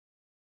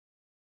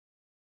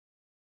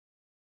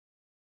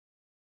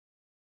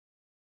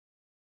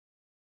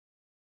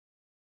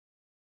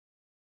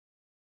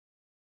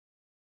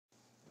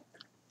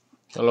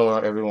Hello,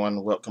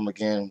 everyone. Welcome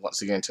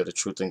once again, to the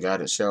Truth and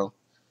Guidance Show.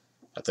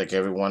 I thank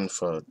everyone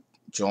for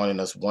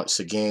joining us once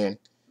again,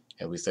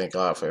 and we thank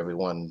God for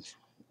everyone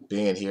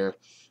being here.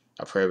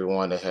 I pray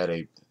everyone that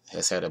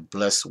has had a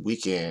blessed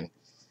weekend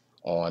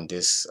on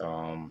this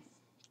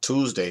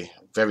Tuesday,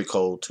 very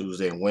cold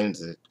Tuesday and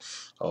Wednesday,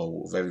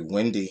 oh, very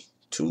windy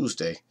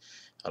Tuesday.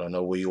 I don't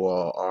know where you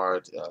all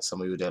are,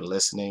 some of you that are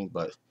listening,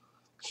 but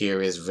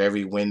here is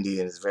very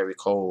windy and it's very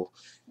cold.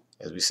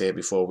 As we said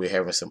before, we're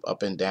having some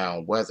up and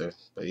down weather,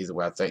 but either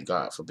way, I thank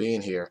God for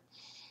being here.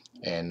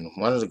 And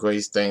one of the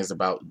greatest things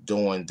about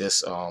doing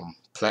this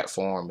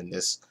platform and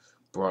this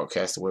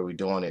broadcast, the way we're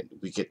doing it,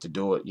 we get to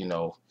do it,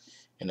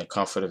 in the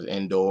comfort of the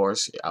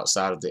indoors,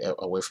 outside of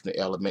away from the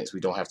elements. We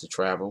don't have to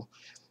travel.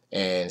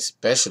 And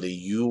especially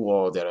you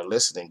all that are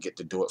listening get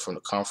to do it from the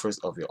comforts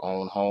of your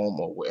own home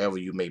or wherever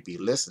you may be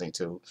listening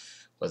to,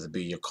 whether it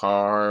be your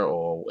car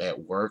or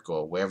at work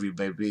or wherever you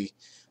may be.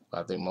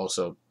 I think most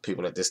of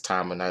people at this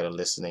time of night are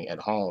listening at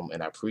home,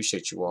 and I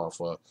appreciate you all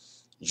for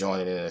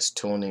joining in us,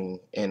 tuning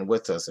in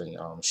with us, and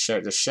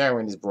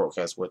sharing these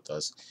broadcasts with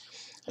us.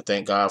 I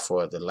thank God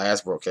for the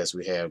last broadcast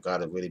we have. God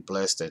has really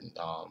blessed and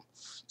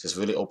just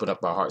really opened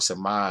up our hearts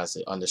and minds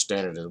and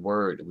understanding the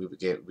word. We were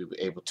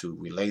able to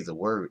relay the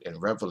word and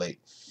revelate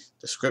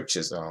the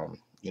scriptures.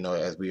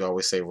 As we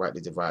always say,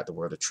 rightly divide the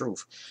word of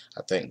truth.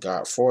 I thank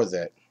God for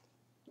that.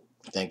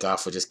 Thank God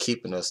for just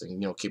keeping us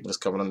and keeping us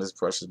covered under His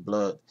precious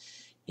blood.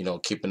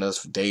 Keeping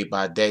us day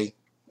by day.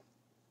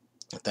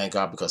 Thank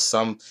God, because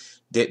some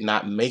did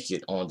not make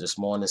it on this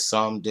morning.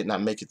 Some did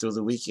not make it through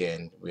the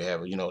weekend. We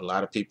have, a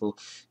lot of people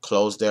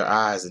closed their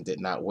eyes and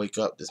did not wake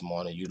up this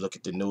morning. You look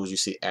at the news, you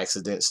see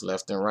accidents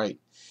left and right.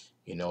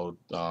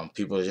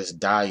 People are just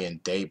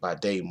dying day by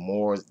day.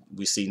 More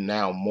we see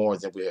now more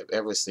than we have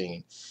ever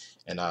seen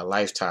in our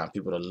lifetime.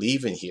 People are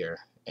leaving here,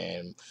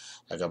 and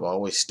like I've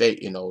always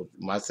state,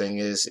 my thing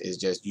is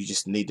just you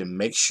just need to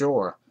make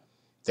sure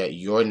that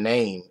your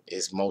name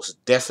is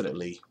most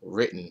definitely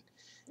written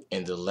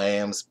in the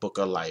Lamb's Book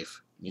of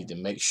Life. You need to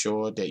make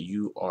sure that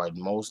you are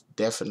most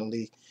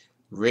definitely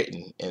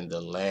written in the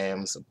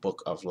Lamb's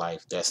Book of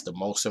Life. That's the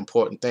most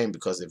important thing,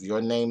 because if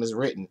your name is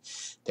written,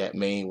 that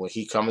means when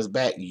He comes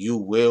back, you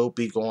will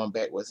be going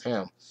back with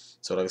Him.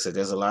 So like I said,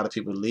 there's a lot of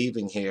people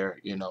leaving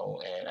here, and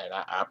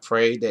I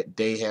pray that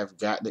they have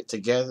gotten it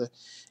together.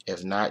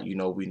 If not, we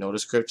know the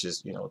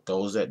scriptures,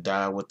 those that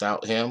die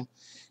without Him,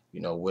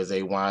 where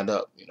they wind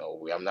up.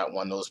 I'm not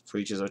one of those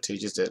preachers or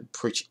teachers that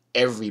preach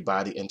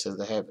everybody into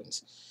the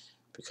heavens,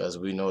 because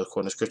we know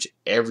according to scripture,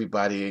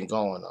 everybody ain't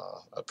going.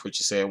 A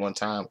preacher said one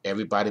time,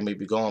 everybody may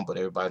be going, but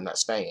everybody not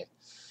staying.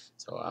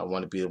 So I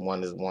want to be the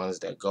ones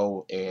that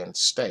go and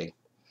stay.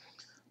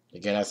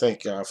 Again, I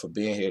thank God for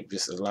being here,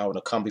 just allowing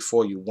to come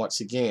before you once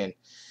again.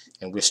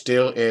 And we're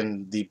still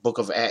in the book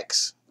of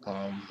Acts.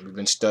 We've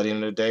been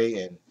studying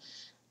today, and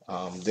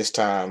this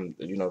time,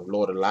 the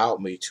Lord allowed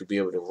me to be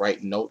able to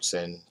write notes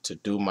and to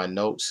do my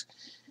notes.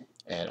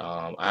 And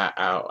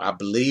I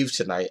believe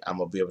tonight I'm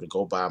gonna be able to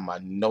go by my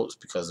notes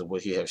because of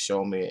what He has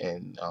shown me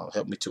and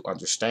helped me to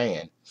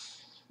understand.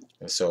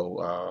 And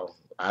so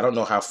I don't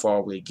know how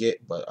far we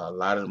get, but a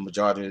lot of the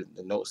majority of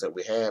the notes that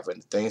we have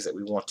and the things that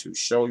we want to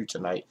show you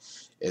tonight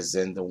is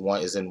in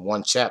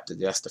one chapter.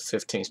 That's the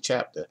 15th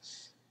chapter.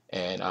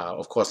 And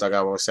of course, like I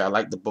always say, I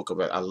love the book of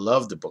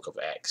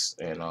Acts,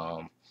 and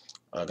I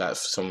got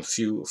some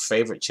few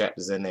favorite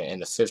chapters in there,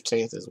 and the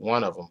 15th is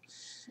one of them.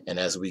 And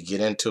as we get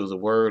into the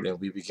Word and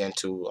we begin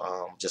to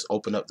just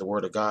open up the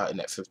Word of God in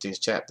that 15th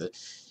chapter,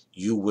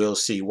 you will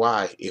see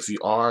why. If you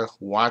are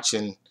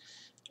watching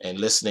and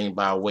listening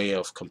by way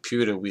of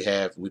computer, we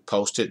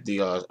posted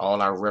the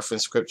all our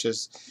reference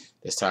scriptures.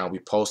 This time we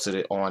posted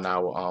it on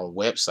our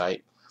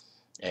website.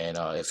 And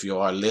if you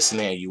are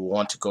listening and you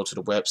want to go to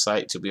the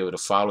website to be able to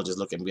follow, just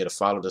look and be able to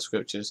follow the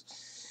scriptures.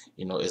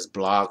 It's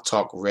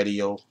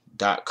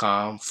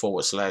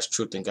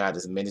blogtalkradio.com/Truth and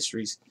Guidance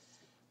Ministries.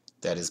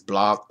 That is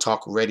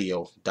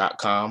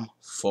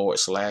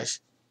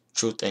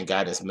blogtalkradio.com/Truth and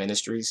Guidance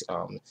Ministries.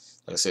 Like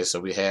I said, so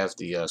we have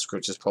the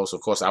scriptures posted.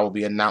 Of course, I will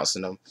be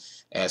announcing them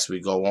as we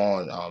go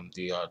on,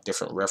 the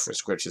different reference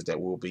scriptures that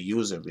we'll be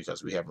using,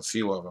 because we have a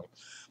few of them.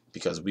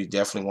 Because we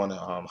definitely want to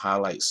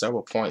highlight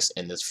several points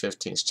in this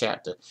 15th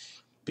chapter,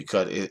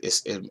 because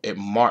it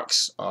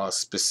marks a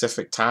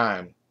specific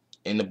time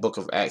in the book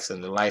of Acts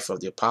in the life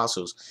of the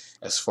apostles,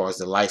 as far as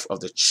the life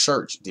of the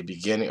church, the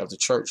beginning of the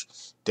church,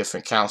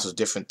 different councils,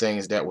 different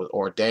things that were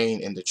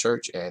ordained in the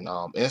church and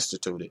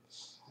instituted.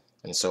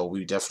 And so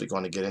we're definitely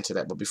going to get into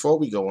that. But before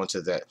we go into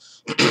that,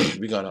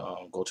 we're going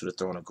to go to the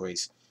throne of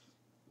grace.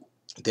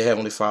 Dear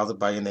Heavenly Father,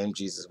 by your name,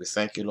 Jesus, we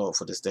thank you, Lord,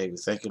 for this day. We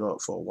thank you, Lord,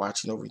 for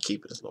watching over and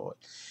keeping us, Lord.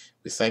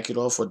 We thank you,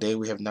 Lord, for a day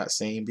we have not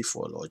seen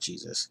before, Lord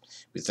Jesus.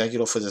 We thank you,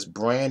 Lord, for this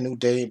brand new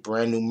day,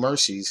 brand new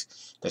mercies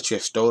that you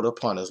have stowed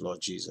upon us,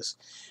 Lord Jesus.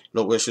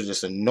 Lord, we should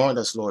just anoint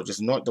us, Lord.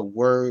 Just anoint the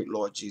word,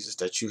 Lord Jesus,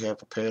 that you have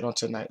prepared on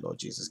tonight, Lord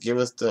Jesus. Give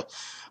us the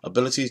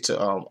ability to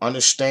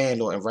understand,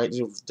 Lord, and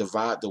rightly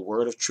divide the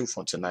word of truth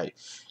on tonight.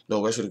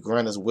 Lord, we ask you to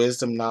grant us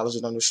wisdom, knowledge,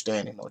 and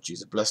understanding, Lord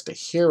Jesus. Bless the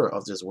hearer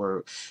of this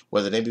word,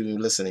 whether they be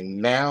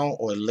listening now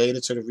or later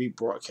to the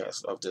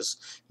rebroadcast of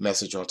this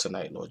message on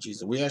tonight, Lord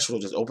Jesus. We ask you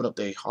to just open up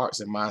their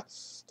hearts and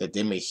minds that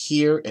they may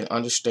hear and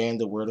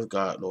understand the word of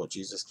God, Lord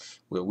Jesus,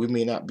 where we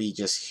may not be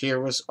just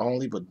hearers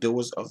only, but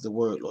doers of the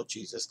word, Lord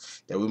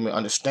Jesus, that we may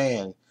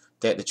understand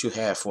that you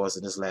have for us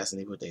in this last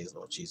and evil days,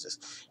 Lord Jesus.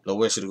 Lord,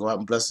 we ask you to go out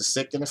and bless the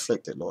sick and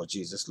afflicted, Lord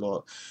Jesus.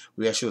 Lord,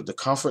 we ask you to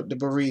comfort the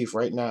bereaved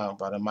right now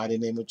by the mighty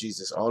name of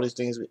Jesus. All these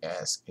things we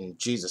ask in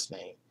Jesus'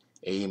 name.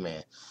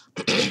 Amen.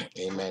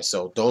 Amen.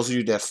 So those of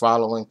you that are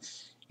following,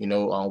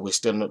 we're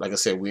still, like I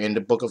said, we're in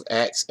the book of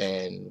Acts,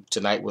 and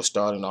tonight we're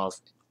starting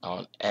off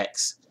on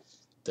Acts,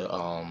 the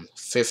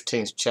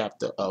 15th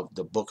chapter of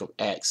the book of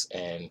Acts,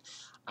 and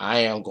I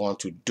am going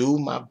to do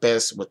my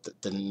best with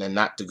the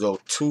not to go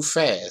too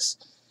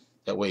fast.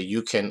 That way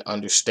you can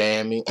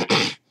understand me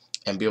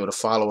and be able to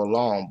follow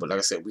along. But like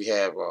I said, we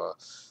have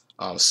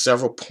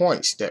several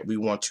points that we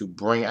want to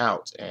bring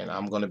out, and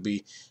I'm going to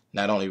be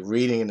not only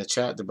reading in the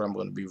chapter, but I'm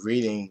going to be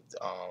reading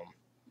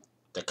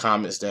the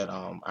comments that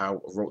I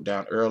wrote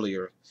down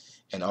earlier,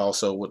 and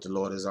also what the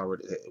Lord has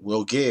already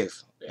will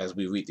give as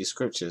we read these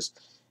scriptures.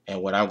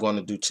 And what I'm going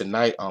to do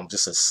tonight,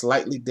 just a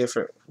slightly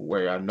different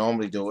way I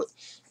normally do it.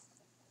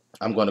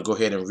 I'm going to go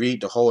ahead and read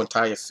the whole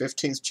entire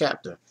 15th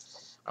chapter.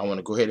 I want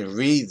to go ahead and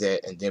read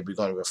that, and then we're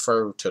going to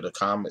refer to the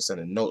comments and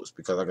the notes,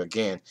 because, like,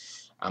 again,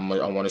 I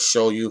want to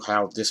show you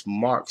how this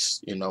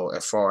marks,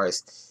 as far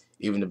as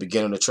even the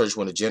beginning of the church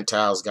when the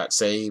Gentiles got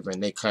saved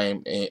and they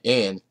came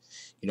in,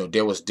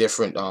 there was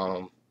different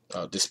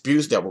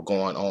disputes that were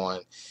going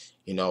on,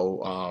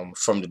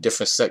 from the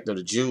different sect of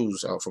the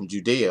Jews from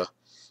Judea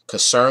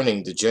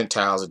concerning the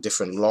Gentiles and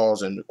different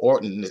laws and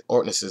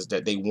ordinances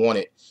that they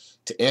wanted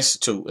to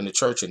institute in the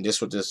church. And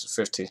this was this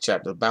 15th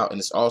chapter about, and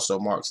this also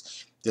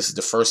marks, this is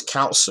the first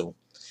council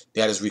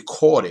that is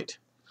recorded,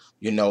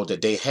 that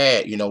they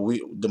had.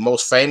 The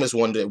most famous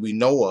one that we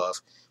know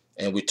of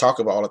and we talk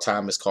about all the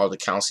time is called the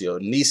Council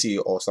of Nicaea,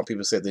 or some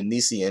people say the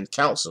Nicene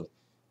Council.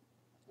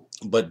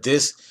 But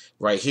this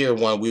right here,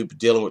 one we're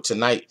dealing with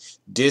tonight,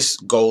 this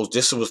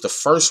was the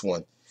first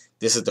one.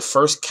 This is the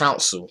first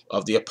council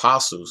of the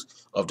apostles,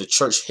 of the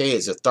church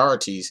heads,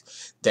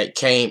 authorities that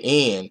came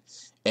in,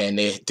 and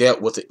they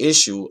dealt with the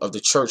issue of the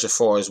church as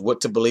far as what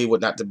to believe,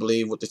 what not to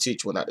believe, what to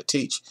teach, what not to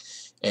teach.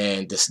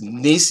 And this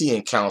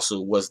Nicene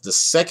Council was the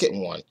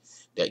second one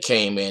that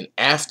came in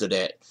after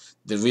that.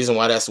 The reason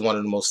why that's one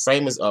of the most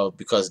famous of,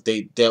 because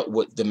they dealt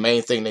with, the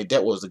main thing they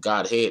dealt with was the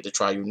Godhead, the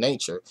triune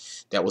nature.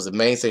 That was the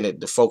main thing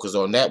that the focus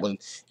on that one.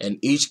 And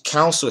each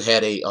council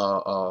had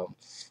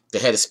they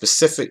had a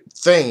specific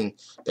thing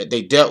that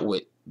they dealt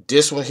with.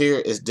 This one here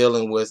is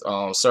dealing with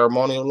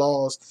ceremonial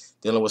laws,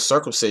 dealing with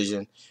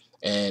circumcision.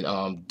 And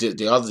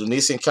the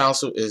Nicene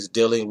Council is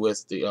dealing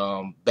with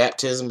the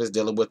baptism, is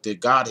dealing with the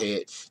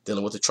Godhead,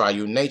 dealing with the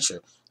triune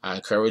nature. I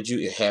encourage you,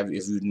 if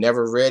you've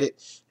never read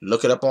it,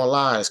 look it up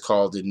online. It's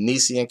called the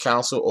Nicene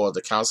Council or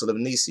the Council of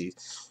Nicaea.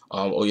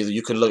 Or either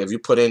you can look, if you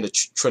put in the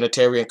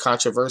Trinitarian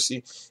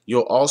controversy,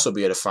 you'll also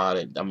be able to find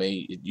it. I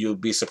mean, you'll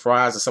be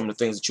surprised at some of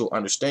the things that you'll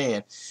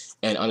understand,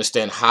 and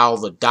understand how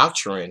the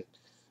doctrine,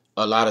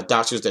 a lot of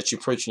doctrines that you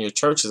preach in your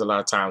churches a lot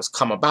of times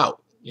come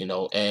about,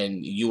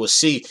 and you will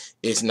see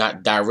it's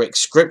not direct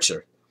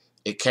scripture.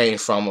 It came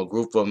from a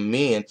group of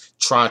men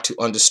trying to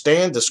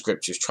understand the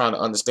scriptures, trying to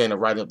understand the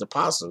writing of the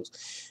apostles.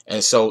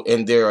 And so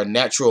in their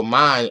natural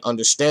mind,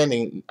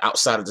 understanding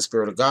outside of the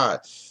Spirit of God,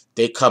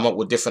 they come up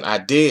with different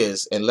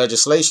ideas and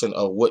legislation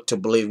of what to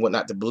believe, what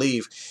not to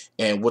believe,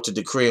 and what to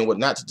decree and what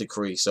not to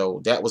decree. So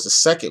that was the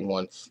second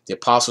one. The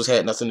apostles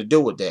had nothing to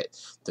do with that.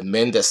 The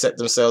men that set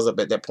themselves up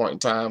at that point in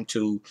time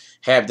to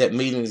have that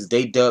meetings,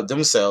 they dubbed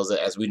themselves,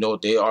 as we know,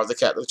 they are the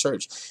Catholic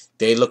Church.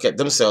 They look at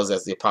themselves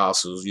as the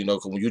apostles.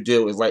 When you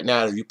deal with right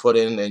now, if you put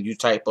in and you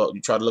type up,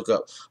 you try to look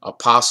up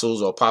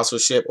apostles or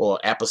apostleship or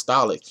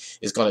apostolic,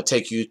 it's going to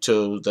take you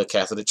to the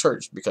Catholic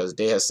Church, because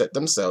they have set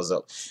themselves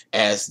up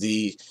as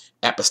the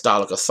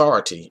apostolic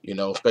authority,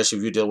 especially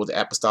if you deal with the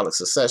apostolic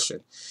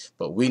succession.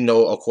 But we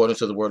know, according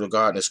to the word of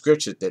God and the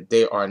scripture, that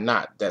they are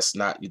not. That's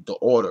not the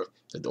order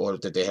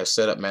that they have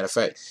set up. Matter of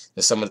fact,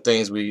 there's some of the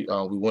things we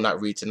will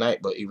not read tonight,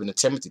 but even in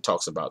Timothy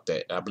talks about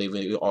that. I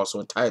believe also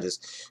in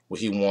Titus, where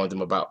he warned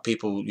them about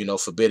people,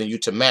 forbidding you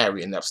to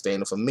marry and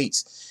abstaining from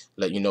meats.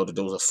 Let you know that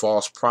those are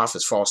false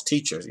prophets, false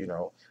teachers,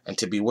 and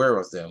to beware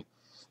of them.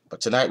 But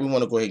tonight we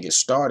want to go ahead and get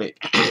started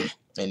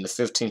in the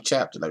 15th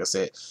chapter. Like I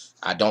said,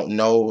 I don't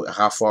know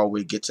how far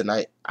we get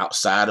tonight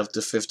outside of the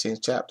 15th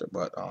chapter,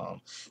 but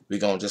we're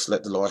going to just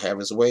let the Lord have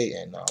his way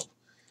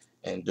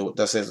and do what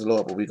thus says the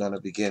Lord. But we're going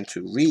to begin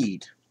to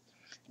read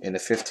in the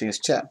 15th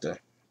chapter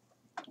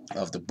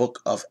of the book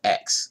of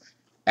Acts.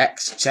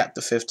 Acts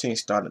chapter 15,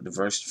 starting at the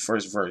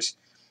first verse.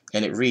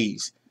 And it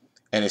reads,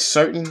 "And a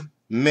certain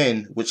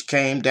men which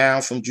came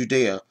down from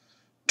Judea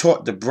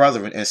taught the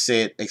brethren and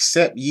said,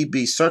 Except ye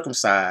be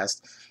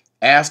circumcised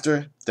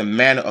after the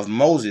manner of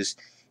Moses,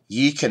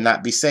 ye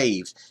cannot be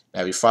saved."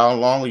 Now, if you follow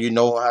along, you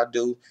know how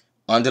to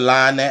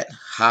underline that,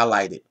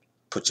 highlight it.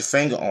 Put your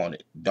finger on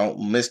it. Don't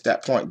miss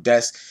that point.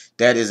 That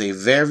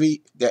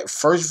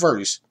first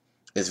verse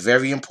is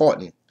very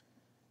important.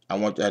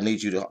 I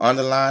need you to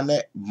underline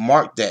that,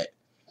 mark that.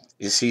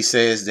 Is he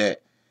says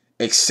that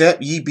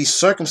except ye be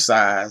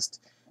circumcised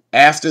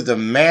after the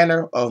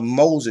manner of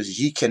Moses,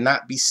 ye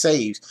cannot be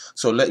saved.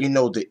 So let you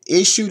know the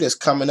issue that's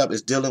coming up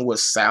is dealing with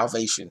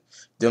salvation,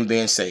 them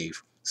being saved.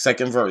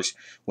 Second verse.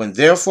 When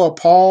therefore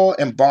Paul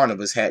and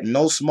Barnabas had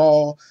no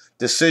small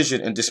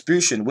decision and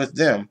disputation with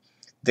them,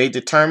 they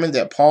determined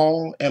that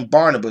Paul and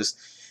Barnabas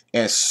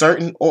and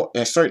certain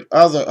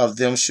other of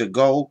them should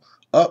go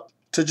up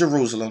to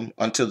Jerusalem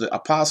unto the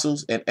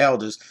apostles and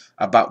elders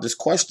about this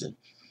question.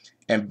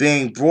 And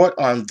being brought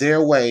on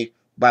their way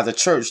by the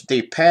church,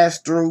 they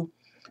passed through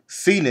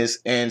Phoenix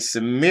and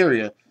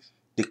Samaria,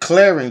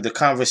 declaring the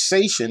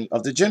conversation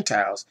of the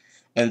Gentiles.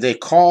 And they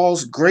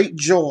caused great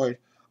joy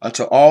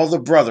unto all the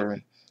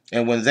brethren.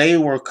 And when they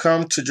were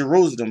come to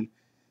Jerusalem,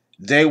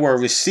 they were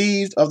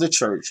received of the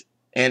church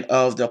and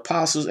of the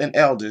apostles and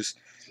elders,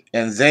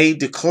 and they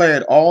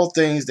declared all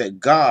things that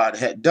God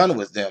had done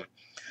with them.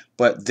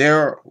 But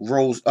there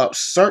rose up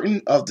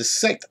certain of the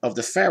sect of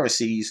the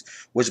Pharisees,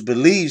 which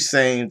believed,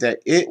 saying that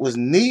it was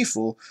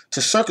needful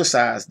to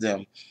circumcise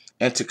them,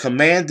 and to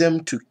command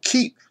them to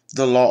keep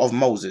the law of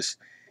Moses.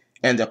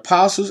 And the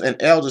apostles and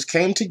elders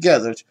came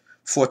together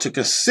for to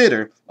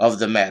consider of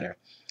the matter.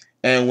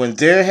 And when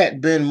there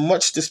had been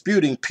much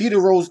disputing, Peter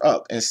rose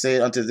up and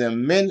said unto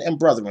them, Men and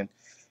brethren,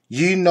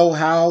 ye know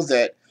how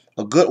that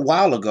a good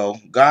while ago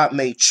God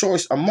made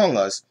choice among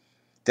us,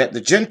 that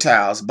the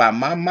Gentiles by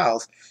my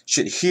mouth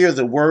should hear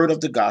the word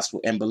of the gospel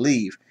and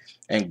believe.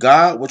 And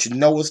God, which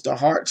knoweth the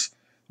hearts,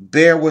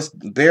 bear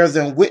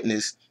them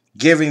witness,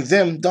 giving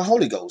them the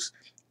Holy Ghost,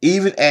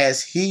 even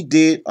as he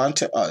did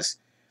unto us,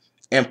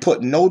 and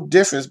put no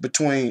difference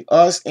between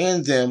us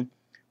and them,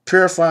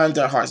 purifying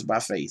their hearts by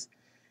faith.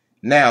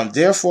 Now,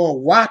 therefore,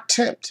 why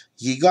tempt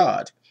ye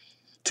God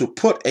to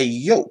put a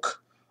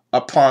yoke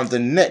upon the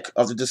neck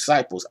of the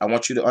disciples? I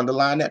want you to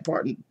underline that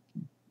part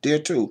there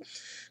too.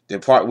 The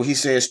part where he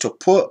says to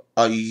put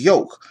a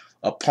yoke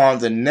upon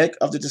the neck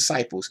of the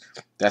disciples.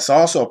 That's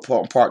also a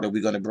part that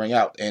we're going to bring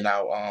out in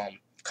our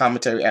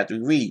commentary after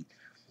we read.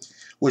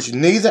 Which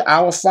neither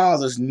our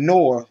fathers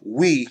nor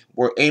we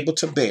were able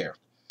to bear.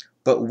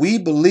 But we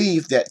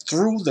believe that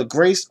through the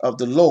grace of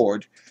the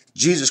Lord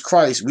Jesus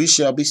Christ we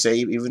shall be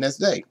saved even as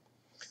they.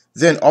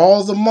 Then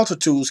all the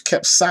multitudes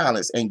kept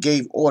silence and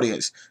gave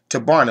audience to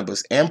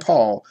Barnabas and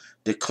Paul,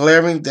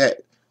 declaring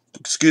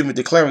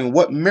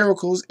what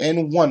miracles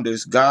and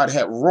wonders God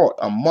had wrought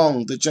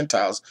among the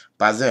Gentiles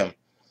by them.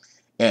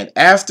 And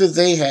after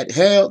they had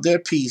held their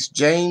peace,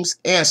 James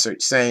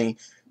answered, saying,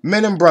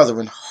 Men and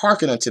brethren,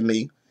 hearken unto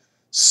me.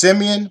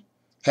 Simeon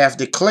hath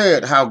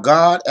declared how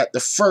God at the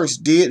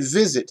first did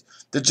visit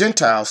the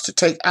Gentiles to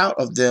take out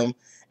of them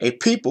a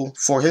people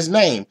for his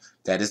name.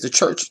 That is the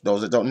church.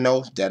 Those that don't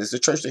know, that is the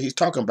church that he's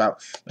talking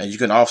about. And you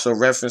can also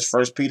reference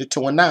 1 Peter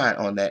 2 and 9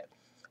 on that.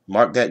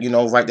 Mark that,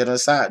 write that on the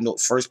side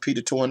note, 1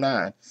 Peter 2 and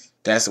 9.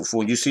 That's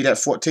when you see that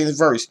 14th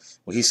verse,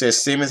 where he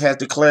says, Simeon has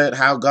declared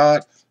how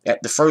God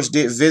at the first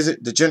did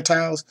visit the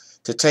Gentiles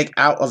to take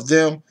out of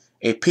them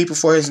a people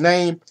for his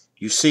name.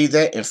 You see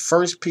that in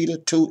 1 Peter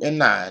 2 and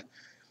 9,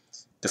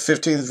 the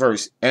 15th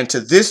verse. And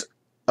to this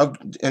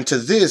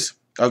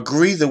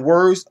agree the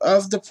words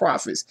of the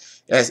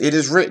prophets, as it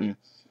is written,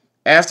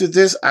 After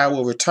this I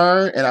will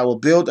return, and I will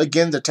build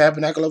again the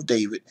tabernacle of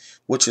David,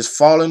 which is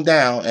fallen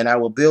down, and I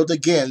will build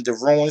again the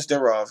ruins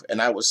thereof,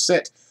 and I will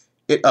set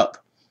it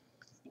up,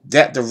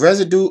 that the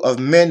residue of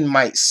men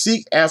might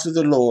seek after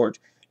the Lord,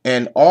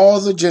 and all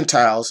the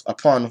Gentiles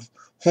upon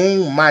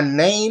whom my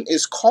name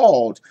is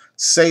called,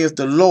 saith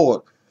the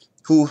Lord,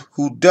 who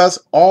doth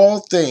all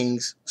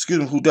things,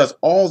 who doth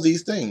all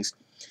these things.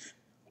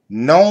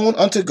 Known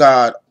unto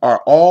God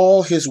are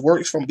all his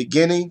works from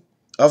beginning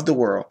of the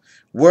world.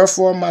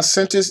 Wherefore my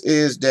sentence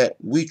is that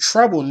we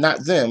trouble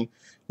not them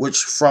which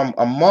from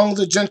among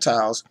the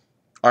Gentiles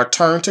are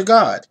turned to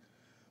God,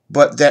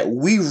 but that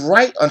we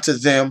write unto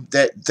them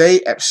that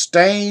they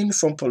abstain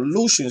from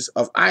pollutions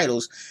of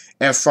idols,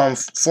 and from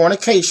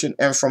fornication,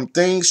 and from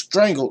things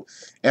strangled,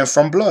 and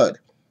from blood.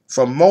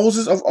 For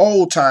Moses of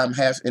old time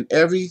hath in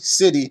every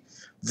city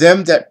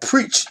them that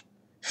preach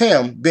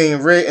him,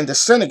 being read in the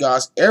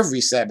synagogues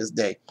every Sabbath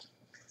day.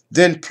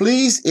 Then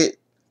pleased it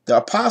the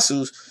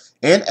apostles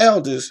and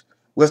elders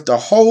with the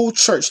whole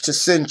church to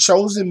send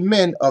chosen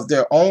men of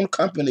their own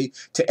company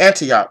to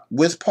Antioch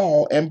with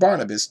Paul and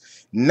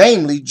Barnabas,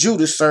 namely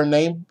Judas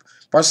surnamed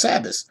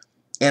Barsabbas,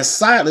 and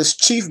Silas,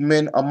 chief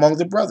men among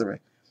the brethren.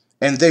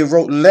 And they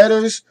wrote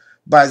letters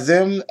by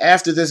them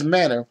after this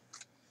manner.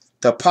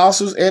 The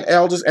apostles and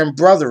elders and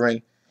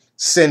brethren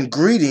send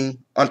greeting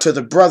unto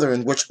the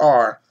brethren which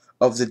are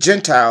of the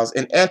Gentiles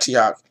in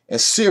Antioch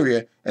and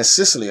Syria and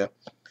Cilicia.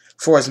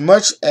 For as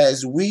much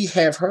as we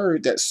have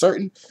heard that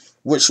certain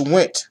which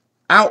went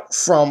out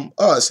from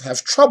us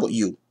have troubled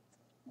you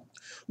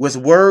with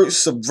words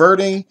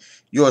subverting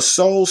your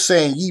souls,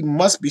 saying ye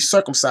must be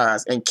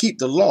circumcised and keep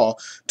the law,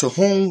 to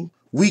whom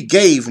we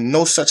gave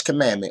no such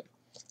commandment.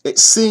 it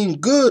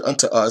seemed good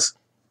unto us,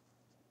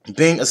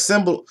 being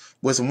assembled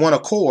with one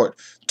accord,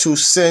 to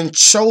send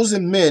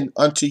chosen men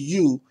unto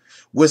you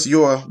with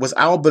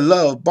our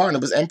beloved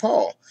Barnabas and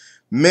Paul,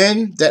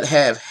 men that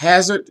have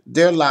hazarded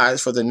their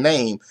lives for the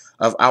name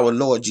of our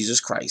Lord Jesus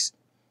Christ.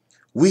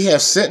 We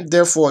have sent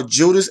therefore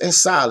Judas and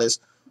Silas,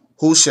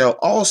 who shall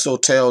also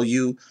tell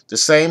you the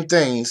same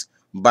things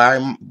by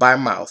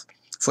mouth.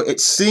 For it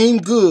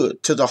seemed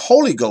good to the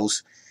Holy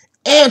Ghost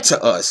and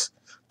to us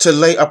to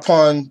lay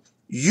upon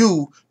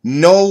you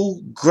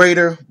no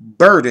greater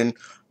burden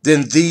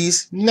than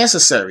these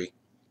necessary.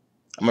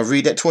 I'm going to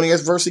read that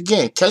 20th verse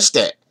again. Catch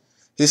that.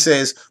 He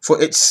says,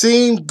 for it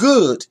seemed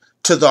good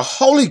to the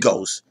Holy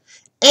Ghost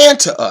and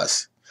to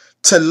us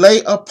to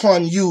lay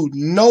upon you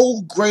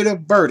no greater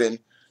burden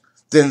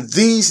than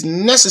these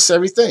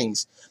necessary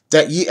things,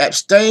 that ye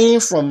abstain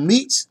from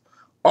meats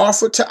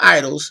offered to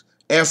idols,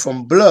 and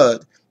from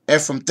blood, and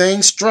from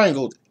things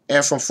strangled,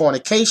 and from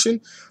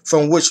fornication,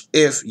 from which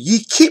if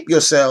ye keep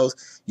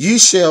yourselves, ye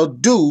shall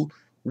do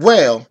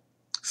well,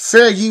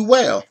 fare ye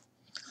well.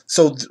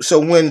 So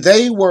when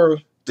they were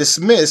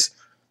dismissed,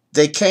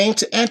 they came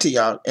to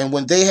Antioch, and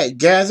when they had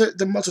gathered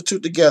the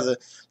multitude together,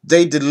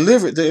 they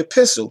delivered the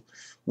epistle,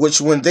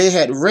 which when they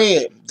had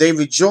read, they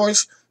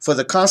rejoiced for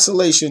the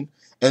consolation.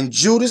 And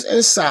Judas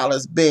and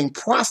Silas, being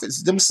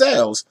prophets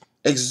themselves,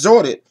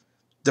 exhorted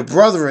the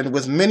brethren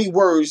with many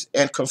words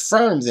and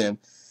confirmed them.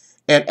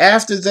 And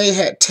after they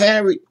had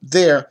tarried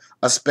there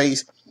a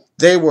space,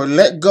 they were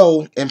let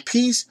go in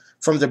peace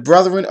from the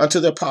brethren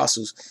unto the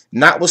apostles.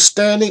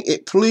 Notwithstanding,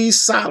 it pleased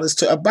Silas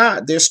to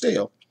abide there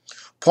still.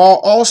 Paul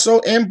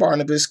also and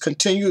Barnabas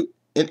continued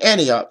in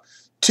Antioch,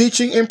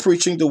 teaching and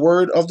preaching the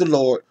word of the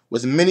Lord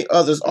with many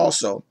others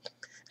also.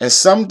 And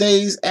some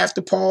days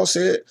after, Paul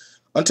said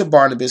unto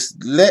Barnabas,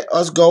 let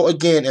us go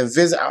again and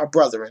visit our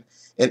brethren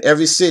in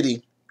every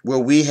city where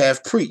we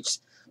have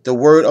preached the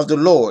word of the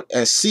Lord,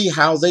 and see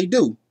how they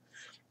do.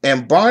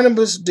 And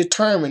Barnabas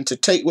determined to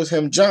take with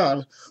him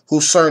John,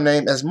 whose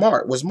surname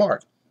was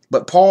Mark.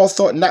 But Paul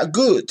thought not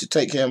good to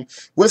take him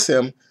with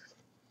him,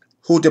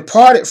 who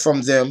departed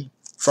from them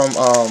from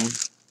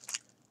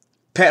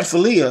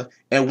Pamphylia,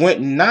 and went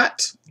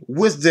not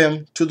with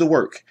them to the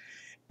work.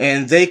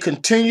 And they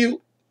continued,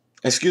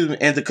 and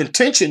the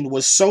contention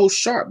was so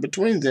sharp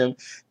between them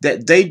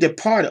that they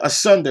departed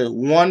asunder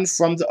one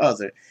from the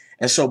other.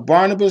 And so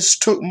Barnabas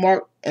took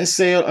Mark and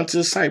sailed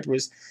unto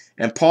Cyprus,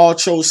 and Paul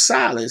chose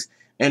Silas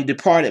and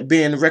departed,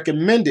 being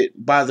recommended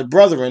by the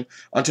brethren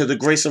unto the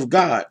grace of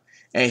God.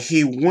 And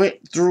he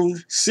went through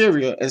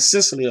Syria and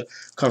Sicily,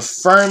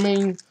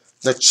 confirming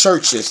the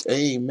churches.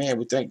 Amen.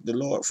 We thank the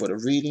Lord for the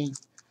reading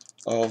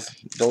of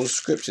those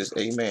scriptures.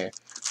 Amen.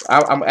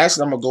 I'm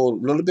gonna go a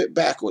little bit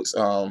backwards.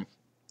 I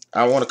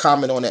want to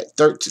comment on that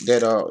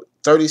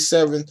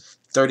 37,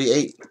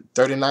 38,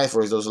 39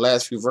 verse, those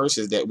last few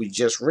verses that we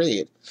just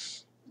read.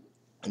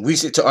 We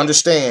need to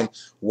understand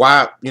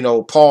why,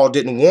 Paul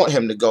didn't want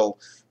him to go,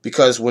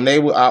 because when they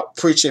were out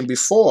preaching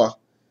before,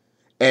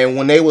 and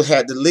when they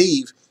had to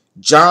leave,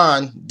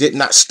 John did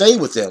not stay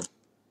with them.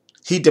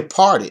 He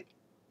departed.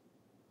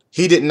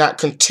 He did not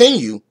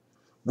continue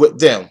with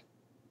them.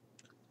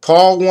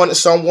 Paul wanted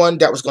someone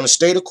that was going to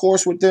stay the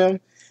course with them,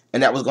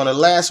 and that was going to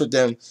last with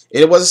them.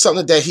 It wasn't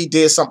something that he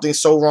did something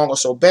so wrong or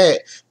so bad,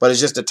 but it's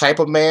just the type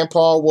of man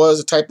Paul was,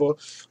 the type of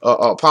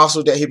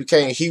apostle that he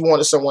became. He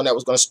wanted someone that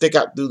was going to stick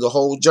out through the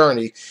whole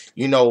journey,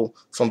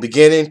 from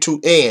beginning to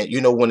end.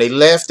 When they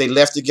left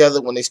together.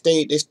 When they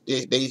stayed,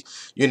 they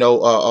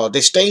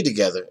stayed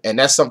together, and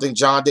that's something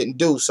John didn't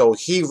do. So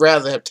he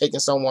rather have taken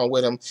someone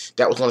with him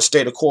that was going to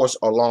stay the course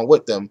along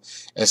with them.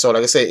 And so,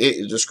 like I said,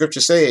 the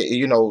scripture said,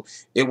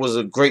 it was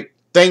a great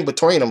thing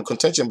between them,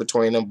 contention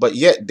between them, but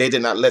yet they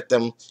did not let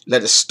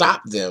it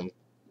stop them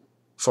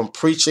from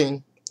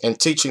preaching and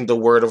teaching the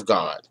word of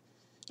God.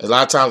 A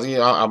lot of times, we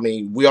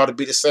ought to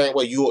be the same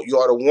way. You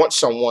ought to want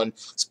someone,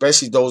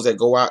 especially those that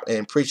go out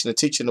and preaching and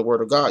teaching the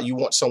word of God. You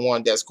want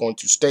someone that's going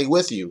to stay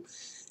with you.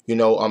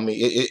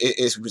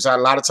 It's a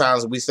lot of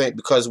times we think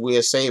because we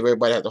are saved,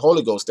 everybody has the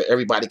Holy Ghost, that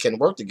everybody can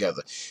work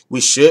together. We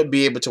should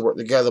be able to work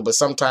together, but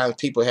sometimes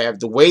people have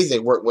the way they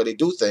work, where they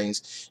do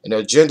things, and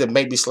their agenda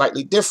may be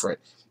slightly different.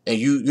 And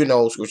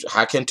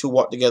how can two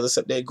walk together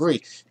except they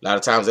agree? A lot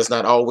of times that's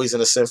not always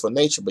in a sinful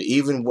nature, but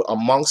even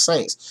among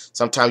saints,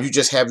 sometimes you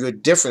just have your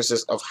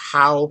differences of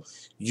how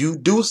you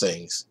do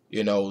things.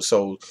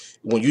 So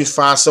when you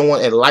find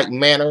someone in like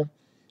manner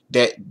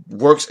that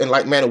works in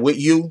like manner with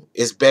you,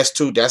 it's best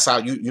to. That's how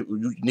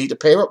you need to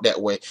pair up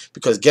that way,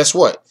 because guess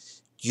what?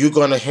 You're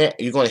gonna hinder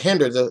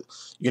the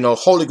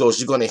Holy Ghost.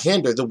 You're gonna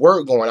hinder the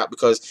word going out,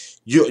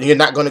 because you're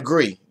not gonna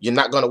agree. You're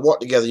not gonna walk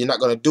together. You're not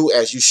gonna do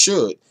as you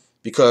should.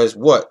 Because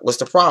what's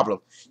the problem?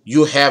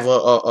 You have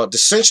a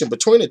dissension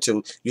between the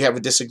two. You have a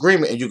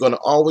disagreement, and you're going to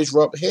always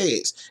rub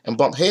heads and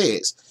bump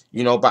heads,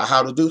 about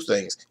how to do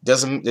things.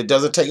 It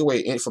doesn't take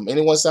away from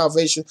anyone's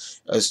salvation.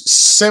 As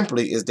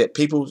simply is that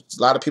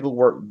a lot of people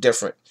work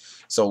different.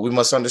 So we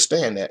must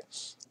understand that.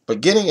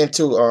 But getting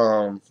into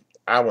our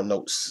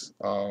notes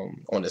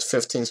on this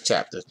 15th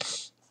chapter,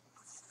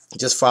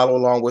 Just follow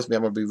along with me.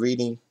 I'm going to be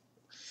reading.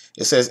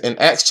 It says in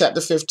Acts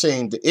chapter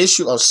 15, the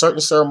issue of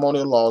certain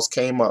ceremonial laws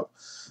came up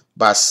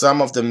by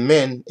some of the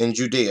men in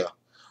Judea.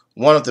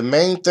 One of the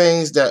main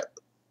things one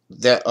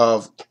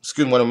of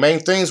the main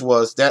things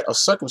was that of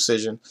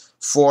circumcision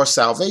for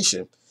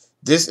salvation.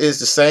 This is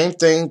the same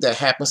thing that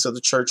happens to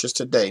the churches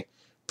today.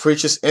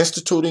 Preachers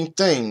instituting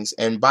things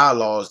and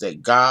bylaws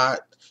that God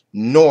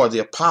nor the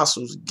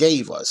apostles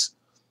gave us.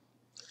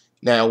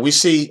 Now we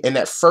see in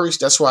that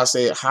first, that's why I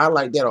said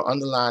highlight that or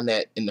underline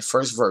that in the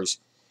first verse,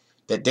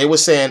 that they were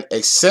saying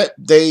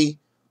except they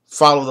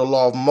follow the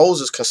law of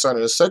Moses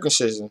concerning the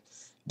circumcision,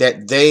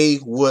 that they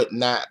would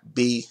not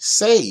be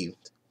saved.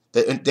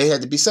 That they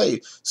had to be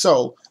saved.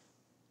 So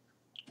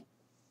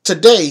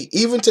today,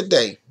 even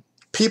today,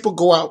 people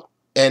go out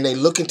and they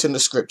look into the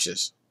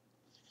scriptures.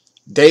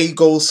 They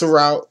go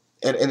throughout,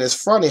 and it's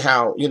funny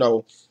how,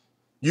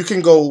 you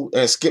can go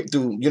and skip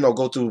through,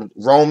 go through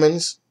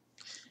Romans,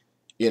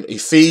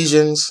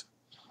 Ephesians,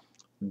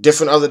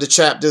 different other the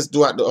chapters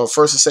throughout the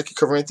First and Second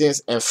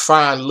Corinthians, and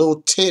find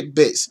little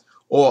tidbits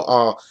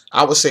or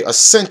I would say a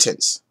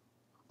sentence,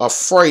 a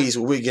phrase.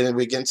 We get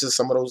into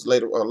some of those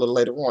later, a little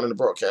later on in the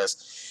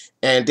broadcast,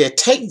 and they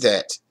take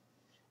that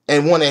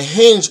and want to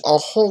hinge a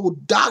whole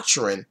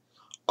doctrine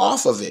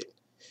off of it.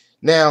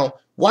 Now,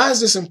 why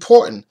is this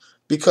important?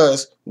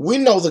 Because we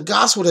know the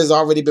gospel has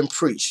already been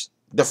preached.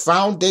 The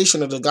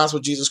foundation of the gospel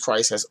of Jesus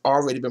Christ has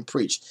already been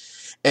preached.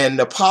 And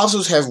the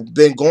apostles have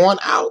been going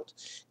out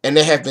and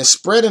they have been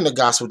spreading the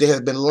gospel. They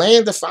have been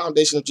laying the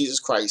foundation of Jesus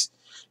Christ.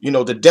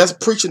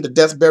 Preaching the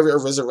death, burial,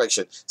 and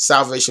resurrection,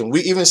 salvation.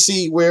 We even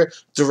see where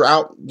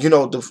throughout,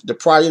 the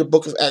prior to the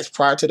book of Acts,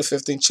 prior to the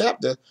 15th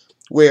chapter,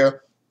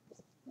 where,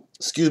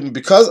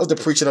 because of the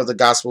preaching of the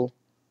gospel,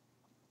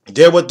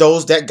 there were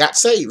those that got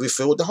saved,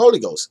 filled with the Holy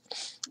Ghost.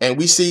 And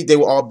we see they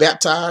were all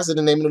baptized in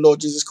the name of the Lord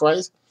Jesus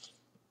Christ.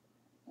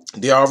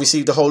 They all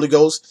received the Holy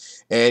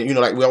Ghost. And,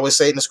 like we always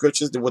say in the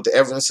scriptures, with the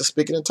evidence of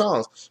speaking in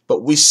tongues.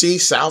 But we see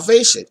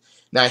salvation.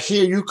 Now,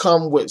 here you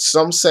come with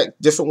some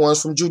sect, different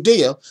ones from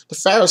Judea, the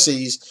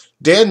Pharisees.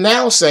 They're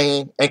now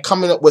saying and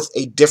coming up with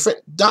a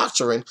different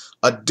doctrine,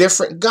 a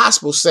different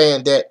gospel,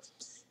 saying that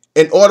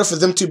in order for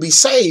them to be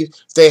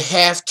saved, they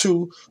have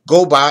to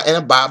go by and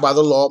abide by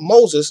the law of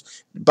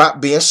Moses by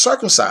being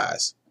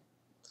circumcised.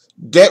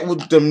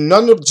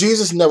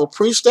 Jesus never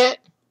preached that.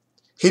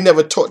 He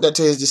never taught that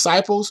to his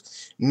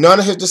disciples. None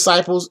of his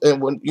disciples,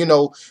 and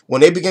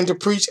when they begin to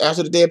preach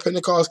after the day of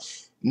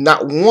Pentecost,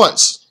 not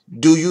once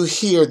do you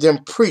hear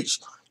them preach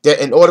that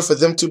in order for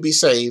them to be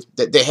saved,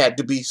 that they had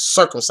to be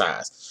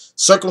circumcised.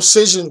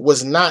 Circumcision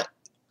was not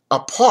a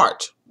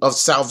part of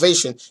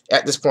salvation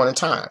at this point in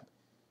time.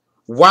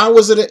 Why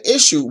was it an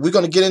issue? We're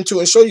going to get into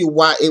and show you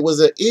why it was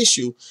an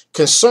issue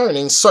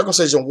concerning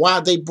circumcision,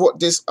 why they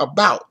brought this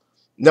about.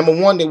 Number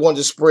one, they wanted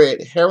to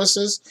spread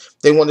heresies.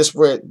 They wanted to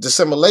spread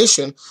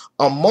dissimulation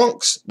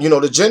amongst,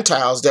 the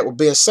Gentiles that were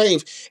being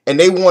saved. And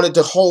they wanted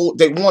to hold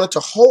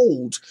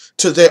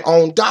to their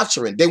own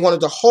doctrine. They wanted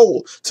to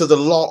hold to the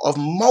law of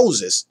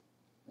Moses.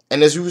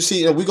 And as you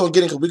see, we're going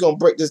to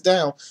break this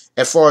down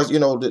as far as,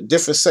 the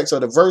different sects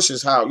of the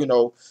verses, how,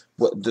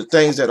 what the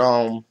things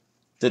that,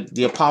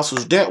 the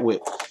apostles dealt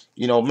with,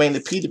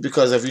 mainly Peter,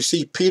 because if you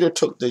see, Peter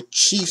took the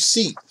chief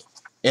seat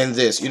in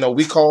this.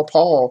 We call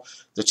Paul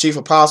the chief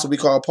apostle, we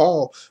call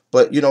Paul,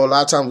 but, a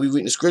lot of times we read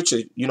in the scripture,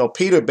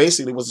 Peter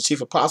basically was the chief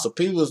apostle.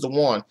 Peter was the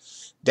one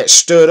that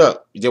stood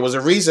up. There was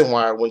a reason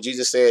why when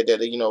Jesus said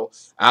that,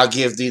 I'll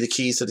give thee the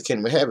keys to the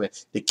kingdom of heaven.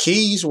 The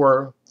keys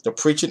were the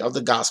preaching of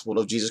the gospel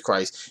of Jesus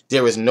Christ.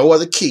 There is no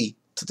other key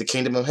to the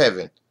kingdom of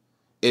heaven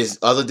is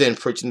other than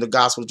preaching the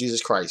gospel of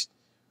Jesus Christ.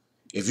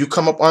 If you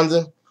come up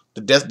under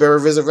the death,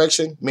 burial,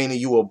 resurrection, meaning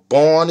you were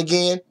born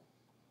again,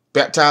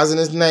 baptized in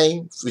his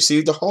name,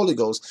 received the Holy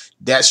Ghost,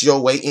 that's your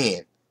way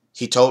in.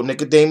 He told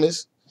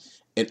Nicodemus,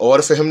 in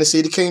order for him to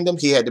see the kingdom,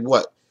 he had to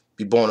what?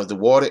 Be born of the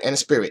water and the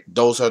spirit.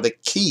 Those are the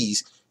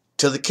keys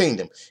to the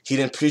kingdom. He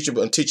didn't preach it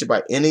and teach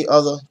about any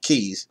other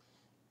keys.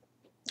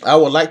 I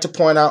would like to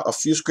point out a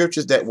few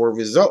scriptures that were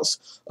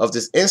results of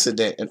this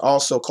incident and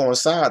also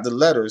coincide the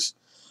letters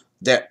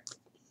that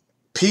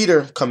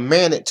Peter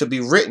commanded to be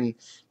written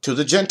to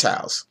the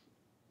Gentiles.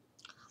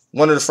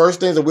 One of the first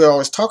things that we're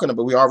always talking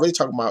about, we already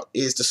talking about,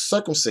 is the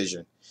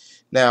circumcision.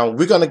 Now,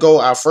 we're going to go,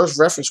 our first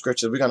reference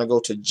scripture, we're going to go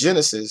to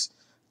Genesis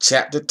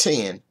chapter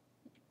 10.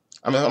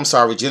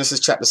 Genesis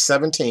chapter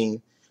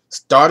 17,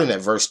 starting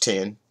at verse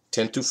 10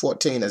 through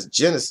 14. That's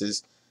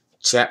Genesis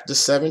chapter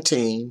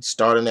 17,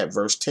 starting at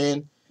verse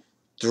 10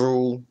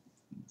 through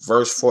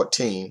verse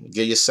 14.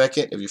 Give you a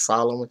second, if you're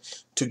following,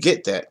 to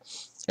get that.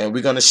 And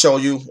we're going to show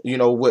you,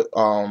 what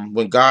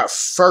when God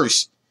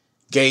first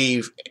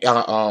gave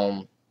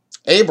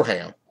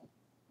Abraham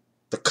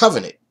the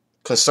covenant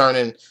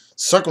concerning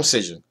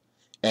circumcision.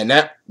 And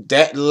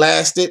that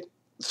lasted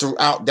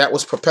throughout. That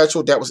was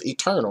perpetual. That was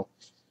eternal.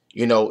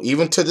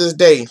 Even to this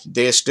day,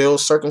 they're still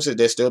circumcised.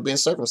 They're still being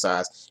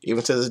circumcised.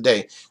 Even to this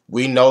day,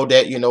 we know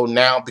that,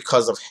 now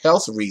because of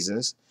health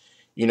reasons,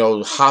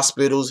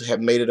 Hospitals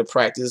have made it a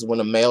practice when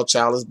a male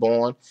child is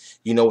born,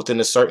 within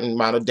a certain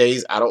amount of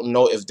days. I don't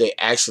know if they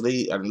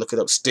actually, I look it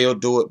up, still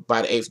do it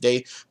by the 8th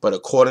day, but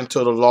according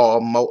to the law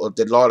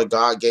that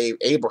God gave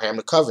Abraham,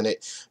 the covenant,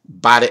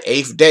 by the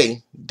 8th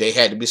day, they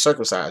had to be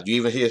circumcised. You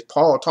even hear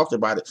Paul talked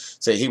about it,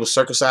 say he was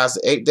circumcised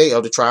the 8th day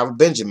of the tribe of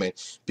Benjamin,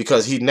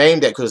 because he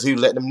named that because he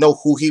let them know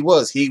who he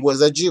was. He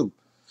was a Jew.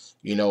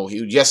 He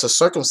was just a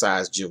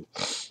circumcised Jew.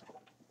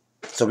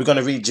 So we're going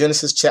to read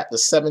Genesis chapter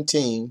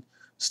 17,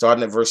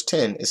 starting at verse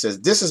 10. It says,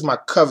 "This is my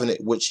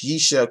covenant which ye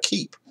shall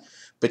keep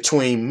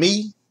between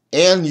me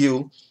and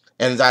you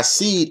and thy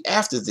seed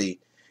after thee.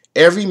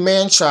 Every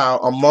man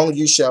child among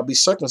you shall be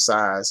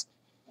circumcised,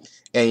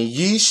 and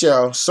ye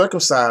shall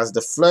circumcise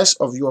the flesh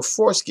of your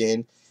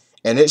foreskin,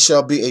 and it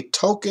shall be a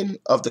token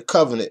of the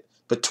covenant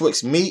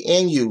betwixt me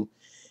and you.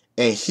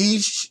 And he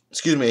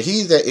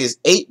that is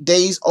 8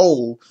 days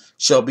old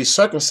shall be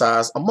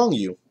circumcised among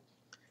you.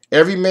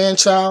 Every man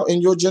child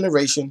in your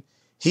generation,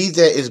 he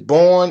that is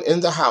born in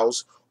the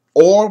house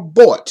or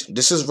bought."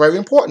 This is very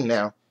important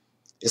now.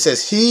 It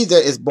says, "He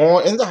that is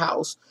born in the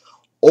house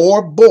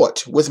or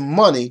bought with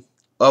money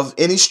of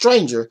any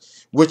stranger,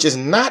 which is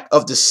not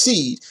of the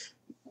seed."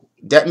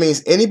 That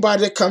means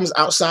anybody that comes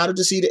outside of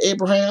the seed of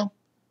Abraham,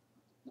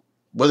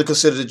 whether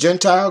considered a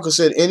Gentile,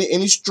 considered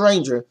any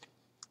stranger,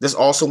 this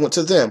also went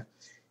to them.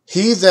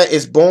 "He that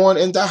is born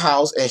in the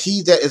house and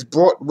he that is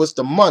bought with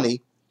the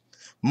money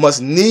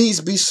must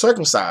needs be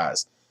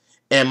circumcised,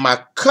 and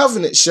my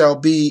covenant shall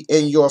be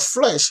in your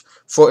flesh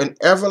for an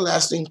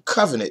everlasting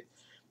covenant.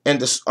 And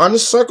the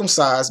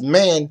uncircumcised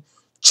man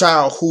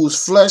child whose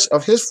flesh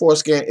of his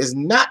foreskin is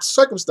not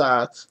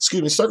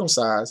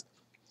circumcised,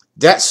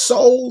 that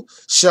soul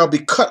shall be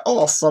cut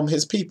off from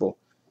his people.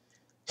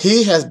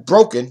 He has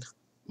broken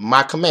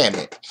my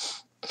commandment."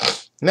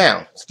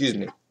 Now,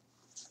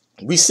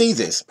 we see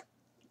this.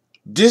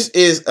 This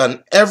is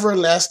an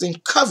everlasting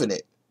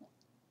covenant.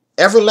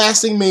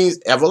 Everlasting means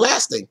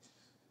everlasting,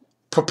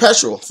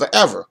 perpetual,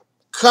 forever.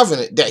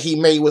 Covenant that he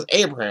made with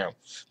Abraham,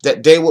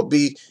 that they would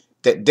be,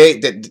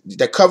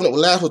 that covenant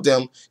would last with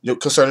them,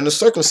 concerning the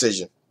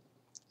circumcision.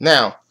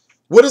 Now,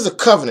 what is a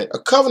covenant? A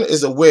covenant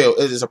is a will.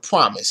 It is a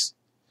promise.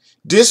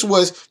 This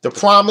was the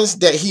promise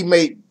that he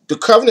made, the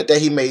covenant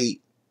that he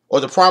made, or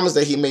the promise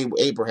that he made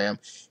with Abraham.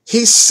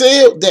 He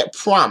sealed that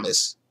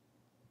promise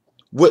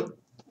with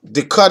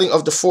the cutting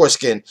of the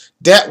foreskin.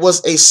 That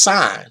was a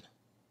sign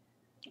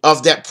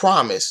of that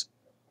promise,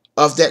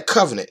 of that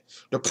covenant.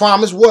 The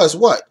promise was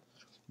what?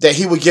 That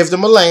he would give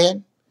them a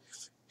land.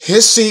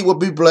 His seed would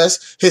be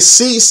blessed. His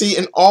seed,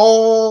 and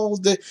all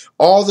the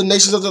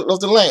nations of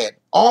the land,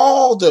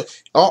 all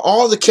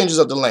the kindreds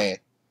of the land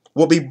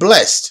will be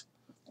blessed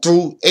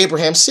through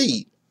Abraham's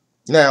seed.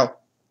 Now,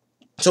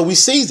 so we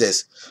see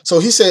this. So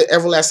he said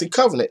everlasting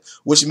covenant,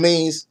 which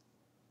means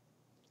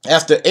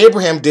after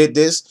Abraham did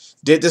this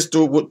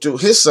through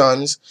his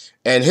sons,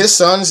 and his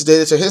sons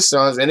did it to his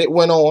sons, and it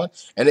went on,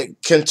 and it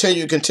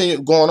continued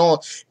going on.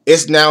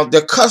 It's now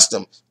the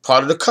custom,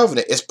 part of the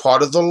covenant. It's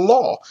part of the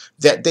law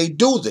that they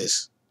do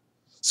this.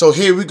 So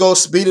here we go,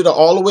 speed it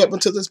all the way up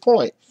until this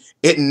point.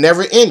 It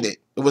never ended.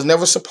 It was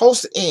never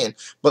supposed to end.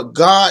 But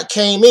God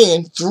came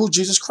in through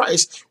Jesus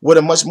Christ with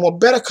a much more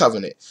better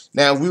covenant.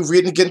 Now, we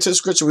read and get into the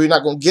scripture. We're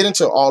not going to get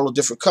into all the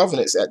different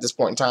covenants at this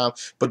point in time.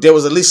 But there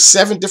was at least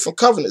 7 different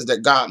covenants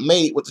that God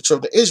made with the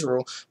children of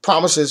Israel,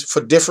 promises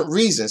for different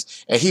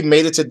reasons. And he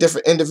made it to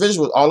different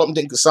individuals. All of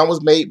them, some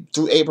was made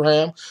through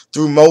Abraham,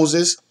 through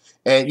Moses.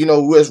 And,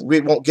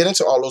 we won't get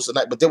into all those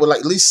tonight. But there were like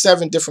at least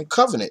 7 different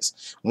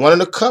covenants. One of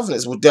the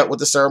covenants was dealt with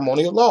the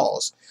ceremonial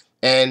laws.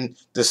 And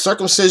the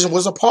circumcision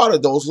was a part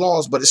of those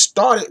laws, but it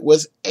started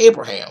with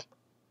Abraham.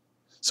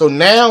 So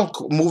now,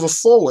 moving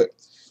forward,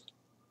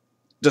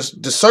 the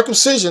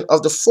circumcision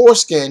of the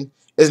foreskin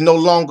is no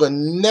longer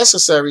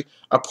necessary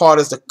a part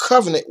of the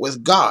covenant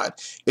with God.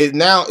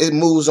 It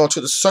moves on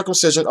to the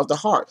circumcision of the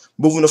heart,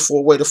 moving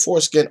away the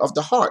foreskin of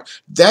the heart.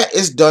 That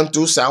is done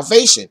through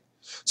salvation.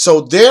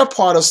 So their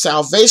part of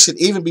salvation,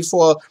 even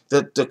before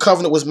the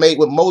covenant was made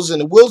with Moses in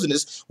the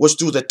wilderness, was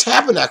through the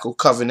tabernacle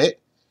covenant.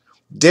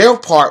 Their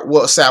part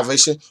was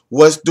salvation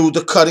was through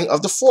the cutting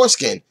of the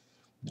foreskin.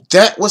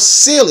 That was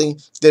sealing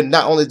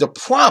not only the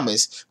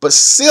promise, but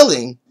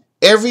sealing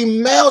every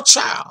male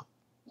child,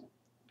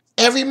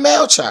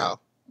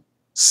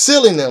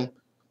 sealing them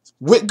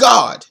with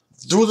God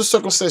through the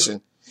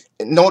circumcision.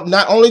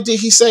 Not only did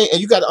he say,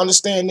 and you got to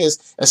understand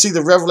this and see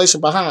the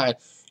revelation behind,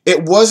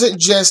 it wasn't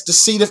just the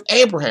seed of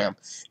Abraham.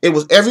 It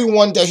was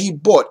everyone that he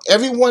bought,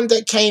 everyone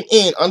that came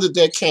in under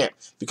their camp.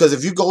 Because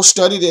if you go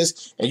study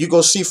this and you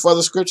go see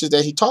further scriptures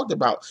that he talked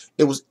about,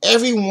 it was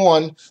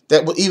everyone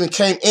that even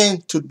came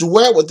in to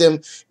dwell with them.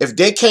 If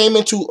they came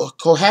in to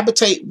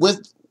cohabitate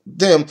with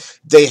them,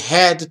 they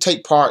had to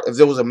take part. If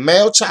there was a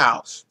male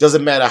child,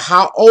 doesn't matter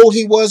how old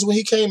he was when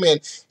he came in,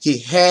 he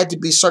had to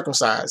be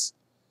circumcised.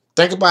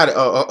 Think about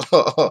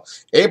it.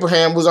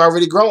 Abraham was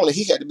already grown and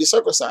he had to be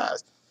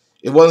circumcised.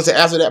 It wasn't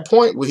until after that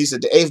point where he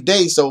said the 8th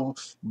day. So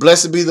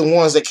blessed be the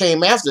ones that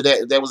came after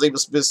that was able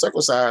to be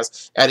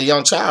circumcised at a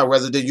young child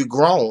rather than you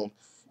grown.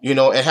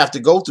 and have to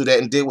go through that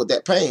and deal with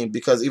that pain,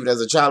 because even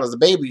as a child, as a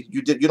baby,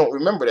 you don't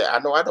remember that. I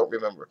know I don't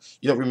remember.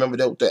 You don't remember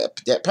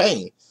that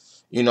pain.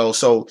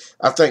 So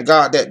I thank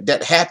God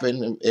that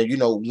happened,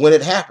 and when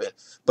it happened.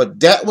 But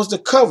that was the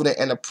covenant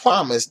and the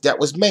promise that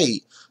was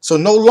made. So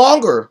no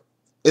longer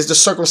is the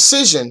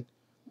circumcision,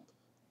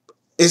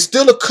 it's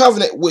still a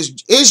covenant with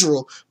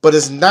Israel, but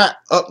it's not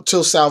up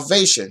till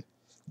salvation.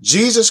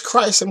 Jesus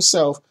Christ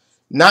himself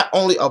not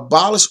only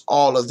abolished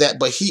all of that,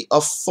 but he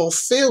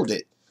fulfilled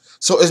it.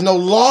 So it's no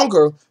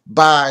longer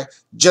by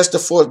just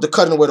the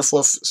cutting away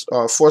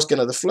the foreskin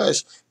of the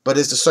flesh, but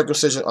it's the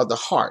circumcision of the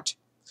heart.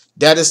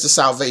 That is the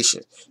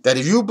salvation. That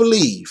if you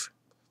believe,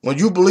 when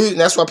you believe,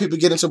 and that's why people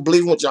get into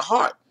believing with your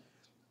heart.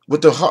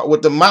 With the heart,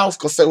 with the mouth,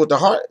 with the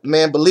heart,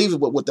 man believes,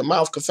 but with the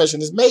mouth,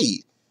 confession is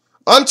made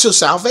unto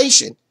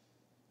salvation.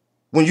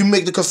 When you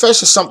make the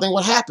confession, something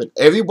will happen.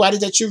 Everybody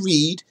that you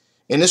read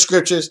in the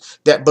scriptures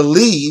that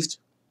believed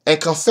and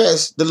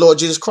confessed the Lord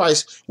Jesus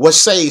Christ was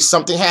saved.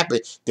 Something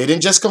happened. They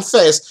didn't just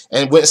confess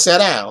and went and sat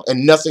down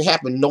and nothing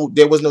happened. No,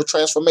 there was no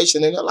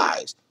transformation in their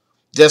lives.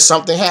 Just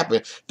something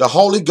happened. The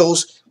Holy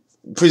Ghost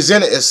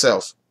presented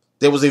itself.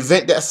 There was an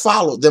event that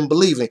followed them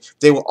believing.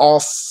 They were all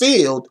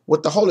filled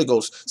with the Holy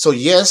Ghost. So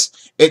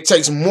yes, it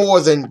takes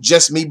more than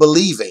just me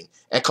believing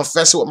and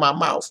confessing with my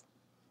mouth.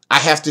 I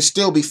have to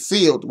still be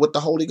filled with the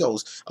Holy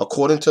Ghost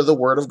according to the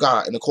word of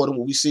God and according to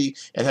what we see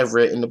and have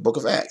read in the book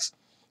of Acts.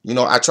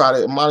 I try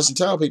to admonish and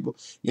tell people,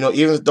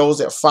 even those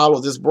that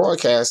follow this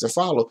broadcast and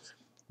follow,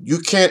 you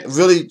can't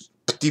really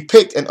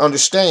depict and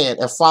understand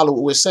and follow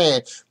what we're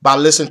saying by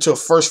listening to the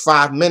first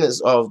 5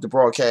 minutes of the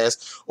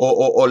broadcast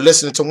or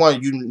listening to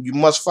one. You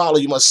must follow,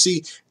 you must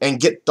see and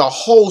get the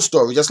whole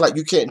story. Just like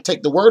you can't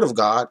take the word of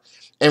God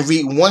and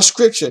read one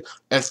scripture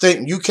and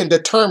think you can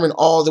determine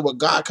all that what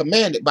God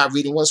commanded by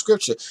reading one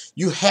scripture.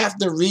 You have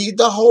to read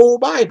the whole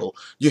Bible.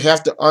 You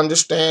have to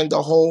understand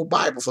the whole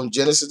Bible from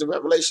Genesis to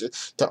Revelation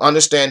to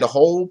understand the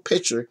whole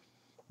picture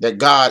that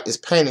God is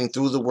painting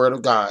through the word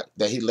of God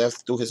that he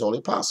left through his holy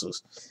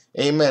apostles.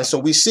 Amen. So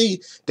we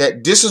see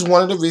that this is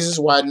one of the reasons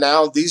why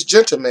now these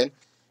gentlemen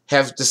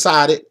have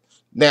decided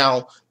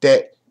now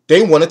that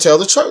they want to tell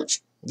the church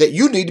that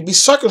you need to be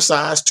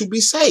circumcised to be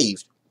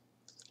saved.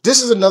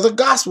 This is another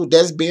gospel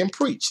that's being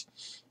preached.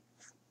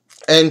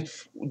 And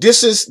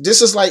this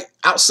is like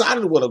outside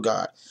of the will of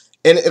God.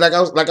 And like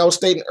I was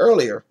stating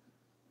earlier,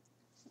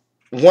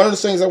 one of the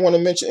things I want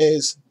to mention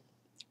is,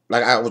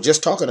 like I was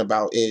just talking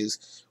about,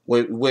 is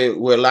where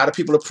a lot of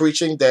people are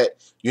preaching that,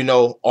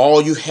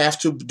 all you have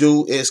to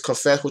do is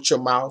confess with your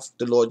mouth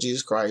the Lord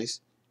Jesus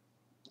Christ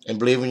and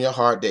believe in your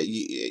heart that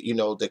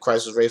that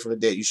Christ was raised from the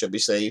dead, you should be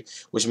saved,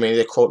 which means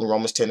they're quoting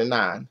Romans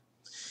 10:9.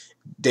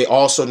 They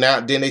also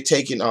then they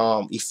taking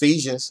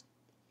Ephesians,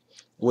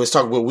 we're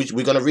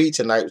going to read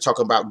tonight. We're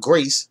talking about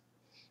grace.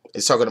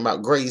 It's talking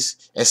about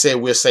grace and said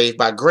we're saved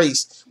by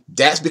grace.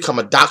 That's become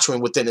a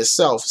doctrine within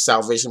itself,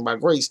 salvation by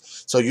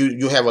grace. So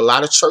you have a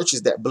lot of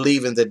churches that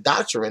believe in the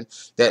doctrine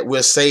that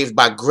we're saved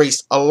by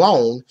grace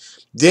alone.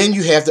 Then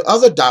you have the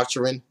other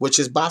doctrine, which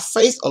is by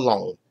faith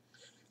alone.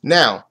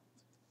 Now,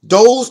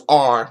 those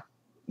are,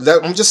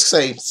 I'm just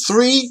saying,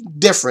 three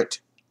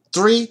different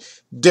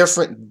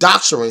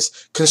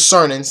doctrines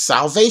concerning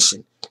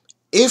salvation.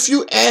 If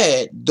you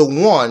add the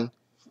one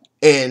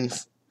in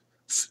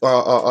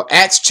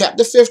Acts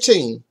chapter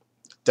 15,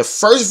 the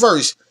first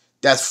verse,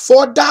 that's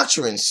 4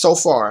 doctrines so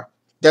far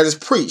that is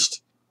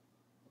preached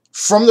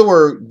from the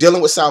word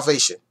dealing with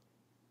salvation.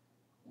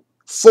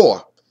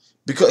 4.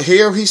 Because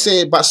here he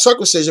said by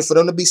circumcision, for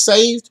them to be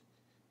saved,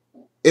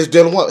 is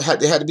dealing with,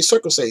 they had to be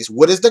circumcised.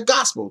 What is the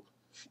gospel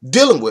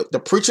dealing with?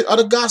 The preaching of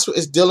the gospel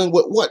is dealing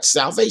with what?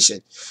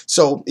 Salvation.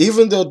 So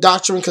even the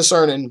doctrine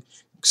concerning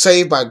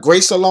saved by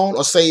grace alone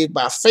or saved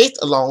by faith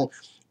alone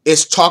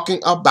is talking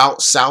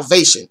about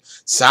salvation.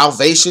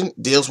 Salvation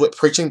deals with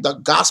preaching the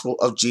gospel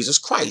of Jesus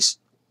Christ.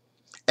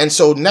 And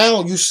so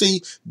now you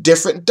see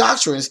different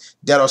doctrines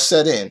that are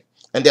set in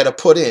and that are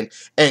put in.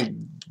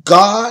 And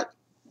God,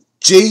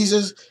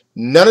 Jesus,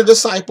 none of the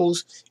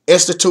disciples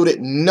instituted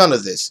none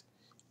of this.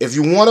 If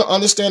you want to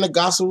understand the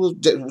gospel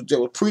that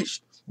was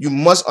preached, you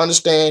must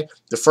understand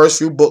the first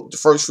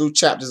few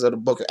chapters of the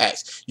book of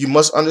Acts. You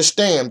must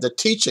understand the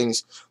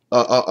teachings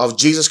of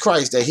Jesus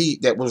Christ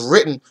that was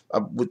written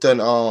within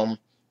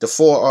the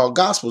 4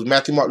 gospels,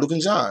 Matthew, Mark, Luke,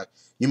 and John.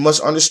 You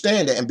must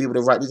understand that and be able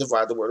to rightly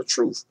divide the word of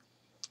truth.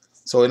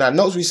 So in our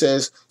notes, he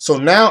says, so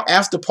now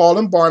after Paul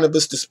and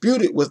Barnabas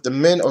disputed with the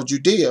men of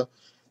Judea,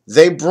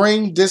 they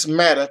bring this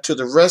matter to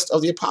the rest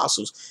of the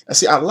apostles. And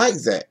see, I like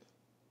that.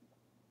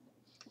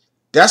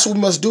 That's what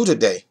we must do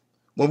today.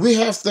 When we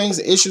have things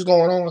and issues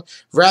going on,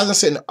 rather than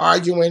sitting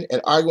arguing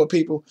with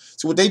people.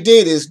 So what they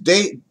did is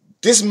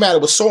this matter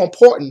was so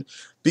important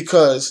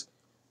because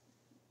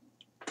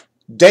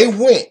they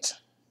went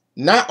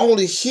not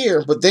only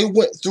here, but they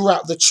went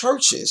throughout the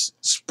churches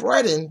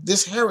spreading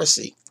this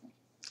heresy,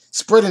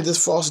 spreading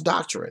this false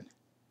doctrine.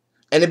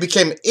 And it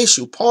became an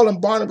issue. Paul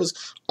and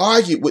Barnabas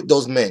argued with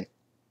those men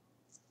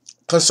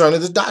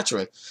concerning this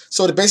doctrine.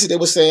 So basically they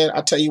were saying,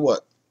 I tell you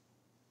what,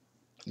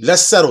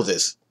 let's settle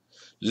this.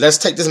 Let's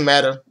take this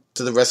matter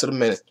to the rest of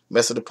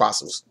the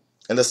apostles,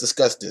 and let's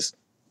discuss this.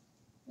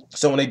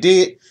 So when they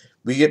did,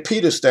 we get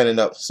Peter standing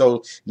up.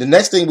 So the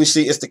next thing we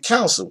see is the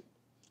council.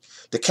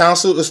 The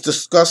council is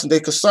discussing they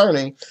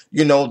concerning,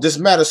 this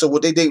matter. So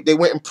what they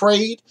went and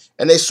prayed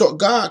and they sought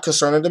God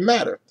concerning the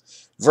matter.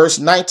 Verse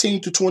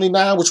 19 to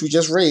 29, which we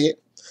just read,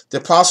 the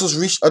apostles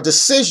reached a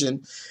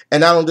decision,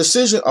 and not only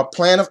decision, a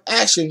plan of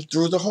action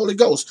through the Holy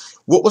Ghost.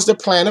 What was the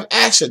plan of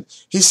action?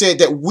 He said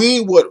that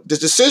the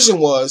decision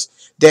was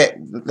that,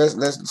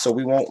 so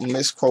we won't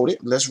misquote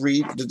it. Let's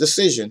read the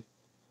decision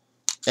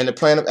and the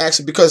plan of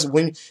action, because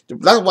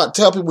that's what I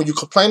tell people, when you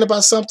complain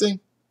about something,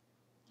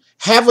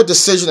 have a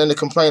decision and a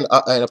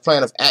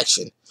plan of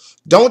action.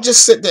 Don't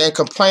just sit there and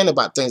complain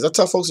about things. I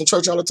tell folks in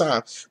church all the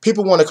time,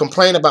 people want to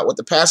complain about what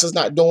the pastor's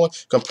not doing,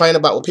 complain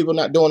about what people are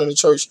not doing in the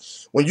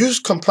church. When you're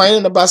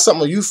complaining about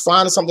something, or you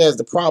find something as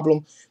the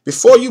problem,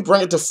 before you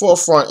bring it to the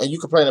forefront and you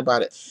complain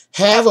about it,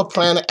 have a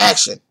plan of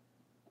action.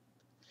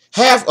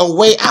 Have a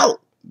way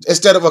out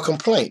instead of a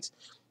complaint.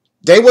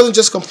 They wasn't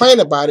just complaining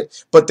about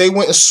it, but they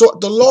went and sought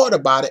the Lord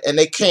about it, and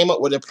they came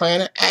up with a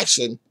plan of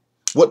action,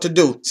 what to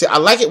do. See, I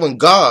like it when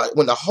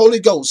the Holy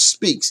Ghost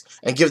speaks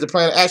and gives the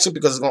plan of action,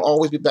 because it's going to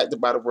always be backed up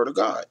by the word of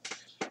God.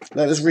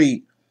 Now let's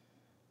read.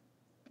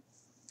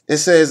 It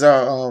says,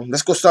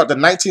 let's go start the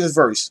 19th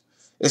verse.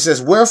 It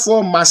says,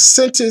 wherefore my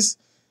sentence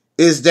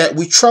is that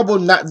we trouble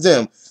not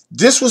them.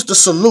 This was the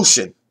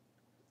solution.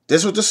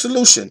 This was the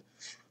solution.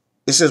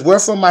 It says,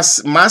 wherefore my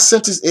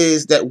sentence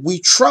is that we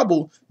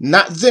trouble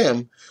not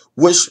them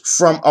which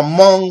from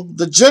among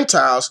the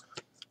Gentiles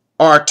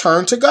are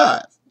turned to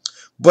God,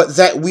 but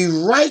that we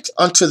write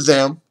unto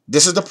them.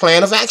 This is the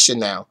plan of action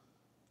now.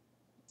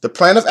 The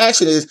plan of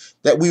action is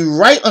that we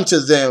write unto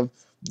them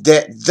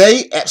that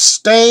they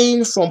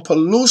abstain from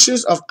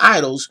pollutions of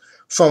idols,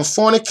 from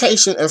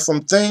fornication, and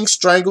from things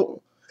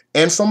strangled,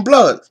 and from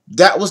blood.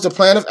 That was the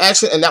plan of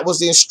action, and that was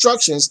the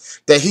instructions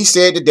that he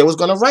said that they was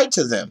going to write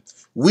to them.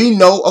 We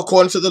know,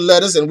 according to the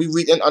letters, and we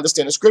read and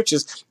understand the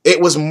scriptures, it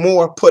was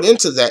more put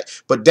into that.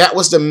 But that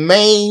was the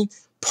main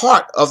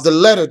part of the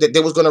letter that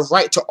they was going to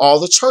write to all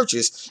the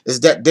churches,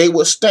 is that they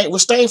would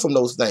stay from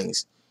those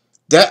things.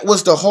 That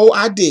was the whole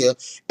idea.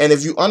 And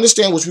if you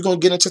understand, which we're going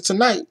to get into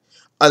tonight,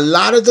 a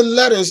lot of the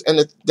letters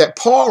that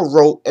Paul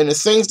wrote and the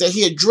things that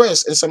he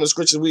addressed in some of the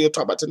scriptures we will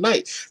talk about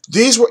tonight,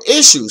 these were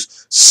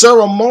issues,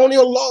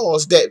 ceremonial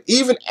laws, that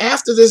even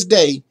after this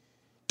day,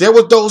 there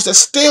were those that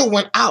still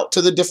went out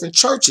to the different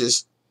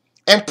churches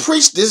and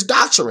preached this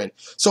doctrine.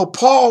 So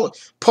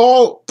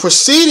Paul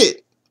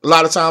proceeded a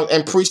lot of times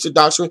and preached the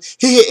doctrine.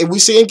 We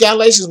see in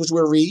Galatians, which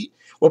we'll read,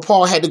 where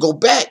Paul had to go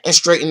back and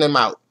straighten them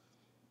out,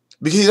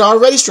 because he'd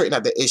already straightened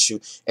out the issue.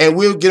 And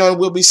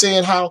we'll be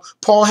seeing how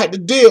Paul had to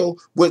deal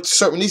with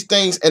certain these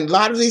things. And a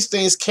lot of these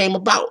things came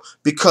about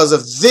because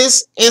of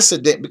this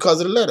incident,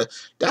 because of the letter.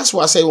 That's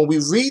why I say when we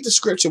read the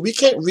scripture, we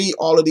can't read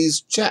all of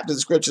these chapters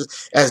of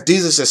scriptures as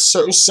these are just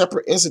certain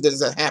separate incidents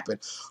that happen.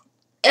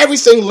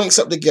 Everything links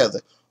up together.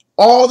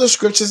 All the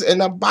scriptures in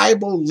the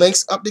Bible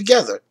links up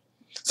together.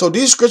 So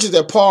these scriptures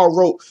that Paul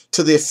wrote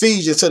to the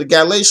Ephesians, to the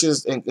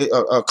Galatians, and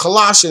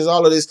Colossians,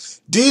 all of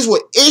this, these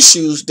were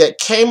issues that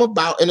came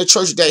about in the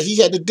church that he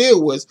had to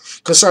deal with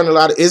concerning a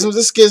lot of isms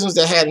and schisms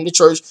that had in the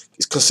church.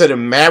 It's considered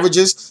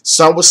marriages.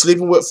 Some were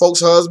sleeping with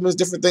folks' husbands,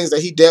 different things that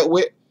he dealt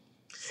with.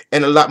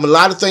 And a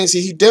lot of things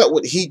he dealt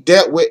with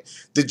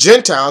the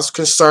Gentiles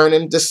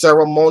concerning the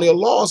ceremonial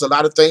laws. A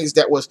lot of things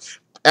that was,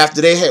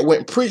 after they had went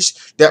and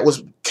preached, that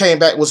came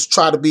back, was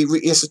tried to be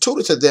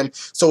reinstituted to them.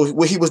 So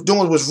what he was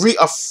doing was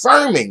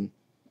reaffirming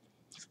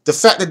the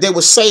fact that they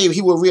were saved.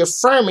 He was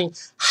reaffirming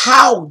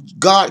how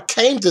God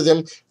came to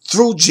them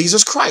through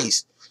Jesus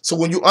Christ. So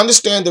when you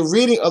understand the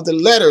reading of the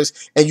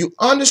letters and you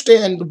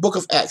understand the book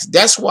of Acts,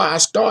 that's why I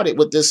started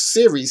with this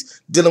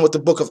series dealing with the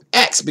book of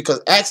Acts, because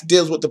Acts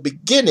deals with the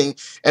beginning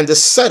and the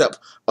setup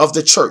of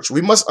the church.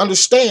 We must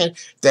understand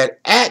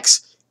that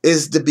Acts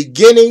is the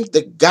beginning,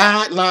 the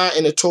guideline,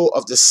 and the tool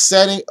of the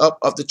setting up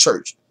of the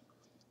church.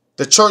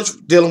 The church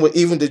dealing with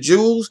even the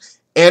Jews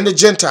and the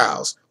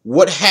Gentiles.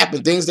 What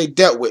happened, things they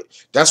dealt with.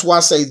 That's why I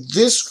say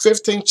this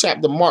 15th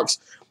chapter marks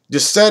the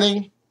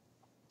setting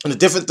and the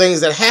different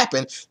things that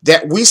happen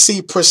that we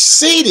see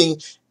proceeding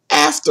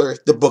after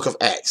the book of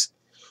Acts.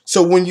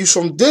 So when you,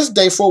 from this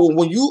day forward,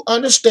 when you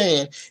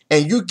understand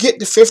and you get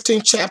the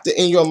 15th chapter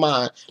in your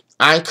mind,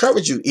 I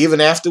encourage you,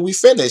 even after we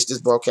finish this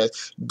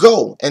broadcast,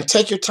 go and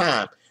take your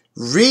time.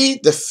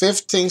 Read the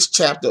 15th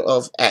chapter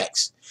of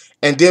Acts.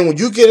 And then when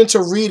you get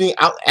into reading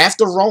out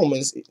after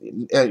Romans,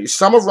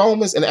 some of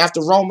Romans and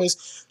after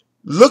Romans,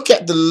 look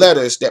at the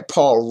letters that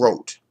Paul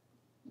wrote.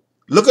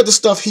 Look at the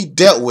stuff he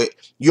dealt with.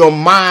 Your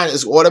mind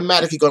is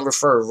automatically going to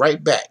refer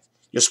right back.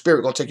 Your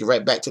spirit going to take you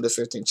right back to the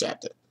 15th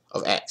chapter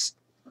of Acts.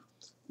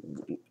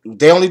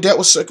 They only dealt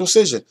with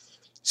circumcision.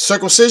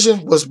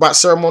 Circumcision was about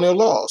ceremonial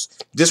laws.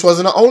 This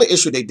wasn't the only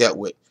issue they dealt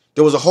with.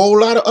 There was a whole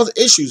lot of other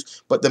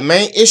issues, but the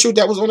main issue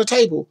that was on the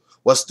table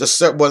was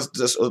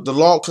the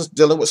law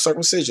dealing with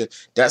circumcision.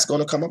 That's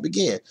going to come up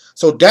again.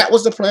 So that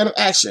was the plan of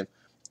action.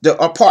 The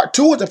part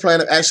two of the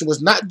plan of action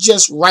was not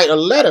just write a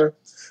letter,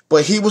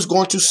 but he was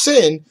going to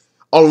send,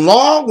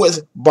 along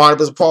with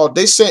Barnabas and Paul,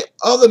 they sent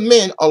other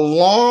men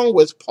along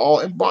with Paul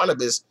and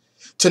Barnabas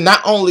to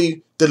not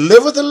only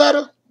deliver the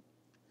letter,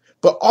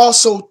 but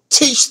also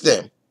teach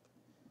them.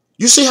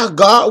 You see how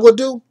God will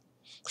do?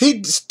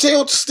 He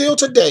still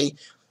today,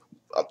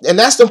 and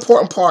that's the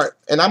important part,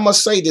 and I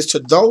must say this to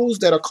those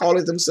that are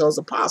calling themselves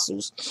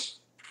apostles,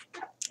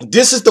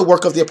 this is the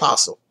work of the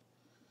apostle.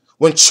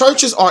 When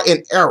churches are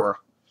in error,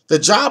 the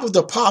job of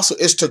the apostle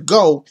is to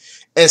go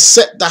and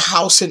set the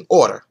house in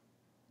order.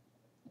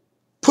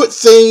 Put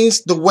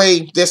things the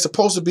way they're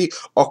supposed to be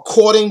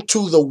according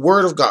to the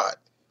word of God.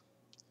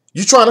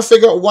 You trying to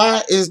figure out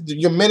why is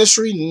your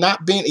ministry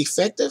not being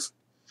effective?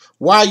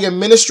 Why your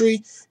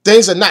ministry,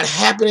 things are not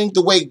happening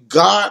the way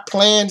God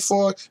planned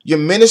for your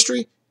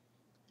ministry?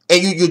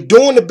 And you're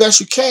doing the best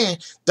you can.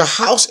 The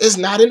house is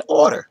not in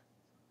order.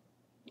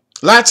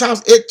 A lot of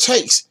times it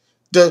takes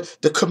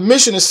the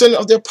commission and sending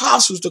of the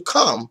apostles to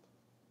come.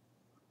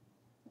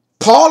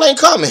 Paul ain't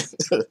coming.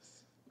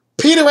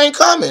 Peter ain't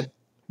coming.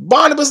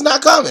 Barnabas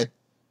not coming.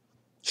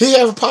 He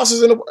have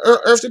apostles in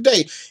the earth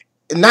today.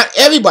 Not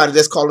everybody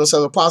that's calling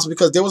themselves apostles,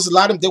 because there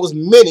was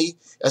many,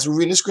 as we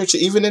read in the scripture,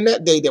 even in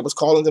that day, that was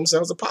calling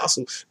themselves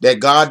apostles that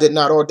God did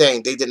not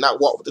ordain. They did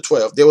not walk with the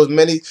 12. There was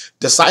many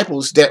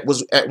disciples that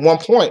was at one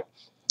point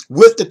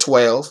with the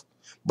 12,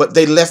 but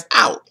they left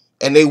out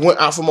and they went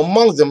out from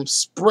among them,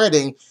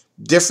 spreading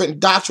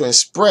different doctrines,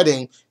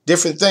 spreading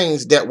different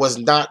things that was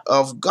not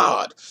of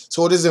God.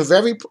 So it is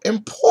very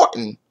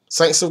important,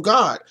 saints of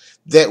God,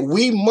 that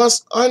we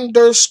must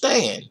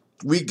understand.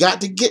 We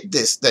got to get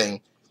this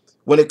thing.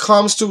 When it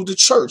comes to the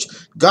church,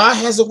 God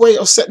has a way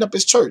of setting up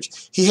his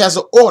church. He has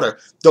an order.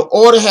 The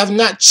order have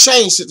not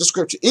changed since the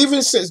scripture,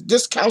 even since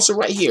this council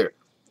right here.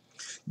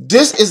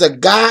 This is a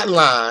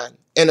guideline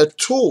and a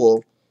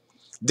tool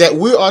that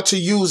we are to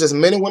use as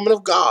men and women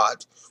of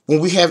God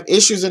when we have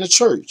issues in the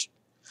church.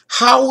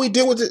 How we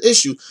deal with the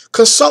issue?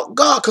 Consult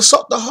God.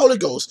 Consult the Holy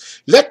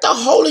Ghost. Let the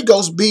Holy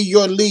Ghost be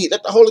your lead.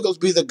 Let the Holy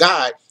Ghost be the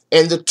guide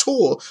and the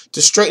tool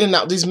to straighten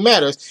out these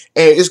matters.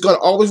 And it's going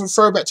to always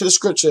refer back to the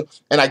scripture.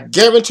 And I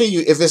guarantee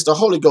you, if it's the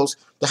Holy Ghost,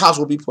 the house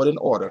will be put in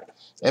order.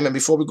 Amen.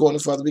 Before we go any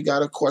further, we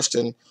got a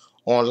question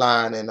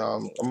online, and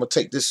I'm gonna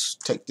take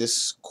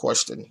this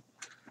question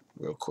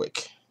real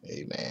quick.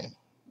 Amen.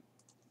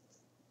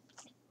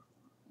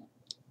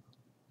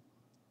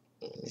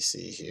 Let me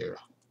see here.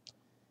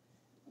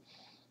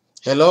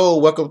 Hello,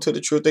 welcome to the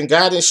Truth and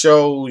Guidance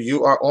Show.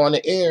 You are on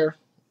the air.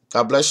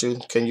 God bless you.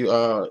 Can you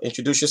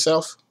introduce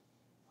yourself?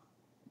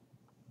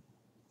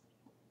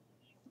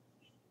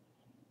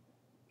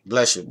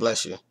 Bless you,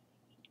 bless you.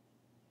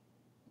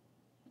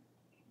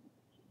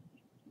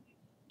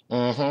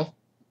 Mm-hmm.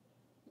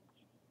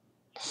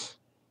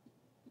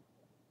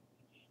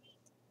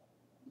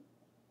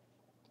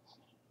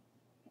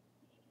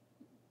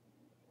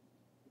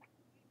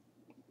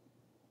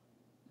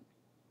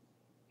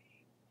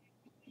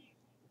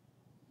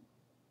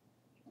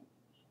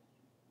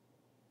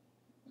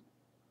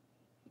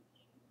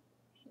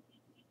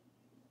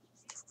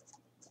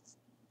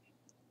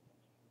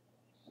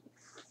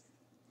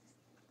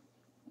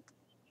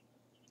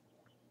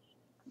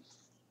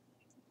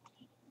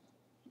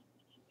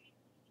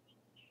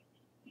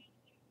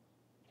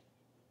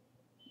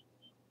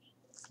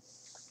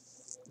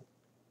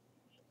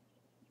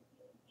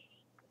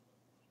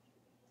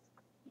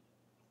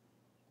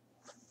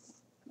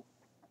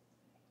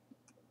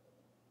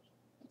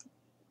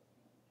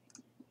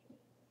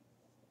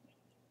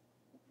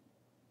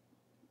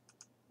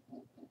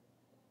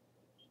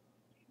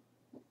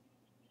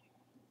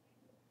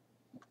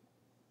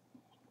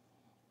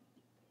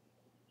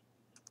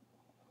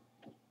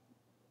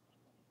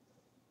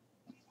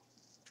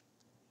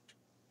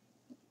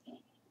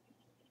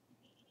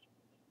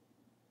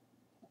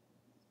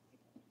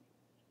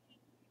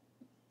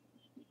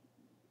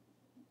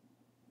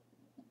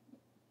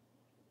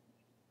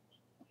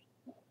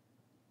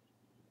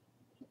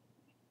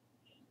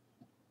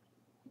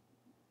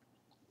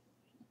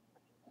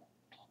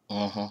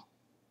 Mm-hmm.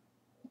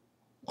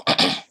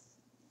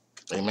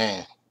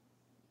 Amen.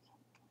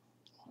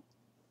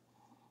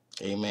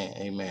 Amen.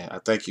 Amen. I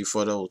thank you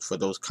for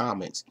those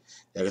comments.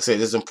 Like I said,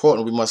 it's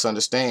important. We must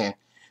understand,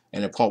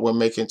 and the point we're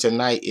making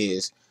tonight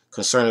is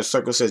concerning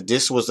circumstances.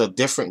 This was a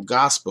different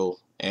gospel,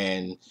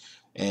 and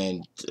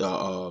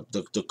what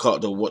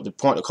the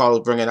point the caller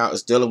is bringing out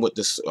is dealing with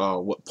this.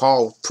 What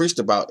Paul preached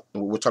about,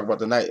 and what we're talking about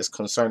tonight is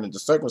concerning the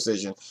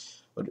circumcision.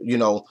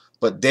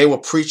 But they were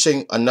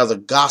preaching another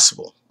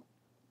gospel.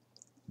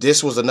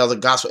 This was another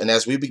gospel. And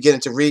as we begin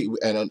to read,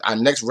 and our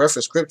next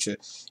reference scripture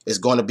is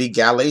going to be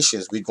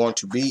Galatians. We're going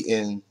to be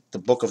in the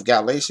book of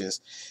Galatians.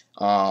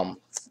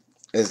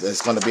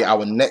 It's going to be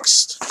our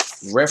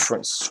next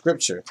reference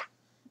scripture.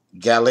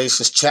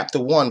 Galatians chapter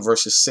 1,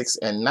 verses 6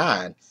 and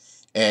 9.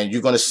 And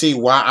you're going to see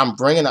why I'm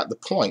bringing out the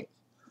point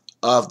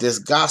of this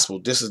gospel.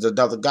 This is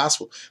another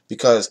gospel.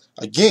 Because,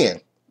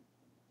 again,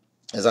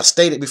 as I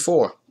stated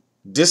before,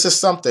 this is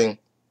something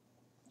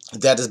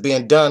that is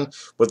being done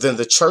within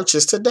the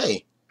churches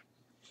today.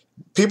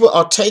 People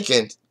are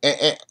taking,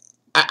 and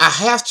I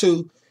have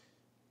to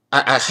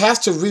I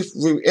have to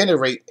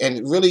reiterate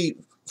and really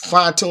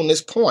fine tune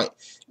this point.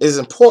 It is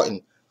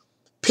important.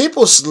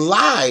 People's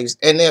lives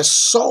and their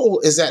soul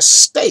is at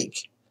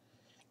stake,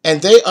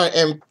 and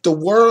the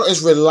world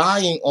is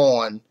relying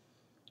on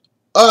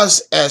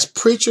us as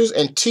preachers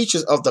and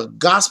teachers of the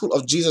gospel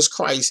of Jesus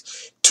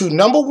Christ to,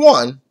 number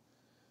one,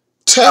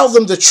 tell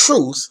them the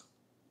truth.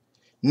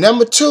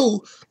 Number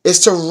two is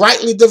to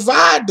rightly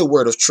divide the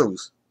word of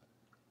truth.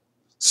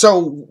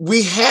 So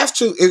we have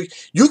to,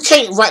 if you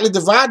can't rightly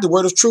divide the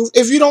word of truth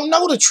if you don't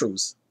know the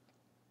truth.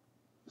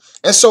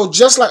 And so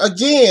just like,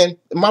 again,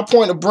 my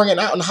point of bringing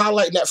out and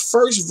highlighting that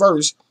first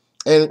verse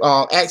in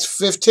Acts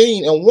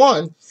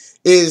 15:1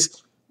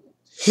 is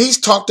they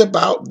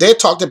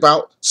talked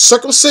about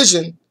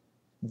circumcision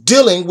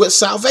dealing with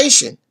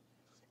salvation.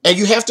 And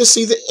you have to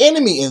see the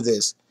enemy in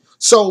this.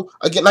 So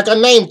again, like I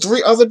named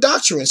 3 other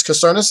doctrines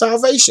concerning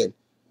salvation.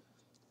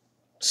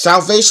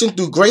 Salvation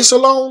through grace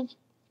alone,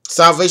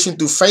 salvation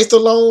through faith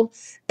alone,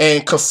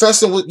 and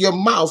confessing with your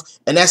mouth,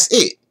 and that's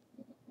it.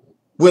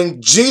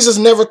 When Jesus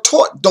never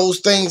taught those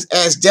things,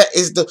 as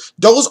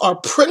those are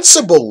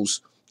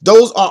principles.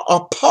 Those are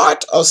a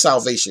part of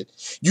salvation.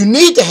 You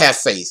need to have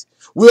faith.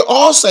 We're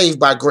all saved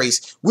by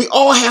grace. We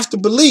all have to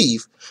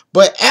believe.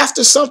 But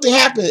after something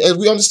happens, as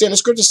we understand, the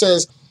scripture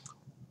says,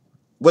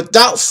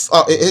 without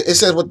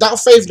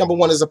faith, number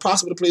one, is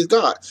impossible to please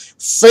God.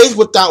 Faith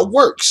without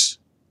works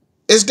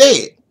is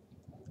dead.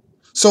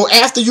 So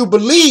after you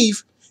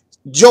believe,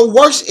 your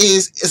works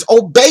is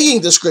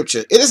obeying the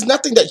scripture. It is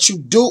nothing that you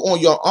do on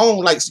your own.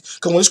 Like, because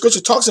when the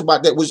scripture talks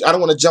about that, which I don't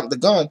want to jump the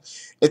gun,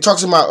 it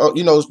talks about,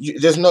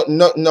 there's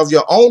nothing of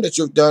your own that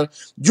you've done.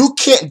 You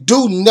can't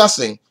do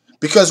nothing,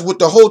 because with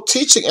the whole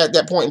teaching at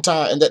that point in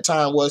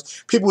time,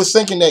 was people were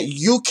thinking that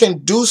you can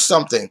do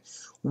something.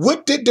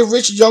 What did the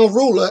rich young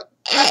ruler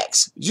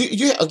ask?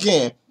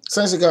 Again,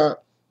 saints of God,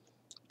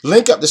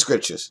 link up the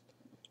scriptures.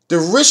 The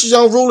rich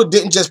young ruler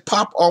didn't just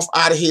pop off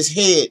out of his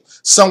head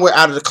somewhere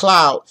out of the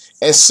cloud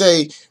and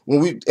say, when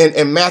we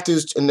in Matthew,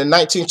 in the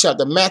 19th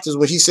chapter of Matthew,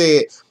 when he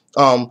said,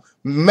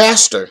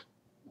 Master,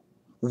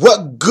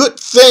 what good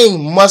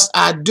thing must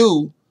I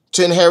do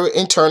to inherit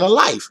eternal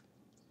life?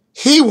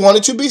 He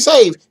wanted to be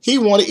saved. He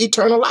wanted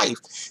eternal life.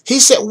 He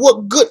said,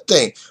 what good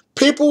thing?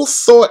 People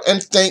thought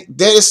and think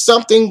there is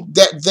something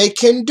that they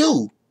can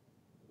do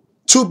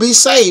to be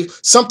saved.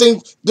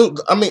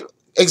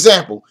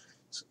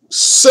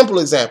 Simple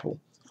example.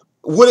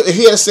 What if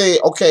he had said,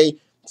 okay,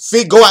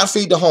 go out and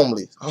feed the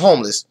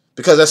homeless,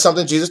 because that's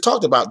something Jesus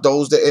talked about.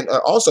 Those that, and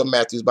also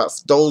Matthew, about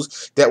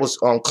those that was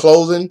on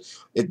clothing,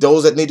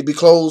 those that need to be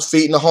clothed,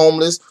 feeding the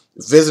homeless,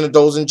 visiting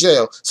those in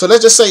jail. So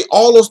let's just say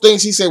all those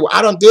things. He said, well,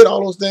 I done did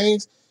all those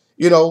things,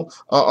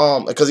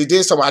 because he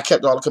did something. I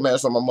kept all the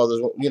commandments from my mother.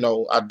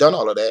 I've done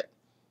all of that.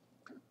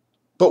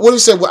 But what he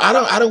said, well, I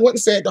don't went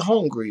and fed the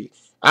hungry.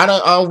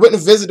 I went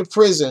and visited the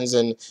prisons,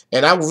 and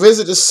I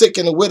visited the sick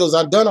and the widows.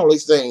 I've done all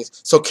these things.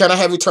 So can I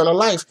have eternal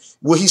life?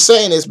 What he's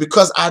saying is,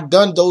 because I've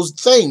done those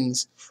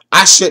things,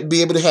 I should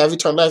be able to have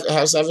eternal life and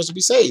have salvation to be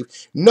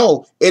saved.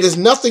 No, it is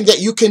nothing that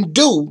you can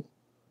do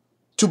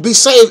to be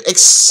saved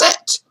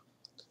except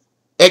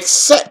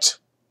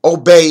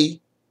obey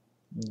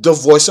the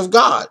voice of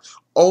God.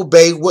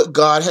 Obey what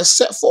God has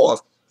set forth.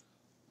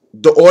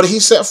 The order he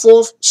set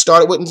forth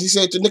started with what he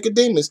said to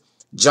Nicodemus.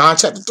 John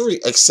chapter 3,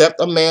 except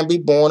a man be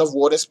born of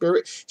water and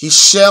spirit, he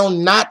shall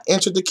not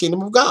enter the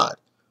kingdom of God.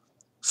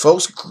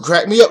 Folks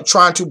crack me up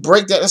trying to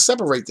break that and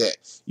separate that,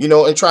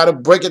 and try to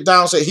break it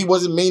down, say he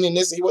wasn't meaning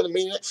this, he wasn't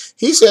meaning that.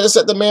 He said,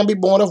 except the man be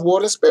born of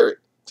water and spirit,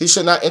 he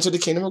should not enter the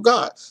kingdom of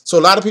God. So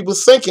a lot of people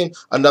thinking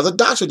another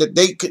doctrine that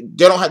they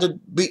don't have to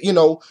be, they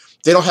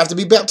don't have to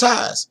be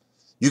baptized.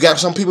 You got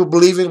some people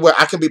believing, well,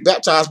 I can be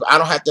baptized, but I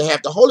don't have to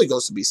have the Holy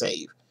Ghost to be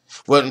saved.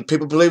 When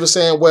people believe in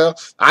saying, well,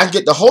 I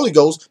get the Holy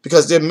Ghost,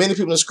 because there are many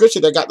people in Scripture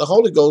that got the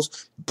Holy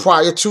Ghost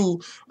prior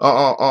to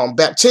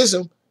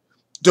baptism.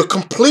 The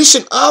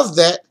completion of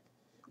that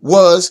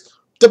was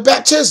the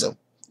baptism.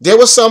 There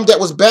was some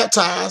that was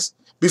baptized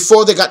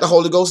before they got the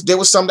Holy Ghost. There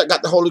was some that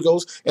got the Holy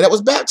Ghost and that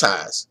was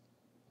baptized.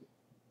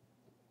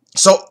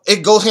 So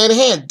it goes hand in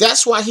hand.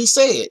 That's why he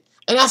said,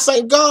 and I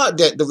thank God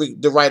that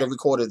the writer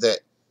recorded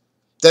that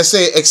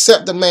said,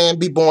 except the man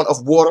be born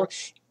of water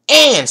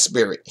and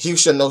spirit, he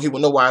shall know, he will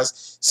no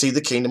wise see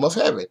the kingdom of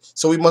heaven.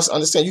 So we must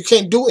understand, you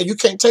can't do it. You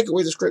can't take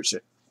away the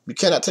scripture. You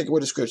cannot take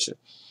away the scripture.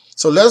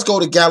 So let's go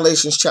to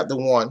Galatians chapter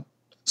 1,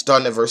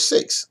 starting at verse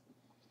 6.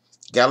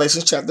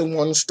 Galatians chapter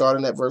 1,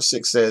 starting at verse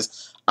 6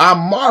 says, I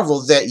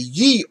marvel that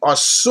ye are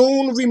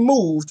soon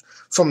removed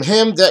from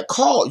him that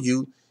called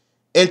you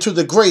into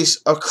the grace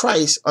of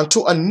Christ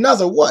unto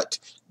another what?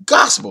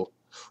 Gospel.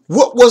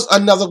 What was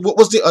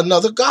the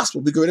another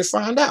gospel? We're going to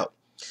find out.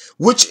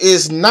 Which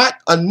is not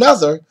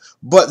another,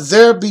 but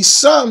there be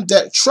some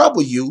that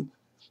trouble you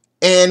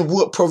and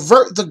would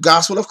pervert the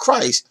gospel of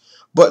Christ.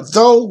 But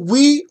though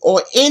we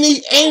or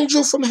any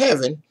angel from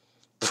heaven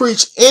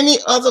preach any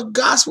other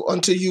gospel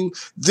unto you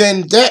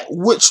than that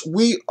which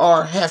we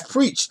have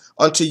preached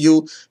unto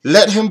you,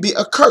 let him be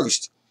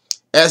accursed.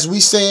 As we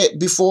said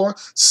before,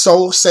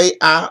 so say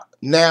I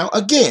now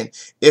again.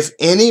 If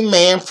any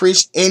man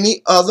preach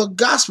any other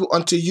gospel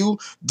unto you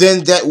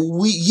than that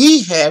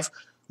ye have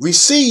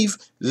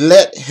received,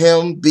 let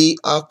him be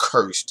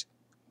accursed.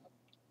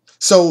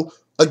 So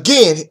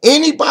again,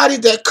 anybody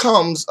that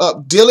comes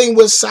up dealing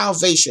with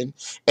salvation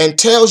and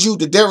tells you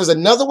that there is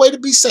another way to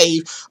be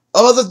saved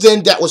other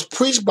than that was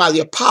preached by the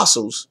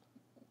apostles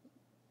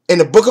in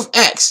the book of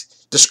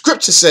Acts, the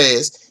scripture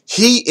says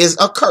he is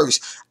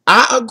accursed.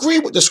 I agree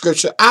with the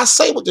scripture. I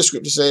say what the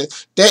scripture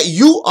says, that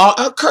you are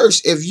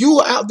accursed. If you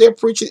are out there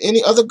preaching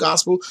any other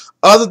gospel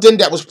other than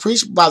that was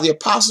preached by the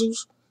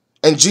apostles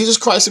and Jesus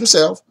Christ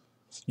himself,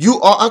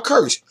 you are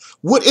accursed.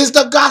 What is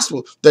the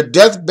gospel? The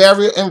death,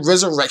 burial, and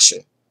resurrection.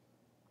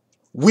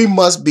 We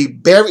must be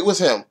buried with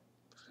him.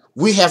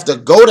 We have to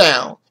go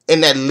down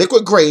in that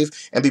liquid grave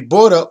and be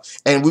brought up,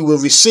 and we will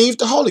receive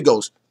the Holy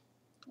Ghost.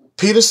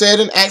 Peter said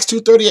in Acts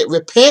 2:38,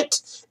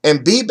 repent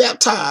and be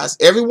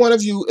baptized, every one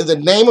of you, in the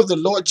name of the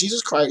Lord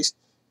Jesus Christ,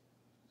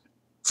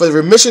 for the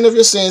remission of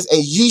your sins,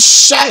 and ye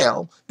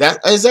shall, that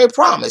is a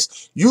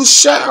promise, you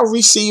shall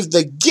receive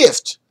the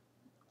gift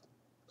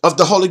of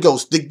the Holy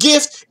Ghost. The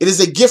gift, it is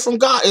a gift from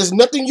God. There's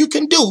nothing you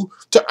can do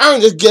to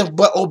earn this gift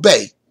but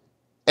obey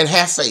and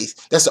have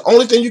faith. That's the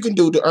only thing you can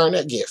do to earn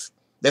that gift.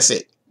 That's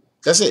it.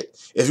 That's it.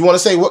 If you want to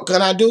say, what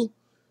can I do?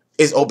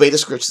 Is obey the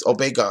scriptures,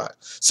 obey God.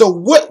 So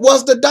what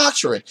was the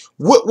doctrine?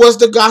 What was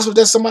the gospel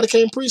that somebody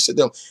came and preached to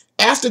them?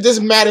 After this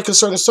matter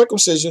concerning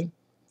circumcision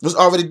was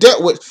already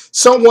dealt with,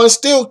 someone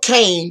still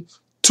came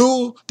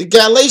to the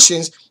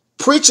Galatians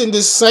preaching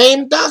this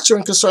same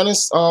doctrine concerning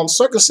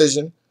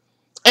circumcision,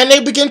 and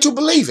they began to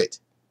believe it.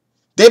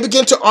 They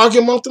began to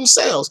argue among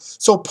themselves.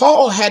 So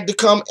Paul had to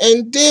come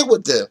and deal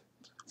with them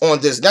on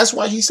this. That's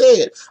why he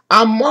said,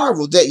 I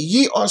marvel that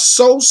ye are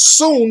so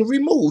soon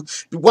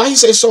removed. Why he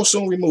say so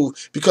soon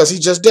removed? Because he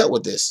just dealt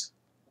with this.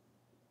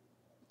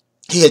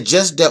 He had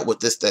just dealt with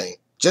this thing.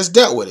 Just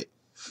dealt with it.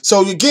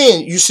 So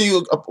again, you see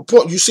a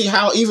point. You see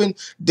how even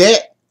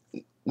that.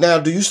 Now,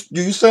 do you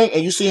think,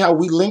 and you see how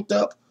we linked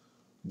up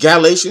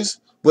Galatians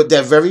with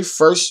that very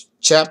first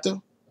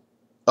chapter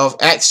of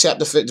Acts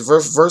chapter 15,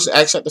 verse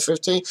Acts chapter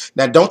 15.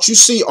 Now, don't you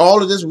see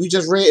all of this we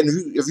just read?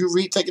 And if you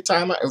read, take your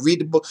time out and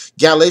read the book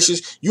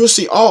Galatians, you'll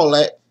see all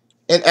that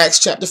in Acts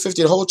chapter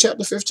 15, the whole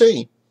chapter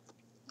 15.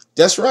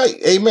 That's right.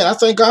 Amen. I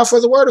thank God for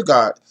the word of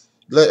God.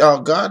 Let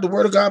the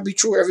word of God be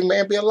true, every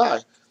man be a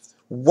lie.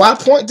 Why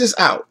point this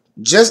out?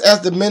 Just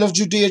as the men of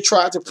Judea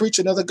tried to preach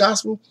another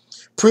gospel,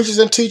 preachers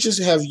and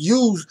teachers have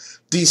used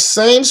these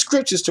same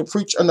scriptures to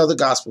preach another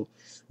gospel.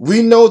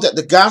 We know that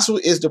the gospel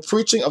is the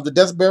preaching of the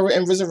death, burial,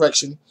 and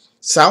resurrection,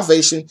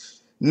 salvation.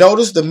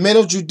 Notice the men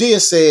of Judea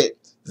said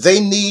they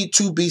need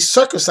to be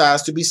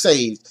circumcised to be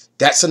saved.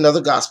 That's another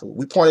gospel.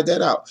 We pointed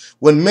that out.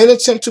 When men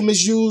attempt to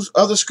misuse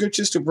other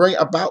scriptures to bring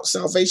about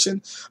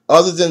salvation,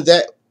 other than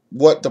that,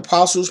 what the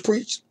apostles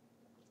preached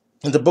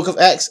in the book of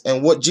Acts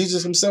and what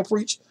Jesus himself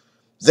preached,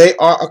 they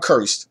are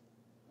accursed.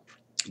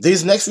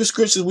 These next few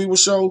scriptures we will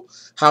show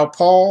how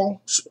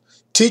Paul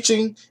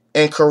teaching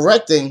and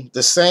correcting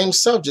the same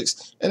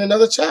subjects in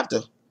another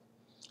chapter.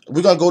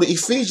 We're going to go to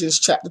Ephesians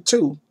chapter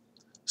 2,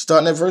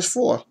 starting at verse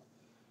 4.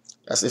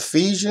 That's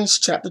Ephesians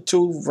chapter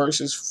 2,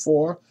 verses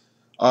 4.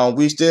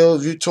 We still,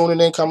 if you're tuning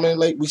in, coming in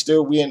late,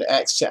 we in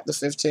Acts chapter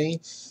 15.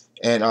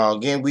 And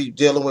again, we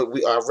dealing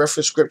with our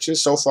reference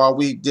scriptures. So far,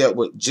 we dealt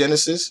with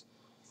Genesis.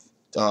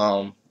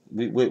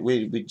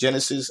 We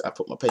Genesis. I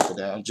put my paper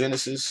down.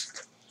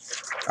 Genesis.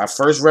 Our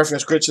first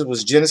reference scripture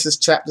was Genesis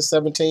chapter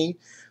 17,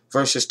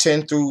 verses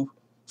 10 through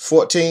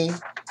 14.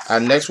 Our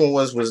next one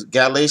was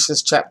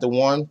Galatians chapter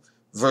 1,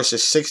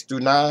 verses 6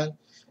 through 9.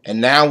 And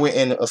now we're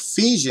in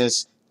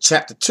Ephesians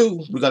chapter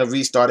 2. We're going to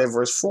restart at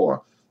verse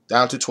 4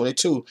 down to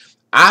 22.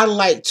 I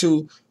like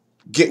to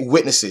get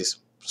witnesses.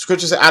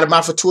 Scripture says, out of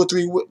mouth of two or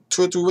three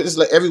witnesses,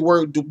 let every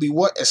word be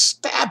what?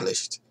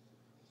 Established.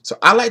 So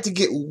I like to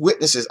get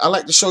witnesses. I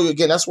like to show you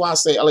again. That's why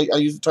I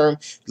use the term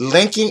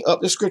linking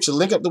up the scripture,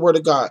 link up the word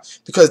of God,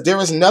 because there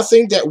is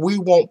nothing that we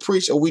won't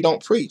preach or we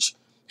don't preach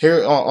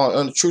here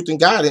on the Truth and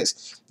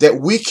Guidance that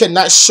we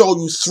cannot show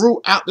you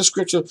throughout the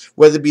scripture,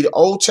 whether it be the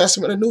Old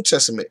Testament or New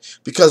Testament,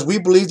 because we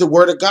believe the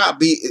word of God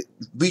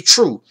be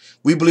true.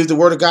 We believe the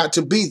word of God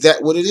to be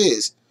that what it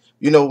is.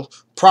 You know,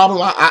 problem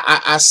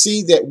I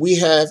see that we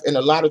have in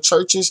a lot of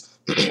churches,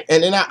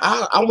 and then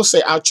I want to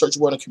say our church,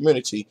 we're in a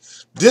community.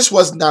 This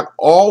was not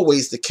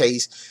always the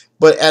case,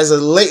 but as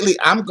of lately,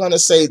 I'm going to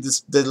say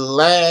this: the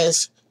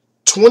last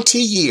 20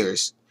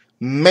 years,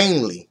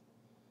 mainly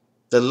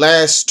the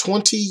last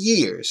 20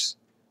 years.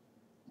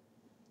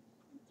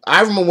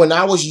 I remember when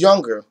I was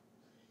younger,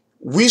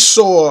 we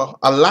saw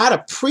a lot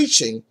of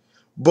preaching,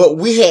 but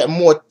we had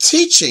more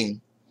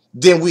teaching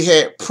than we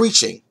had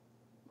preaching.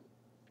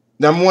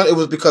 Number one, it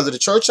was because of the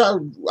church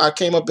I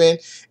came up in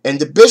and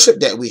the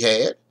bishop that we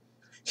had.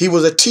 He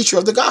was a teacher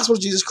of the gospel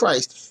of Jesus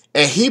Christ.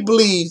 And he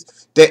believed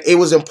that it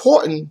was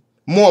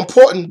more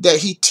important that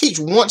he teach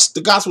once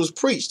the gospel was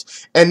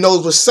preached and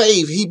those were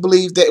saved. He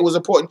believed that it was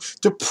important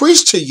to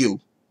preach to you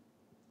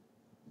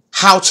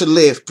how to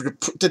live.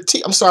 To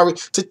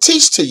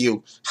teach to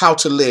you how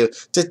to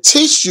live. To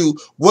teach you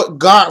what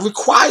God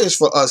requires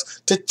for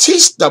us. To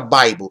teach the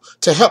Bible.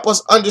 To help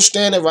us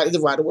understand and rightly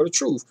divide the word of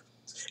truth.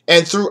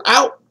 And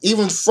throughout,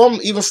 even from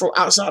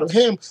outside of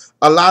him,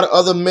 a lot of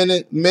other men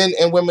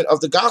and women of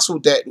the gospel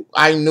that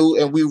I knew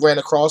and we ran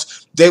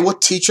across, they were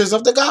teachers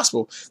of the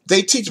gospel.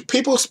 They teach.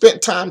 People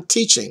spent time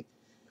teaching.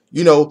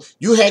 You know,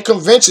 you had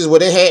conventions where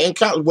they had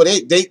encounters where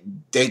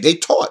they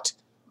taught.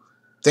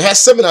 They had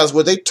seminars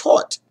where they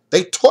taught.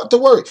 They taught the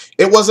word.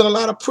 It wasn't a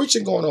lot of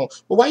preaching going on.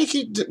 Well, why you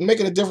keep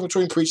making a difference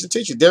between preaching and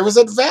teaching? There is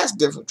a vast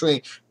difference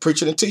between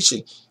preaching and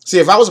teaching. See,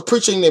 if I was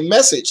preaching a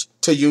message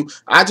to you,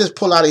 I just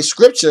pull out a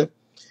scripture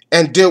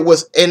and deal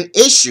with an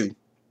issue.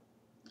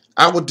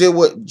 I would deal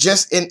with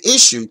just an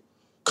issue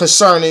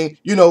concerning,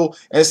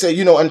 and say,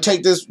 and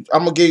take this.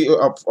 I'm gonna give you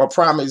a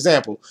prime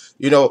example.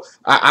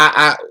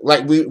 I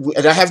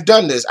and I have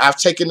done this. I've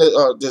taken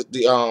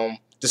the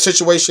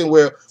situation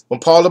where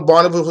when Paul and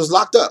Barnabas was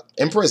locked up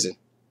in prison.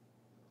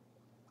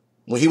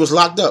 When he was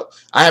locked up,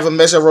 I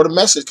wrote a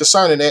message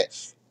concerning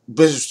that,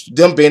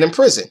 them being in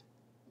prison.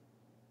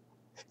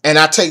 And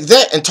I take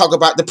that and talk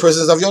about the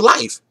prisons of your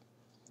life.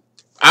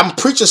 I'm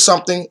preaching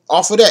something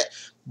off of that.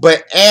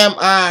 But am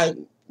I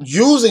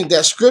using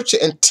that scripture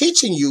and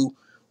teaching you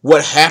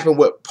what happened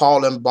with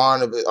Paul and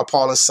Barnabas, or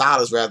Paul and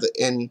Silas rather,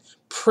 in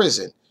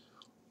prison?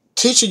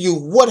 Teaching you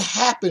what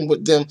happened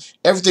with them,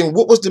 everything,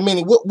 what was the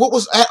meaning, what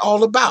was that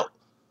all about?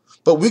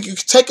 But we can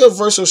take a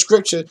verse of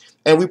scripture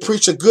and we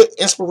preach a good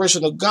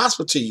inspirational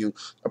gospel to you.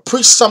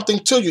 Preach something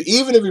to you.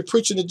 Even if you're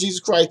preaching to Jesus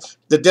Christ,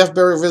 the death,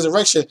 burial,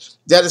 resurrection,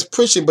 that is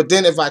preaching. But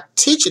then if I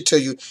teach it to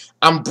you,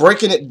 I'm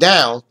breaking it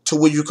down to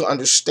where you can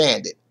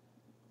understand it.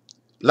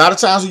 A lot of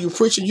times when you're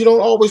preaching, you don't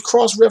always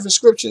cross-reference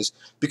scriptures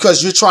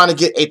because you're trying to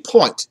get a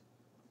point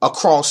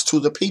across to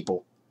the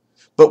people.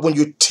 But when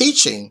you're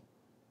teaching,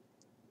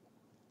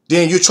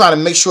 then you're trying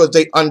to make sure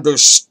they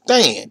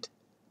understand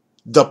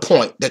the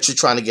point that you're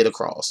trying to get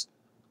across.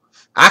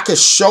 I could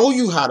show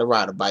you how to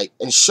ride a bike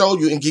and show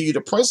you and give you the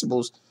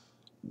principles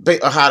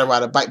of how to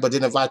ride a bike. But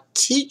then if I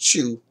teach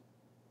you,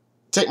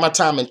 take my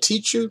time and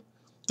teach you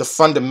the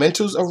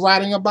fundamentals of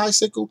riding a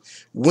bicycle,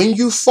 when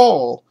you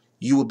fall,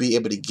 you will be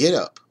able to get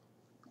up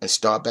and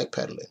start back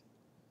pedaling.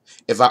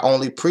 If I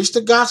only preach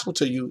the gospel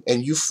to you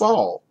and you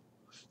fall,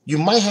 you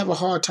might have a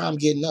hard time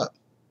getting up.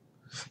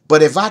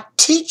 But if I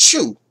teach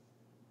you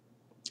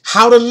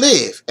how to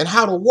live and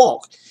how to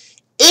walk,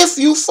 if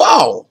you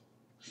fall,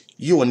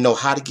 you will know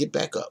how to get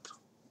back up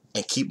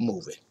and keep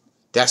moving.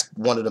 That's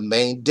one of the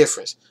main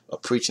difference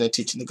of preaching and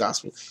teaching the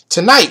gospel.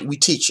 Tonight, we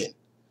teaching.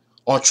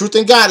 On Truth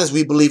and Guidance,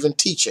 we believe in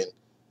teaching.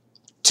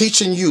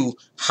 Teaching you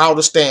how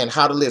to stand,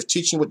 how to live.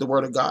 Teaching what the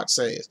word of God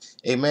says.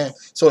 Amen.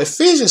 So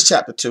Ephesians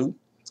chapter 2,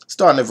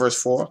 starting at verse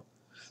 4,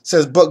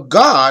 says, "But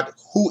God,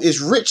 who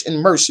is rich in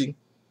mercy,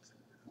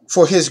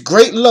 for his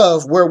great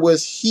love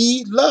wherewith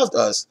he loved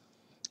us,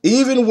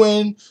 even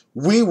when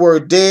we were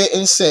dead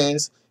in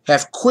sins,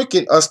 have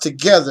quickened us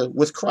together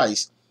with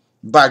Christ.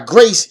 By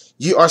grace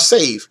ye are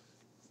saved."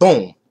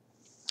 Boom.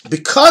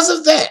 Because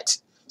of that,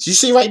 you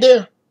see right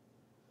there,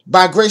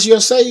 by grace you are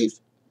saved.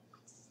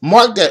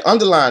 Mark that,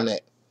 underline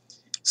that.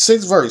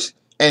 6th verse.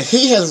 "And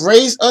he has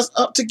raised us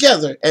up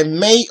together and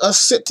made us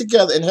sit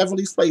together in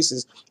heavenly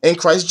places in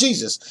Christ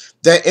Jesus,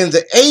 that in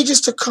the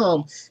ages to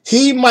come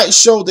he might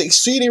show the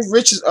exceeding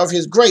riches of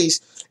his grace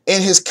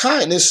and his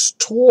kindness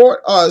toward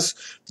us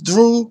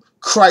through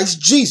Christ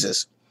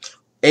Jesus."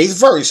 8th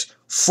verse.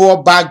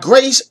 "For by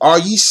grace are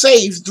ye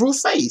saved through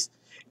faith,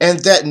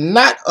 and that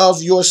not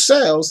of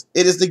yourselves,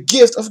 it is the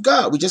gift of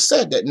God." We just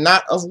said that,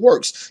 not of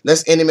works,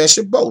 lest any man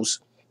should boast.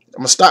 I'm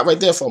going to stop right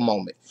there for a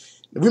moment.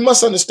 We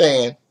must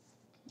understand,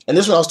 and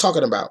this is what I was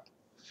talking about.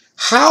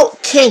 How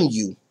can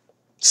you,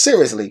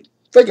 seriously,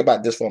 think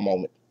about this for a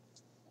moment.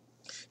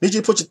 Need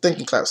you to put your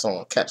thinking caps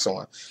on.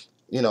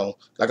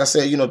 Like I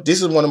said,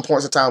 this is one of the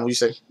points of time where you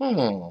say,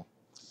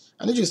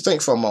 I need you to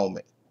think for a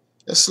moment.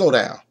 Let's slow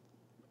down.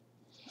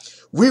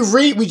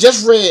 We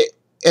just read,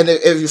 and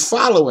if you're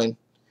following,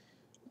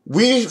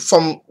 we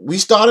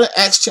started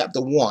Acts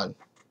chapter 1,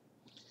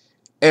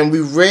 and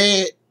we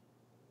read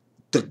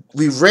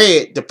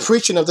the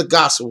preaching of the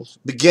gospel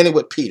beginning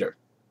with Peter.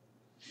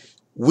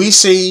 We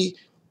see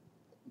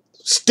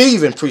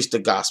Stephen preach the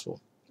gospel.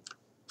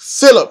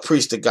 Philip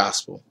preached the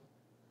gospel.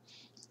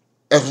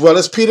 As well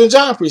as Peter and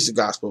John preached the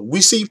gospel.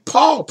 We see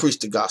Paul preach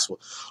the gospel.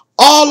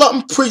 All of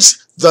them preach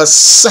the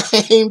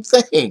same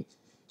thing.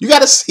 You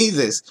got to see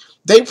this.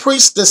 They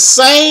preach the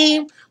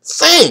same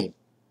thing.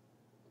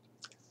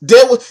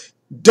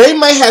 They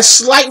may have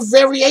slight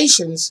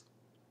variations.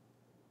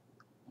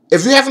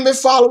 If you haven't been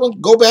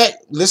following, go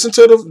back, listen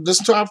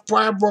to our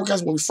prior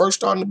broadcast when we first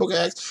started the book of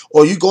Acts,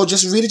 or you go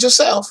just read it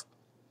yourself.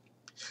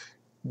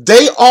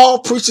 They all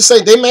preach the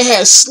same. They may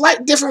have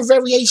slight different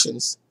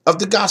variations of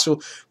the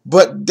gospel,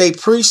 but they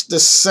preach the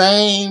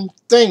same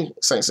thing,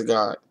 saints of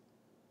God.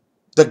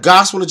 The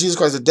gospel of Jesus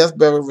Christ, the death,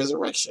 burial,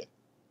 resurrection.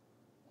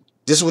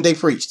 This is what they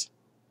preached.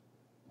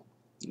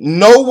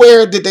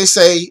 Nowhere did they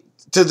say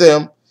to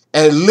them,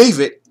 and leave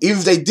it, even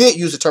if they did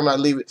use the term "I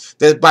leave it,"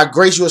 that by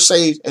grace you are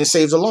saved and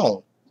saved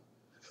alone.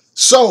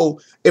 So,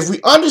 if we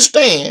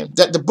understand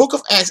that the book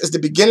of Acts is the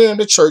beginning of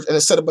the church and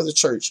the setup of the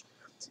church,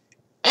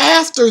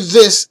 after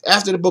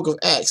the book of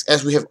Acts,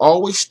 as we have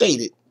always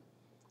stated,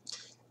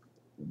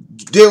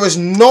 there is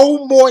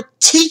no more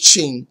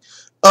teaching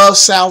of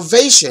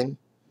salvation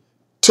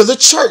to the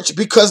church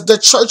because the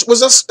church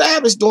was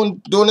established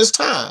during this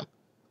time.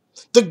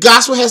 The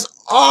gospel has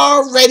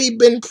already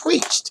been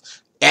preached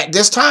at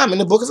this time in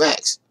the book of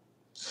Acts.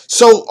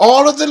 So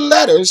all of the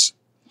letters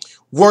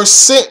were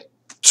sent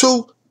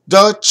to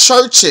the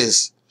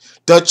churches.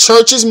 The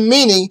churches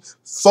meaning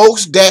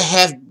folks that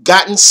have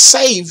gotten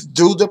saved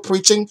through the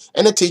preaching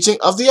and the teaching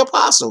of the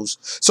apostles.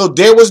 So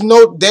there was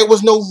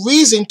no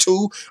reason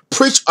to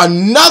preach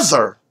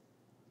another.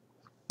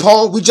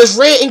 Paul, we just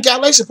read in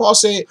Galatians, Paul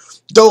said,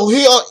 though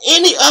he or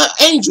any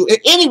angel, if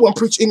anyone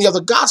preach any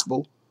other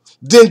gospel,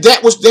 then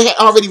that which they had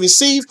already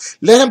received,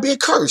 let him be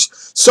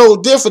accursed. So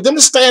then for them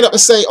to stand up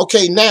and say,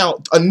 okay,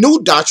 now a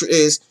new doctrine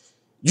is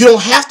you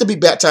don't have to be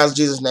baptized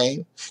in Jesus'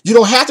 name. You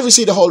don't have to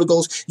receive the Holy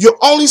Ghost. You're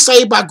only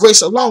saved by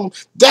grace alone.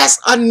 That's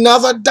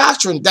another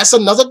doctrine. That's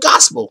another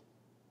gospel.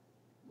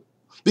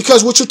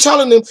 Because what you're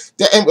telling them,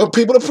 that, and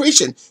people are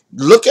preaching,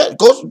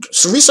 go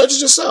research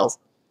it yourself.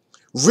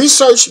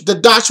 Research the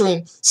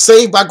doctrine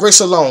saved by grace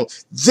alone.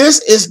 This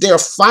is their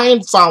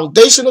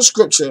foundational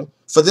scripture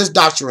for this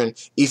doctrine.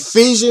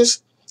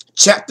 Ephesians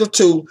chapter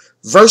 2,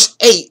 verse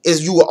 8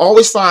 is you will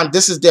always find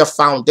this is their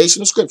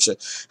foundational scripture.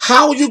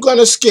 How are you going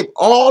to skip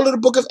all of the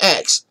book of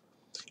Acts,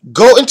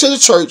 go into the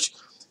church,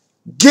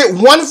 get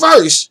one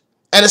verse,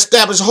 and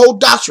establish a whole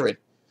doctrine?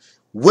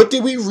 What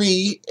did we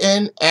read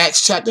in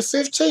Acts chapter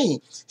 15?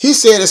 He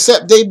said,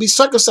 except they be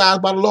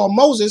circumcised by the law of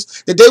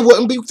Moses, that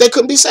they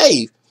couldn't be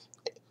saved.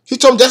 He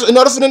told them that in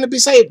order for them to be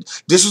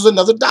saved, this was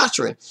another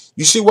doctrine.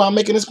 You see why I'm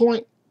making this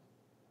point?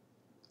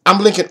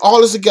 I'm linking all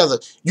this together.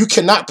 You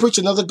cannot preach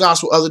another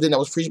gospel other than that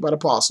was preached by the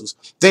apostles.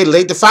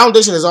 The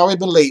foundation has already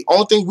been laid.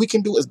 Only thing we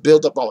can do is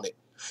build up on it.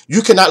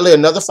 You cannot lay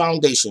another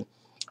foundation.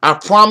 I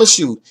promise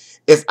you,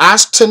 if I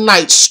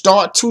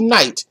start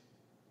tonight,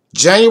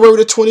 January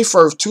the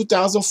 21st,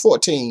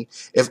 2014,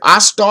 if I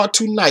start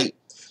tonight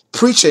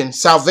preaching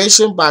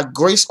salvation by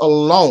grace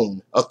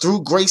alone, or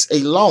through grace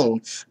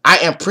alone, I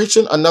am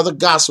preaching another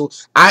gospel.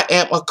 I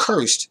am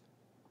accursed.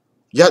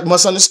 You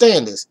must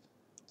understand this.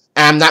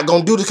 I'm not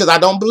going to do this because I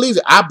don't believe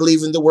it. I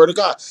believe in the word of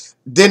God.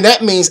 Then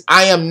that means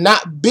I am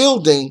not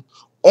building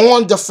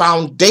on the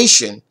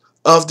foundation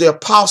of the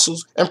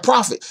apostles and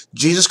prophets.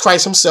 Jesus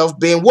Christ himself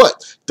being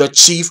what? The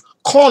chief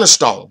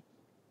cornerstone.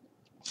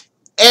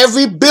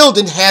 Every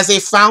building has a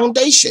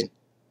foundation.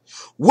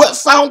 What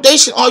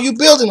foundation are you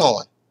building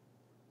on?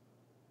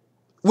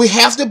 We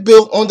have to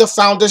build on the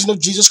foundation of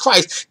Jesus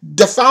Christ.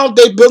 Build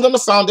on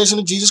the foundation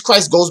of Jesus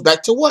Christ goes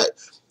back to what?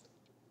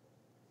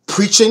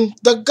 Preaching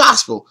the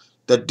gospel,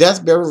 the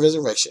death, burial,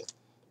 resurrection.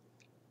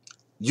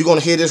 You're going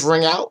to hear this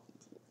ring out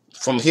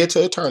from here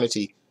to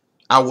eternity.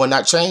 I will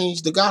not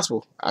change the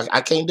gospel.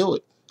 I can't do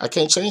it. I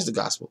can't change the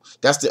gospel.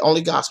 That's the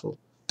only gospel.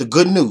 The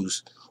good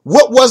news.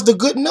 What was the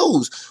good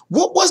news?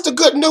 What was the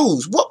good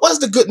news? What was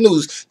the good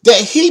news? That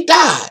he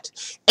died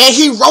and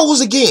he rose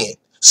again.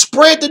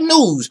 Spread the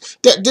news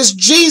that this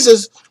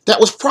Jesus that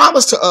was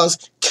promised to us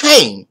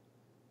came.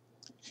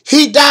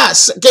 He died,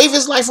 gave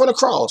his life on the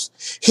cross.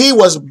 He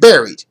was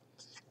buried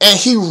and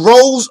he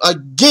rose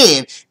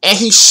again and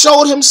he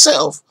showed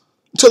himself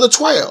to the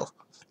 12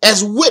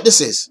 as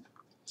witnesses.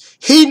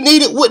 He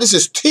needed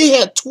witnesses. He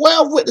had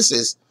 12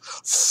 witnesses.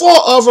 4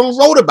 of them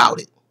wrote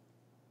about it.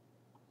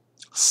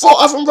 4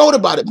 of them wrote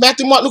about it.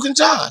 Matthew, Mark, Luke, and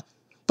John.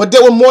 But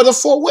there were more than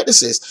 4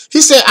 witnesses. He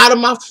said out of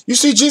mouth. You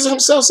see, Jesus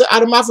himself said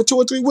out of mouth of 2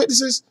 or 3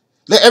 witnesses,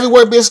 let every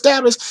word be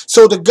established.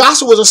 So the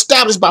gospel was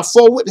established by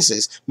 4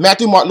 witnesses.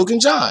 Matthew, Mark, Luke, and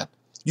John.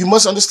 You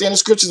must understand the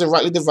scriptures and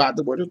rightly divide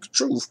the word of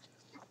truth.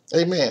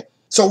 Amen.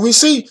 So we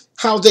see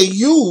how they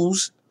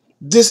use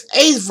this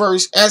 8th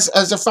verse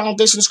as a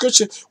foundation of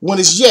scripture when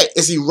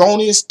it's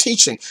erroneous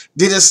teaching.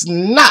 That is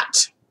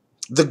not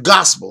the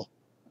gospel.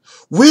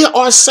 We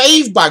are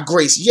saved by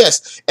grace,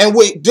 yes. And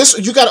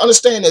you got to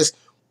understand this.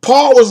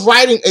 Paul was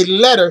writing a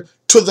letter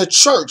to the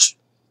church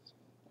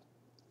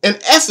in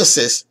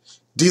Ephesus.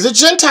 These are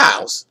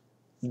Gentiles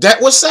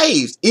that were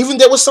saved. Even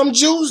there were some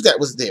Jews that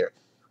was there.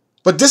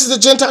 But this is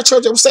the Gentile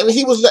church that was saved. And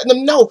he was letting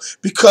them know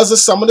because of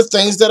some of the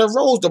things that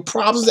arose, the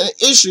problems and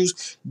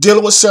issues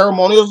dealing with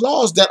ceremonial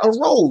laws that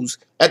arose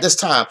at this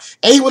time.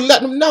 And he would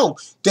let them know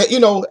that,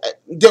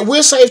 that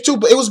we're saved too,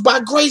 but it was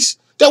by grace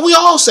that we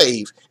all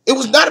saved. It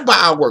was not by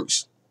our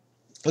works.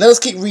 Let us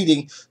keep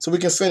reading so we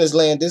can finish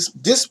laying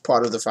this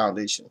part of the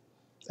foundation.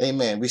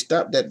 Amen. We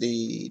stopped at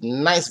the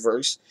 9th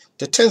verse,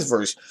 the 10th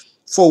verse.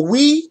 For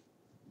we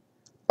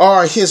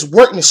are his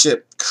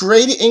workmanship,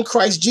 created in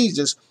Christ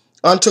Jesus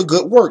unto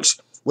good works,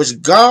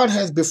 which God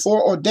has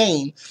before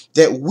ordained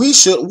that we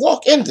should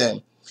walk in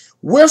them.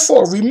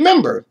 Wherefore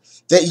remember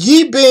that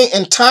ye being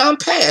in time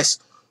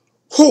past,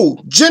 who?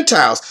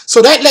 Gentiles.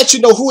 So that lets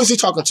you know who is he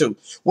talking to.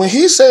 When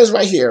he says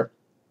right here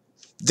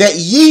that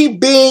ye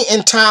being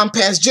in time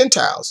past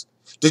Gentiles.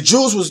 The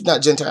Jews was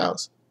not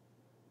Gentiles.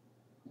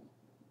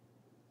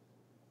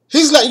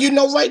 He's letting you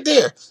know right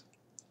there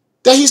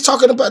that he's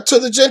talking about to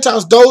the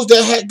Gentiles, those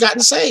that had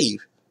gotten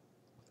saved.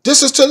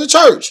 This is to the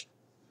church.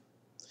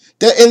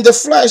 That in the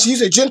flesh, he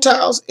said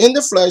Gentiles in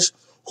the flesh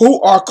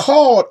who are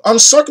called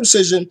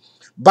uncircumcision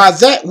by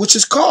that which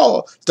is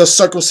called the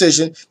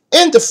circumcision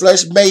in the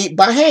flesh made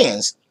by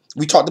hands.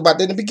 We talked about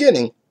that in the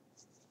beginning.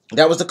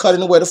 That was the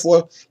cutting away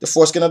the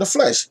foreskin of the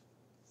flesh.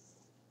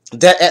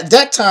 That at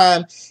that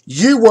time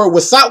you were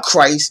without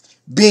Christ,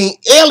 being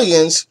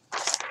aliens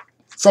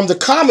from the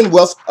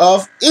commonwealth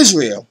of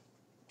Israel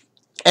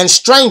and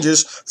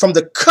strangers from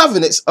the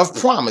covenants of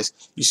promise.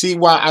 You see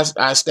why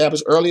I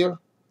established earlier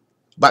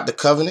about the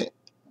covenant?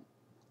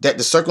 That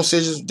the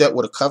circumcision that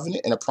were a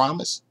covenant and a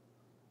promise.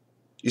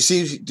 You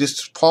see,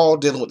 this Paul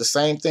dealing with the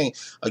same thing.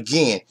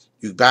 Again,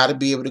 you got to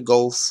be able to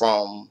go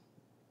from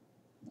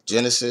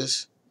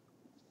Genesis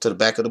to the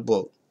back of the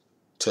book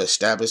to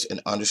establish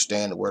and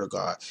understand the word of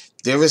God.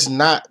 There is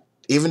not,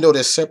 even though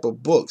they're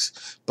separate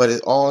books, but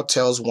it all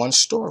tells one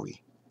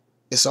story.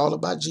 It's all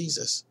about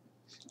Jesus.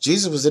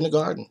 Jesus was in the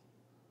garden.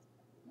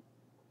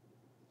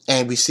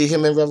 And we see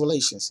him in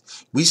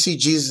Revelations. We see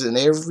Jesus in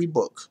every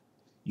book.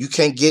 You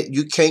can't get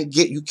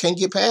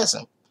past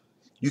him.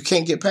 You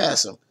can't get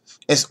past him.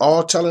 It's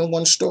all telling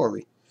one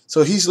story.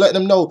 So he's letting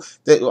them know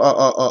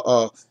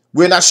that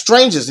we're not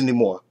strangers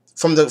anymore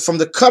from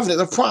the covenant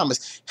of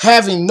promise,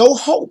 having no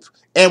hope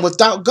and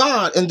without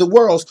God in the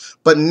world,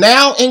 but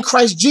now in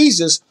Christ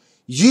Jesus,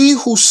 ye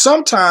who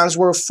sometimes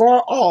were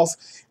far off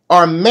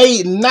are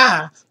made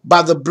nigh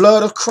by the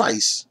blood of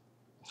Christ.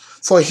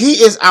 For he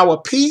is our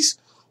peace,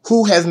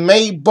 who has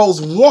made both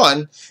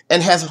one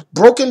and has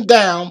broken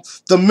down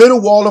the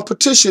middle wall of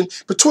partition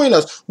between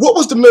us. What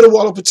was the middle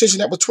wall of partition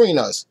that between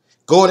us?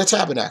 Go in the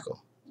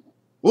tabernacle.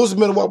 What was the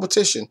middle wall of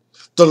partition?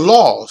 The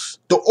laws,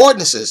 the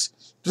ordinances,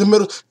 the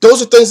middle.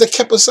 Those are things that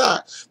kept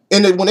aside.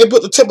 And when they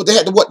built the temple, they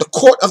had the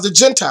court of the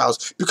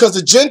Gentiles, because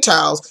the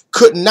Gentiles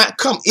could not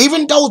come,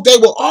 even though they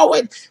were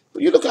always.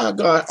 You look at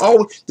God.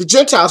 The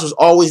Gentiles was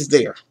always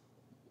there.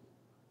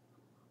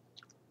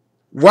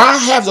 Why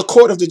have the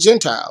court of the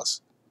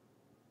Gentiles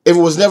if it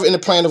was never in the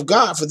plan of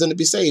God for them to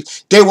be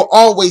saved? They were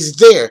always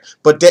there.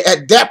 But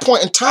at that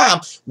point in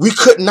time, we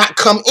could not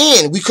come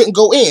in. We couldn't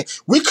go in.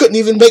 We couldn't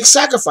even make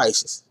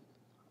sacrifices.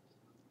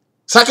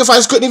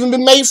 Sacrifices couldn't even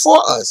be made for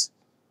us.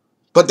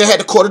 But they had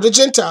the court of the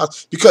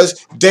Gentiles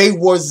because they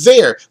were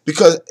there.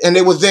 And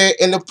they were there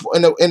in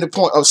the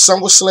point of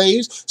some were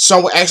slaves,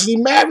 some were actually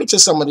married to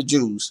some of the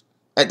Jews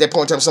at that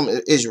point in time, some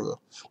of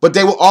Israel. But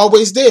they were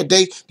always there.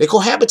 They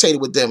cohabitated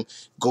with them.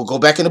 Go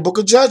back in the book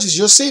of Judges,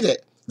 you'll see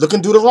that. Look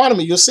in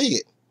Deuteronomy, you'll see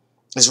it.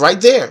 It's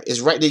right there. It's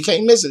right there. You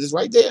can't miss it. It's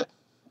right there.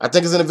 I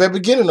think it's in the very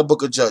beginning of the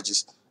book of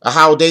Judges.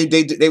 How they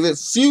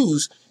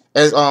refused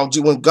as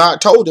when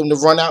God told them to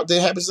run out the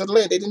inhabitants of the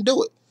land. They didn't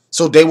do it.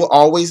 So they were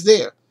always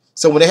there.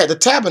 So when they had the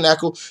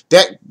tabernacle,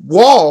 that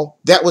wall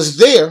that was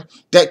there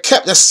that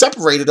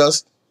separated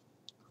us,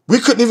 we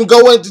couldn't even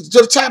go into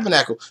the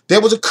tabernacle.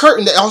 There was a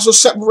curtain that also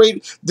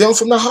separated them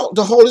from the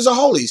holies of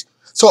holies.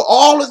 So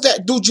all of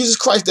that through Jesus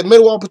Christ, the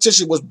middle wall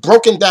partition was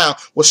broken down,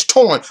 was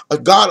torn.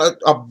 God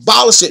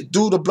abolished it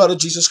through the blood of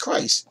Jesus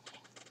Christ.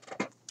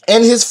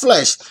 And his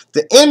flesh,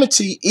 the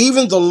enmity,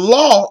 even the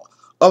law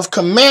of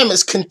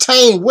commandments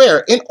contained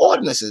where? In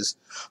ordinances.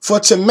 For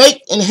to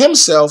make in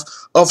himself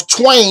of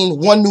twain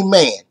one new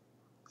man.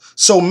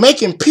 So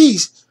making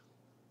peace,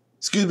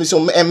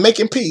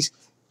 making peace.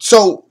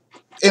 So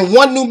in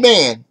one new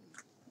man,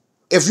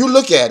 if you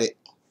look at it,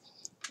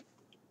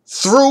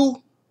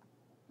 through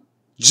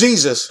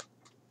Jesus,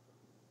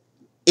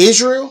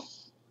 Israel,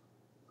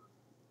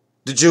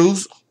 the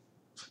Jews,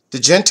 the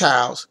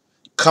Gentiles,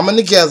 coming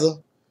together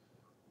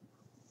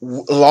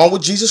along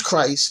with Jesus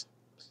Christ,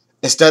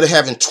 instead of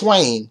having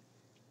twain,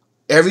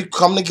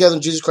 coming together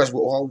in Jesus Christ,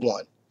 we're all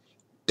one.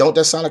 Don't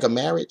that sound like a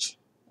marriage?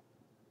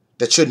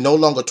 That you're no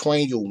longer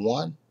twain, you're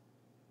one.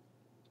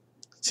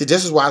 See,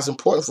 this is why it's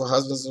important for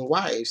husbands and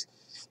wives,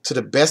 to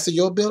the best of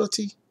your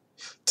ability,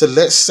 to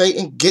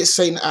get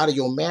Satan out of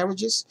your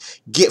marriages,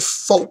 get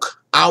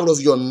folk out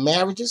of your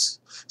marriages,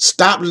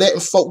 stop letting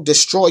folk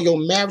destroy your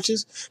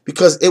marriages,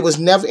 because it was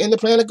never in the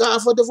plan of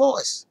God for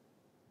divorce.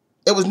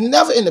 It was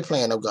never in the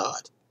plan of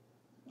God.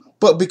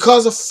 But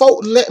because of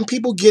folk letting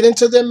people get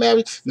into their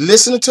marriage,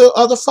 listening to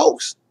other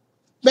folks,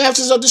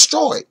 marriages are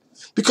destroyed.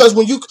 Because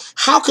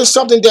how can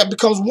something that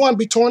becomes one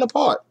be torn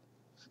apart?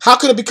 How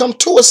can it become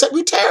two except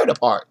we tear it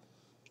apart?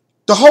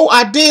 The whole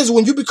idea is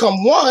when you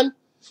become one,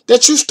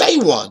 that you stay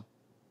one.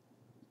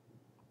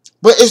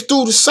 But it's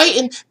through the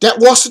Satan that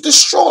wants to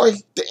destroy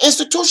the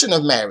institution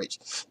of marriage.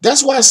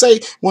 That's why I say,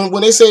 when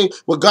they say,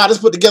 what God has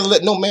put together,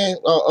 let no man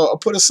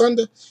put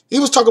asunder. He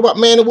was talking about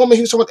man and woman.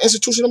 He was talking about the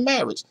institution of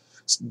marriage.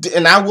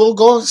 And I will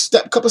go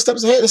a couple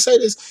steps ahead and say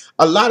this.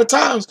 A lot of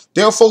times,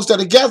 there are folks that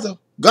are together.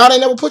 God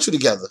ain't never put you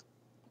together.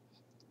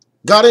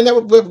 God ain't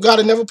never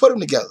put them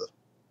together.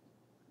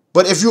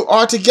 But if you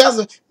are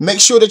together, make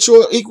sure that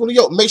you're equally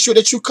yoked. Make sure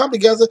that you come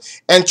together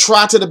and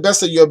try to the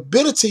best of your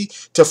ability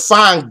to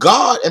find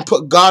God and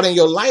put God in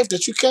your life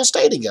that you can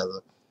stay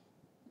together.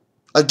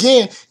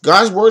 Again,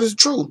 God's word is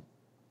true.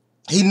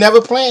 He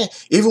never planned,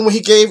 even when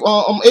he gave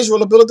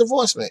Israel a bill of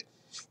divorcement.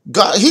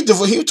 God, he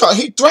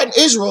threatened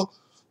Israel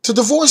to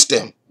divorce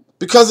them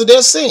because of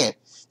their sin.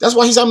 That's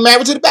why he said, I'm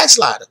married to the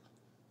backslider.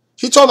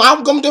 He told them,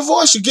 I'm going to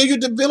divorce you, give you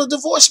the bill of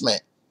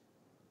divorcement.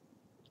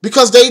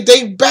 Because they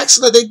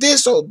backslid, they did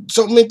so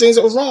many things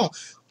that was wrong.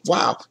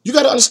 Wow. You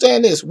got to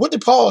understand this. What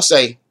did Paul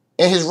say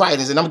in his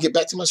writings? And I'm going to get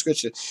back to my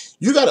scripture.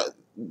 You got to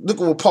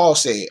look at what Paul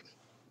said.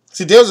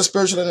 See, there's a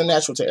spiritual and a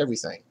natural to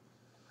everything.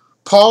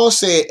 Paul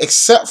said,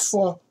 except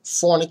for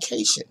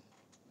fornication.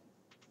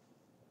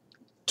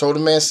 Told the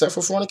man, except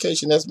for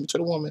fornication, that's to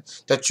the woman,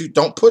 that you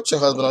don't put your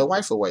husband or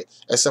wife away,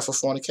 except for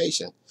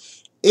fornication.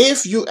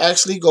 If you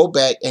actually go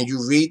back and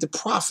you read the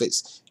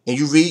prophets and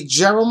you read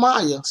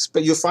Jeremiah,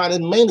 you'll find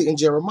it mainly in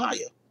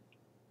Jeremiah,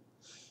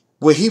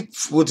 where he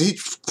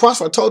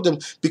prophet told them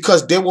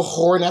because they were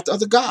whoring after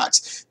other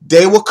gods.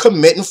 They were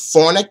committing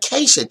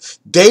fornication.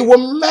 They were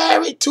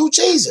married to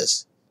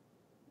Jesus.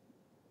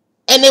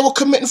 And they were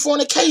committing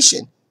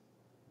fornication.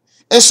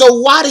 And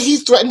so why did he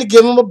threaten to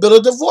give them a bill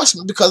of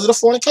divorcement? Because of the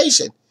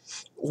fornication.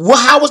 Well,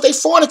 how was they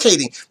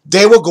fornicating?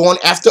 They were going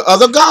after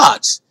other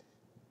gods.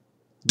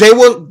 They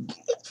were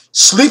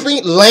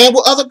sleeping, laying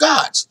with other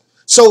gods.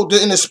 So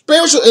in the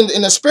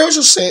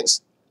spiritual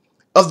sense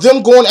of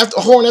them going after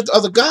whoring after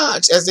other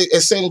gods,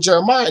 as said in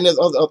Jeremiah and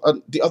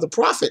the other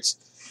prophets,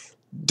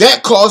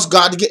 that caused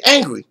God to get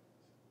angry.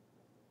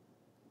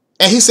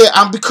 And he said,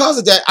 because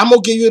of that, I'm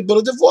going to give you a bill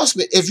of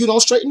divorcement if you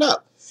don't straighten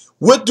up.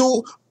 What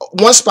do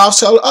one spouse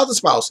tell the other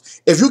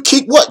spouse? If you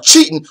keep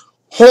cheating,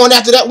 whoring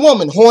after that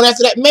woman, whoring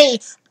after that man,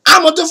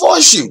 I'm going to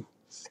divorce you.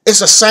 It's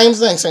the same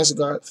thing, saints of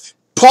God.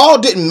 Paul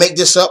didn't make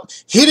this up.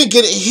 He didn't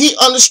get it. He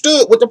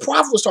understood what the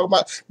prophet was talking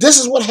about. This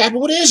is what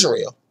happened with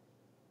Israel.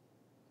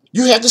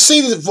 You have to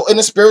see this in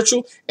the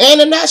spiritual and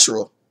the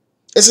natural.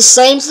 It's the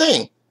same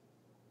thing.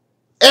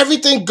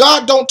 Everything,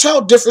 God don't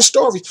tell different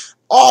stories.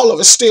 All of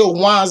it still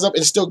winds up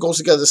and still goes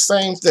together. The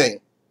same thing.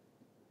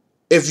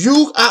 If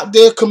you out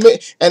there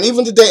commit, and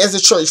even today as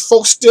a church,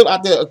 folks still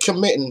out there are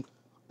committing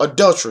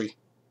adultery.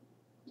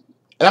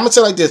 And I'm going to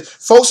tell you like this.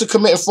 Folks are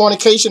committing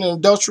fornication and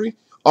adultery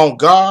on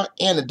God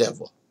and the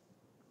devil.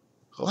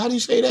 Well, how do you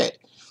say that?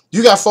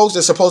 You got folks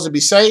that's supposed to be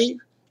saved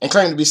and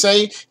claim to be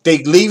saved. They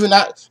leaving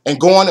out and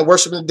going and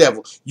worshiping the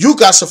devil. You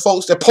got some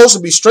folks that supposed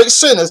to be straight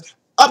sinners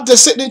up there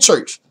sitting in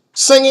church,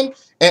 singing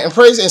and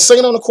praising and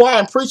singing on the choir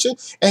and preaching,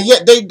 and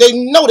yet they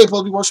know they're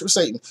supposed to be worshiping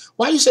Satan.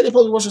 Why you say they're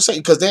supposed to be worshiping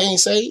Satan? Because they ain't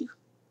saved?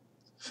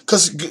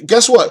 Because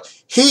guess what?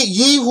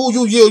 Ye who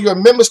you yield your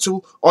members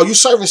to are you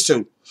servants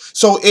to.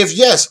 So if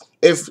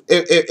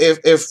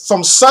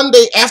from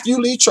Sunday after you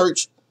leave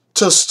church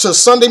to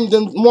Sunday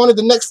morning,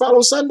 the next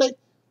following Sunday,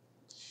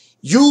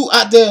 you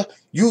out there,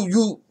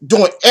 you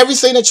doing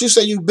everything that you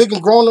say you big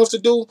and grown enough to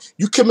do,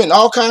 you committing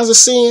all kinds of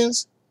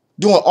sins,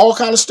 doing all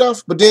kinds of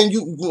stuff, but then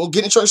you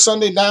get in church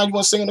Sunday, now you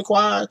want to sing in the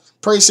choir,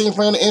 praise, sing,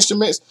 playing the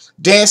instruments,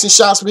 dancing,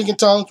 shout, speaking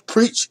tongues,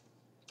 preach,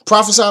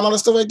 prophesy, and all that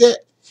stuff like that.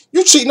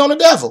 You cheating on the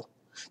devil.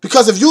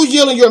 Because if you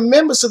yielding your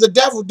members to the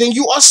devil, then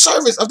you are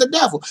servants of the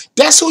devil.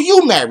 That's who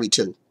you married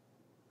to.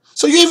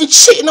 So you're even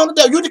cheating on the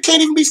devil. You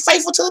can't even be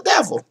faithful to the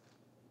devil.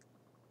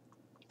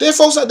 There are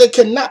folks out there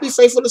cannot be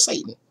faithful to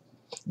Satan.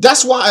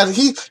 That's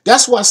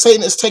why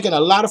Satan is taking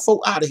a lot of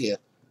folk out of here.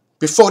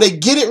 Before they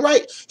get it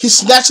right, he's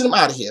snatching them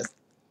out of here.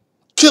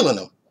 Killing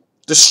them.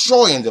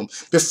 Destroying them.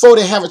 Before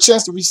they have a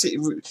chance to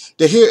receive,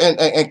 to hear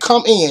and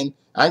come in.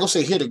 I ain't going to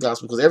say hear the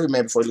gospel, because every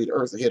man before they leave the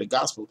earth will hear the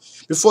gospel.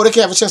 Before they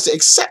can have a chance to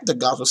accept the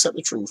gospel, accept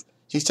the truth,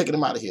 he's taking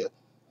them out of here.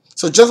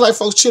 So just like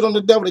folks cheat on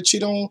the devil, they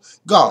cheat on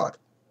God.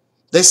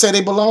 They say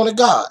they belong to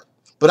God,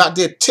 but out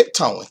there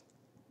tiptoeing,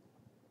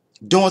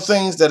 doing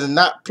things that are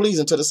not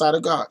pleasing to the sight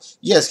of God.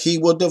 Yes, he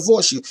will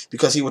divorce you,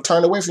 because he will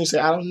turn away from you and say,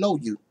 I don't know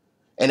you.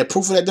 And the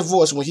proof of that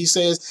divorce, when he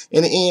says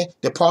in the end,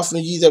 depart from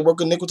ye that work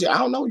iniquity, I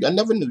don't know you. I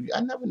never knew you. I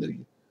never knew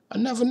you. I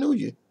never knew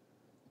you.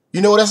 You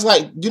know what that's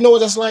like? You know what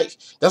that's like?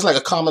 That's like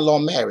a common law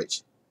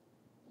marriage.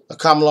 A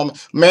common law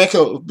man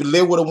can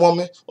live with a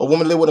woman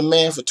live with a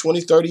man for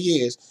 20, 30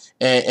 years,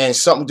 and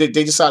something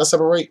they decide to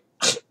separate,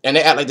 and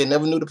they act like they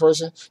never knew the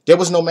person. There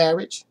was no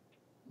marriage.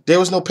 There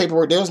was no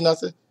paperwork. There was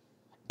nothing.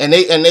 And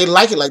they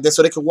like it like that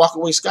so they can walk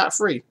away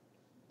scot-free.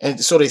 And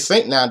so they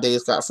think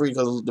nowadays scot-free,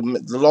 because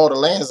the law of the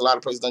land, a lot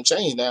of places done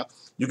changed now.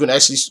 You can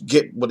actually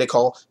get what they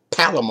call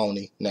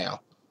palimony now.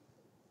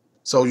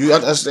 So you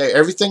understand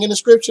everything in the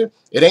scripture.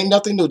 It ain't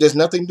nothing new. There's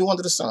nothing new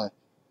under the sun.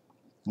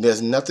 There's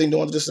nothing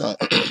new under the sun.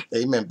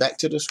 Amen. Back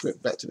to the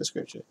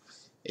scripture.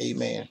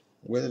 Amen.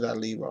 Where did I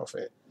leave off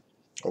at?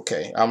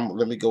 Okay.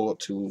 Let me go up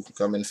to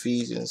come in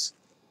Ephesians.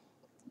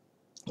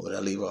 Where did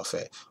I leave off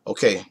at?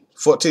 Okay.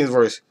 14th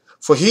verse.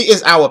 For he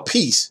is our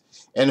peace,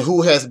 and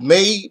who has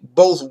made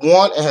both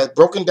one and has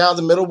broken down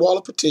the middle wall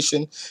of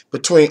partition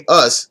between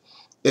us,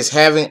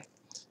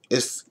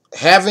 is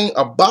having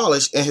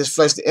abolished in his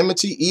flesh the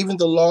enmity, even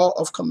the law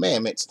of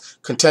commandments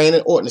contained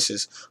in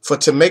ordinances, for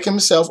to make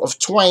himself of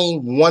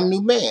twain one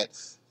new man,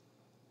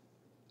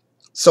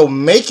 so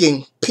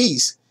making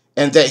peace,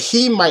 and that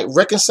he might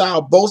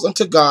reconcile both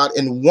unto God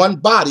in one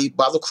body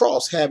by the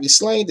cross, having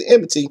slain the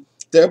enmity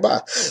thereby.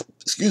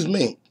 Excuse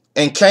me.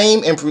 And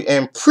came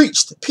and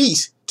preached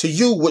peace to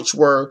you which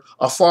were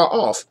afar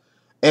off,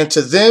 and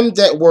to them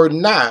that were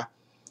nigh.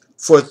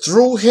 For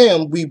through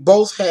him we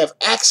both have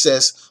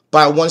access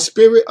by one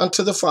Spirit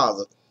unto the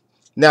Father.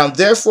 Now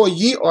therefore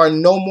ye are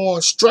no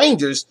more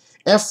strangers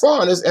and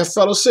foreigners, and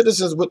fellow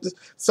citizens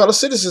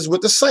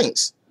with the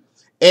saints,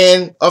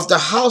 and of the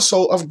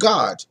household of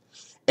God,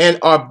 and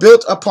are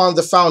built upon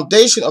the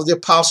foundation of the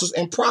apostles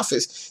and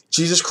prophets,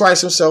 Jesus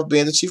Christ himself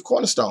being the chief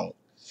cornerstone,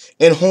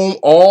 in whom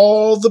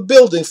all the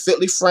building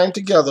fitly framed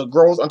together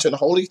grows unto the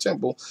holy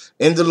temple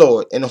in the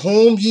Lord, in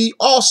whom ye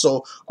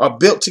also are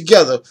built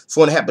together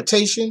for an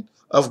habitation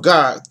of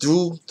God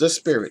through the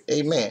Spirit.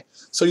 Amen.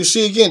 So you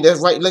see again, that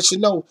right lets you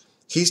know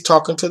he's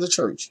talking to the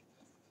church.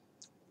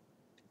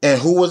 And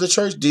who was the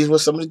church? These were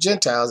some of the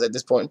Gentiles at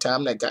this point in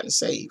time that gotten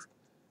saved.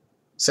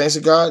 Saints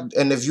of God,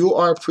 and if you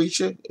are a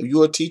preacher, if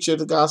you're a teacher of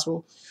the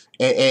gospel,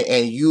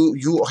 and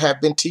you have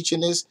been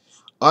teaching this,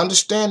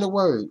 understand the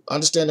word.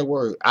 Understand the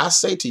word. I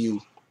say to you,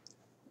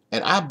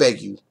 and I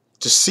beg you,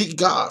 to seek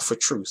God for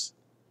truth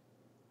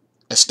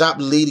and stop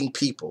leading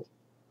people.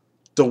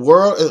 The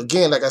world,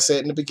 again, like I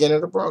said in the beginning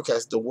of the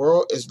broadcast, the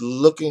world is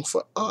looking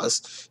for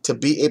us to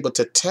be able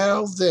to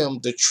tell them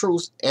the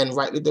truth and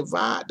rightly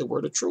divide the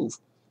word of truth.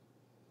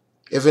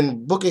 If in the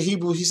book of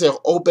Hebrews he said,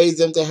 obey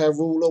them that have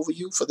rule over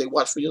you, for they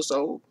watch for your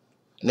soul,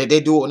 and that they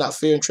do it without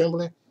fear and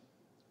trembling.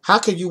 How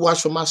can you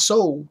watch for my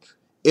soul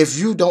if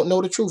you don't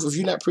know the truth, if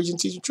you're not preaching and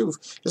teaching truth?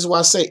 This is why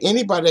I say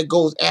anybody that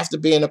goes after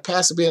being a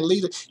pastor, being a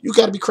leader, you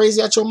got to be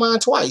crazy out your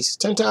mind twice,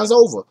 10 times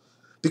over.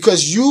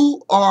 Because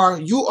you are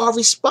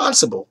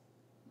responsible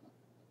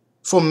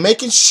for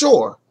making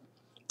sure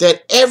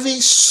that every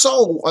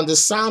soul on the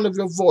sound of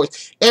your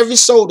voice, every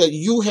soul that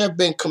you have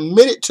been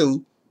committed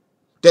to,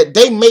 that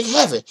they make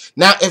heaven.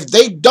 Now, if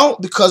they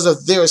don't because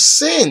of their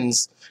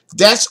sins,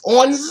 that's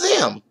on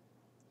them.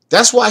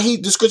 That's why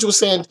the scripture was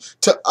saying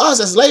to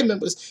us as lay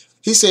members,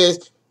 he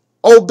says,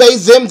 obey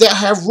them that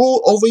have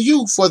rule over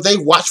you, for they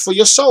watch for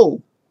your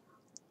soul.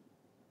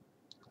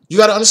 You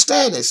got to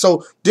understand it.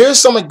 So there's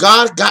something,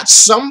 God got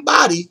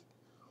somebody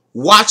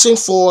watching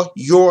for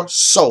your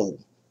soul.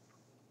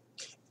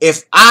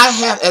 If I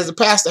have, as a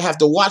pastor, have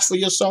to watch for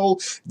your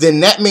soul, then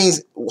that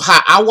means how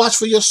I watch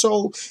for your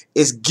soul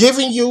is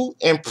giving you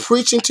and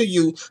preaching to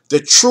you the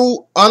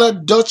true,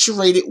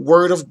 unadulterated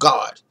word of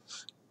God.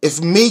 If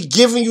me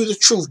giving you the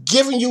truth,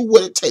 giving you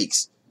what it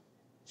takes,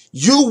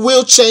 you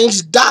will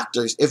change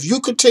doctors. If you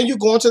continue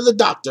going to the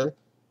doctor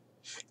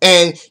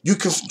and you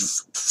can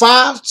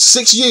 5,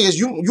 6 years,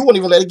 you won't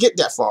even let it get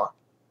that far.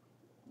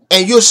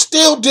 And you're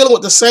still dealing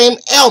with the same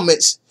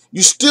ailments.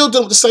 You're still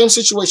dealing with the same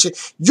situation.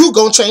 You're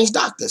going to change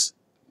doctors.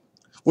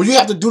 Well, you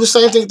have to do the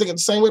same thing, think the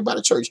same way about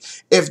the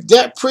church. If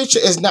that preacher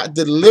is not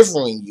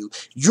delivering you,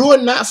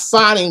 you're not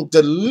finding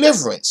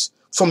deliverance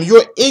from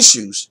your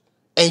issues,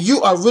 and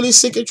you are really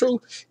seeking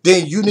truth,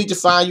 then you need to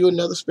find you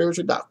another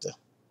spiritual doctor.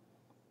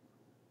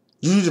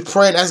 You need to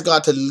pray and ask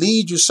God to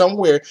lead you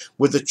somewhere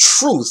where the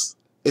truth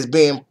is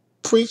being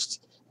preached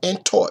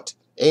and taught.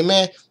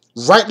 Amen.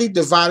 Rightly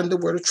dividing the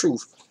word of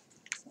truth.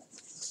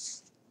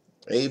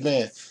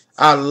 Amen.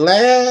 Our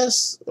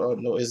last, oh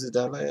no, is it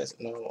our last?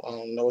 No,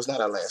 no, it's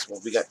not our last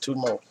one. We got 2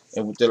 more.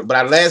 But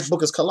our last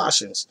book is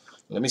Colossians.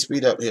 Let me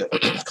speed up here.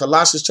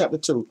 Colossians chapter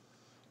 2,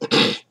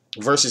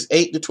 verses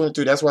 8 to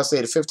 23. That's why I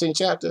say the 15th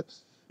chapter.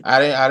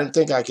 I didn't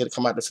think I could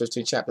come out the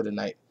 15th chapter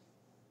tonight.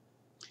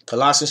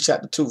 Colossians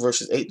chapter 2,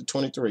 verses 8 to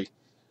 23.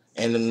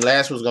 And then the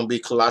last one's going to be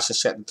Colossians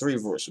chapter 3,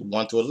 verse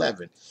 1 to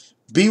 11.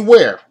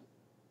 Beware.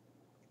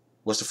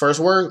 What's the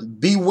first word?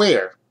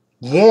 Beware.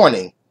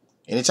 Warning.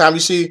 Anytime you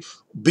see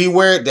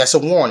beware, that's a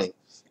warning.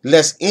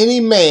 Lest any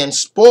man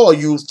spoil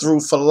you through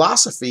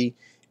philosophy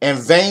and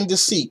vain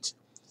deceit,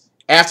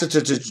 after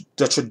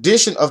the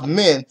tradition of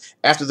men,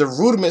 after the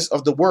rudiments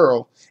of the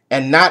world,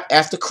 and not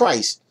after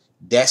Christ.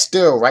 That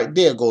still right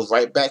there goes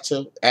right back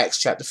to Acts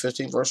chapter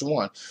 15, verse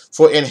 1.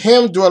 For in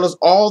him dwelleth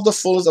all the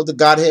fullness of the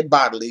Godhead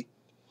bodily,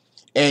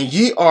 and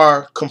ye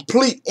are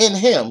complete in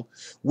him,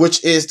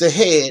 which is the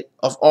head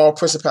of all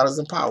principalities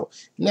and power.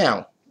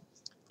 Now,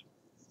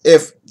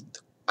 if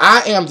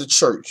I am the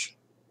church,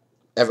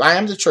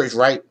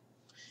 right,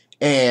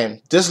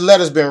 and this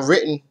letter's been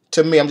written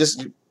to me, I'm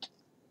just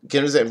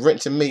getting it written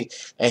to me,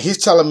 and he's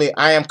telling me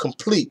I am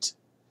complete.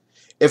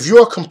 If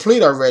you're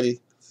complete already,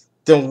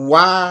 then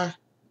why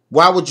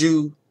would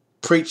you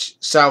preach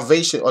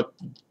salvation or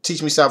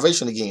teach me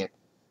salvation again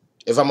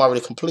if I'm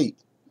already complete?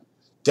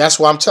 That's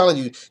why I'm telling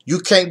you, you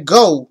can't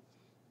go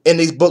in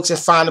these books and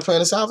find the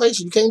plan of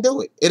salvation. You can't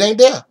do it. It ain't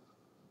there.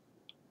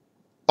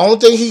 Only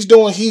thing he's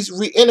doing, he's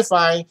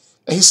re-edifying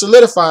and he's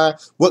solidifying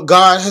what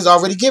God has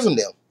already given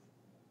them.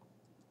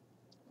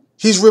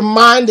 He's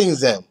reminding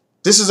them.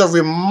 This is a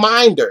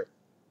reminder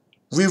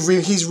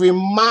He's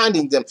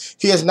reminding them.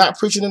 He is not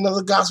preaching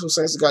another gospel,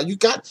 saints of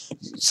God.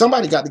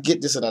 Somebody got to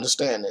get this and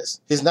understand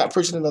this. He's not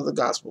preaching another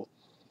gospel.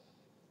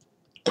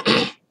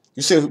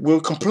 You say we're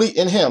complete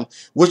in him,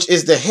 which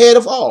is the head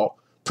of all,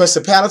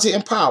 principality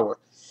and power,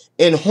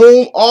 in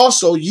whom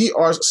also ye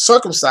are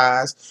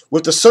circumcised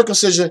with the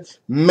circumcision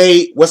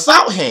made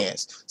without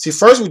hands. See,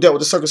 first we dealt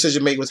with the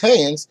circumcision made with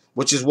hands,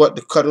 which is what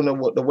the cutting the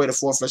way the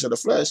foreflesh of the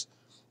flesh.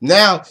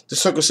 Now the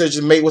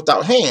circumcision made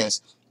without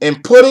hands,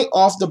 and putting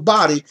off the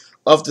body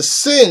of the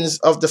sins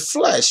of the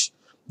flesh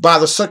by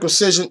the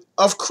circumcision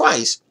of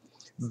Christ,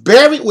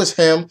 buried with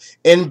him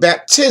in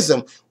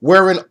baptism,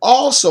 wherein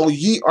also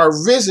ye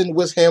are risen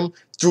with him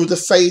through the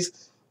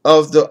faith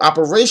of the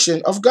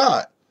operation of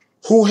God,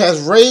 who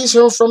has raised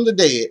him from the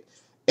dead,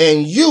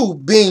 and you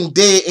being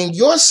dead in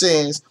your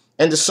sins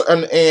and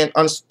the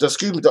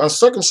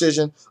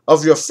uncircumcision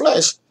of your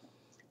flesh,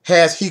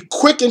 hath he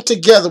quickened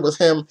together with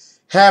him,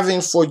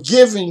 having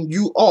forgiven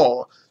you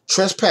all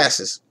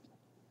trespasses,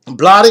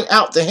 blotting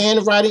out the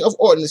handwriting of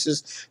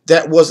ordinances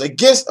that was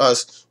against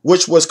us,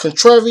 which was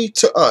contrary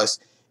to us,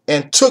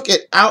 and took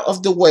it out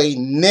of the way,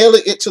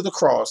 nailing it to the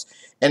cross.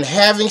 And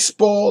having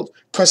spoiled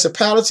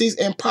principalities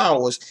and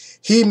powers,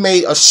 he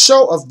made a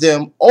show of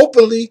them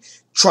openly,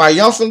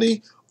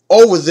 triumphantly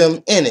over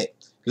them in it.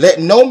 Let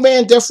no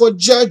man therefore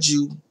judge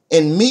you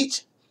in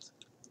meat.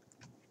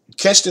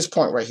 Catch this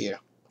point right here.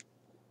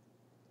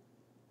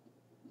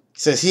 It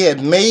says he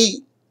had made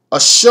a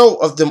show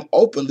of them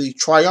openly,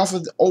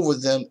 triumphant over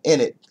them in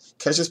it.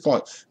 Catch this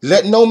point.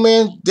 Let no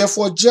man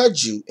therefore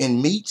judge you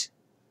in meat,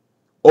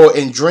 or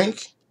in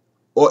drink,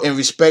 or in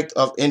respect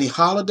of any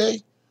holiday,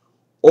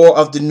 or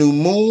of the new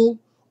moon,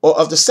 or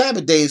of the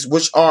Sabbath days,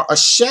 which are a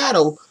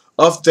shadow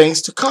of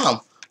things to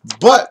come.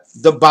 But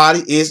the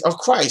body is of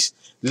Christ.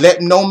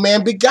 Let no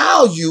man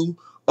beguile you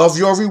of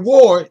your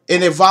reward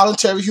in a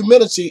voluntary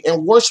humility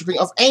and worshiping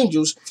of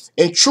angels,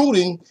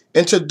 intruding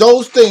into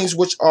those things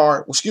which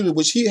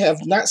he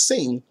have not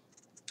seen,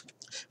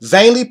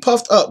 vainly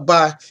puffed up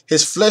by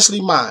his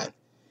fleshly mind,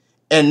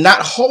 and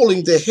not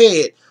holding the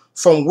head,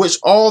 from which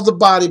all the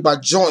body by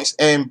joints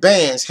and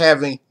bands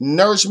having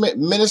nourishment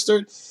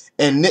ministered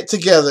and knit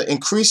together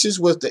increases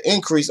with the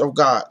increase of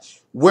God.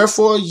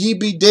 Wherefore ye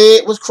be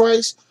dead with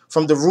Christ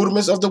from the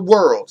rudiments of the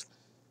world.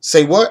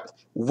 Say what?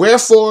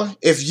 Wherefore,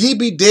 if ye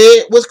be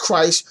dead with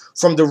Christ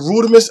from the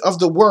rudiments of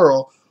the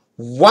world,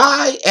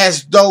 why,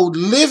 as though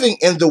living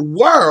in the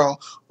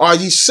world, are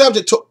ye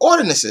subject to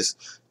ordinances?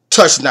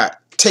 Touch not,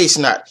 taste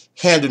not,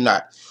 handle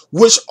not,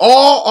 which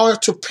all are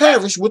to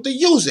perish with the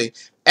using,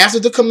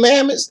 after the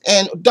commandments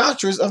and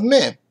doctrines of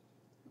men.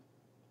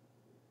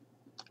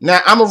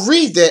 Now, I'm going to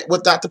read that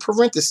without the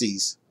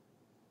parentheses.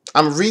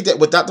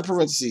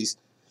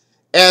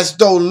 As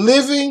though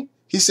living,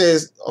 he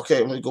says,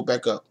 okay, let me go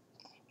back up.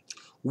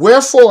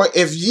 Wherefore,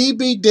 if ye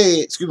be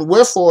dead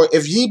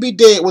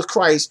with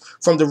Christ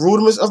from the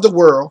rudiments of the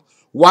world,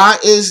 why,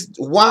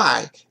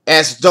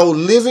 as though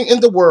living in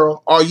the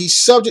world, are ye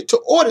subject to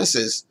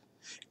ordinances,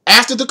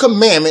 after the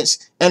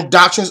commandments and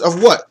doctrines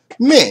of what?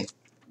 Men.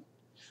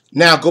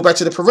 Now, go back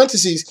to the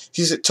parentheses.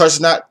 He said, touch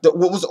not.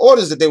 What was the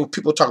orders that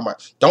people talking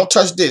about? Don't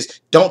touch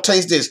this. Don't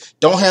taste this.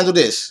 Don't handle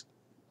this.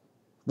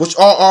 Which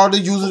all are the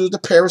users of the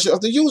perish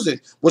of the using.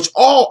 Which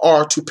all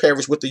are to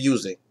perish with the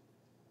using.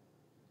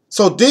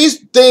 So these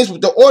things,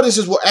 the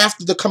ordinances were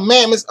after the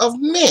commandments of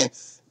men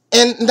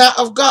and not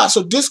of God.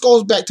 So this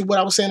goes back to what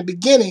I was saying in the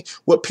beginning,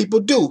 what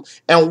people do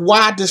and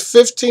why this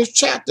 15th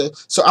chapter.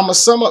 So I'm going to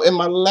sum up in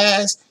my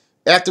last,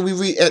 after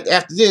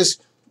this,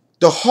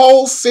 the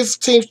whole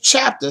 15th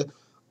chapter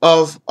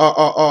of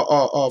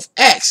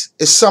Acts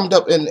is summed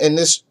up in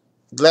this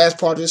last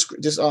part of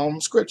this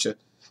scripture.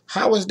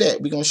 How is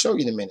that? We're going to show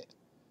you in a minute.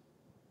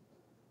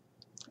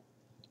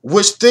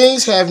 Which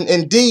things have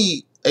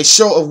indeed a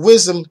show of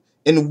wisdom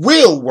in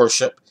will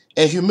worship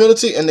and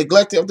humility and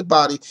neglecting of the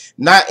body,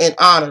 not in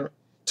honor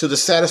to the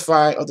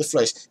satisfying of the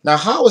flesh. Now,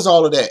 how is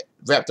all of that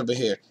wrapped up in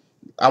here?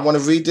 I want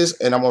to read this,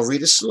 and I'm going to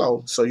read it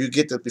slow so you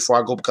get this before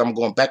I go, because I'm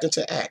going back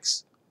into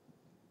Acts.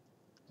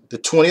 The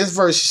 20th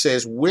verse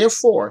says,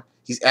 wherefore,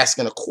 he's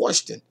asking a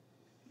question.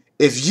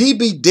 If ye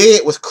be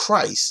dead with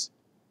Christ,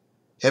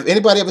 have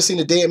anybody ever seen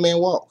a dead man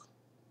walk?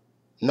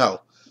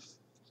 No.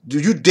 Do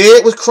you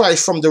dead with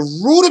Christ from the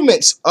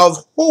rudiments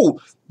of who?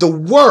 The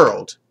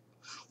world.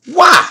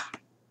 Why?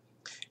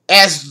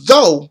 As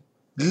though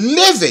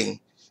living.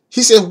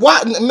 He said,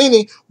 why?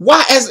 Meaning,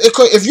 why?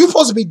 If you're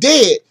supposed to be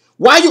dead,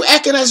 why are you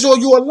acting as though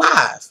you're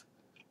alive?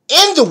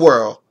 In the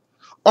world,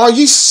 are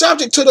ye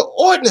subject to the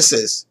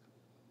ordinances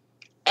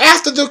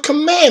after the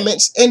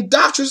commandments and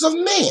doctrines of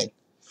men?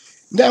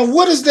 Now,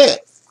 what is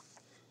that?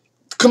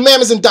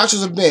 Commandments and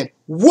doctrines of men.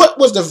 What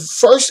was the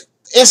first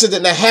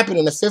incident that happened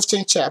in the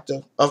 15th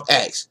chapter of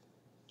Acts?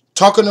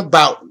 Talking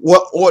about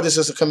what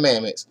ordinances and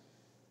commandments?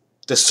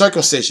 The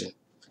circumcision.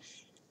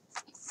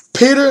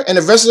 Peter and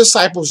the rest of the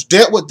disciples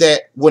dealt with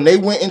that when they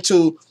went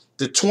into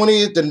the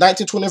 19th,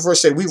 20th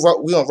verse. Said, we're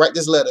going to write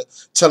this letter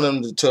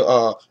telling them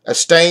to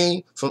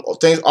abstain from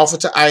things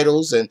offered to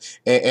idols and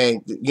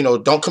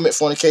don't commit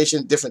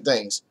fornication, different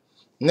things.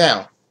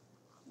 Now,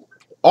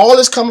 All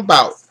this come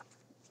about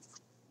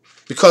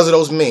because of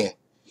those men.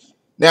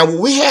 Now, what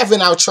we have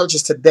in our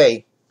churches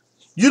today,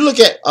 you look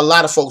at a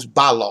lot of folks'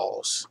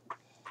 bylaws.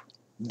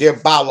 Their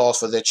bylaws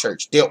for their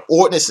church, their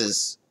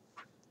ordinances.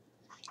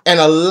 And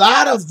a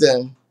lot of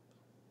them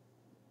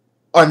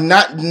are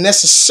not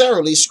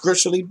necessarily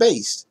scripturally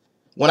based.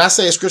 When I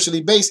say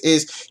scripturally based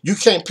is you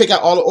can't pick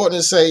out all the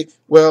ordinances and say,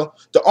 well,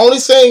 the only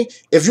thing,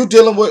 if you're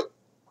dealing with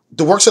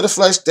the works of the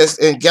flesh that's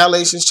in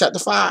Galatians chapter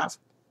 5,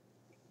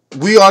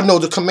 we all know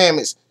the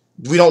commandments.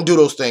 We don't do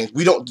those things.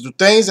 We don't do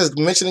things that's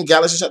mentioned in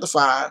Galatians chapter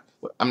 5.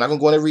 I'm not going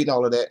to go in and read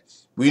all of that.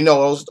 We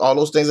know all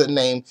those things that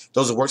name,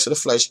 those are works of the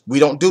flesh. We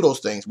don't do those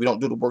things. We don't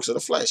do the works of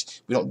the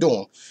flesh. We don't do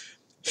them.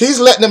 He's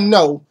letting them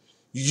know,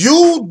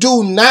 you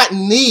do not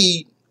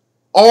need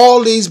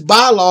all these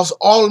bylaws,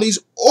 all these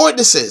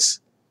ordinances.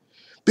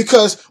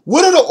 Because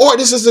what are the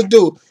ordinances to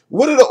do?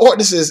 What are the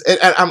ordinances?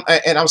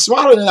 And I'm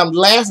smiling and I'm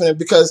laughing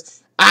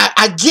because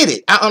I get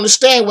it. I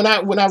understand when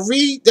I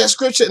read that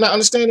scripture and I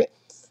understand it.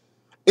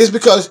 It's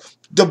because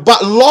the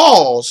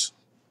laws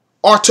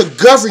are to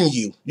govern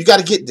you. You got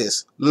to get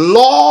this.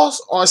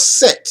 Laws are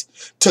set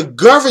to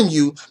govern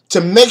you,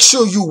 to make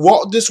sure you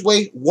walk this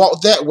way,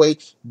 walk that way,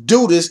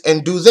 do this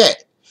and do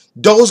that.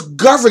 Those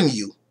govern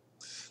you.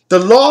 The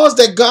laws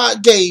that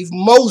God gave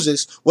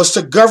Moses was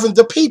to govern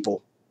the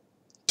people,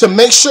 to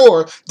make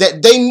sure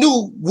that they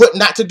knew what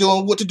not to do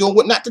and what to do and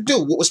what not to do,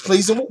 what was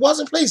pleasing, what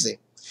wasn't pleasing.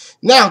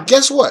 Now,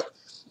 guess what?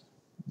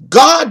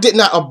 God did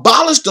not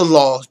abolish the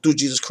law through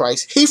Jesus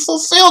Christ. He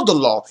fulfilled the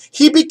law.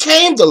 He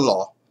became the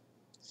law.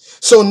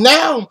 So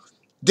now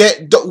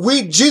that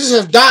Jesus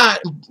has died,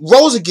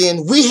 rose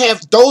again, we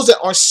have those that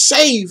are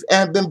saved and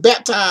have been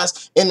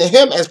baptized into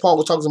him, as Paul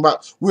was talking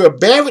about. We are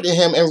buried in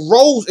him and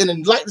rose in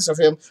the likeness of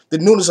him, the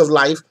newness of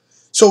life.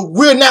 So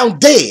we're now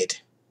dead.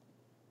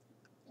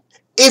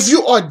 If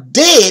you are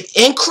dead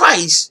in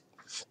Christ,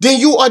 then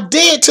you are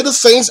dead to the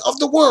things of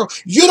the world.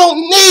 You don't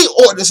need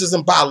ordinances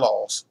and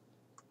bylaws.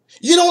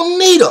 You don't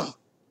need them.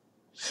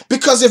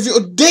 Because if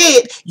you're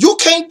dead, you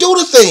can't do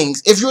the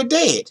things if you're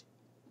dead.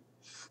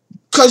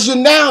 Because you're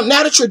now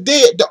that you're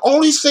dead, the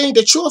only thing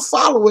that you're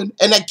following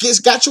and that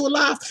got you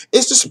alive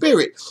is the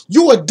Spirit.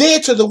 You are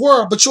dead to the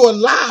world, but you're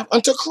alive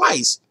unto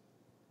Christ.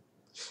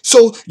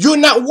 So you're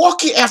not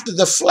walking after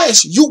the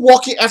flesh, you're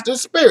walking after the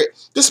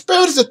Spirit. The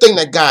Spirit is the thing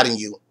that's guiding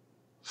you.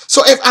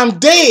 So if I'm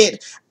dead,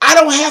 I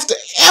don't have to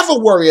ever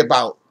worry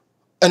about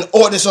an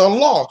ordinance or a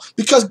law.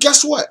 Because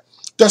guess what?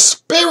 The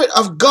Spirit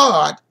of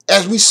God,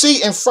 as we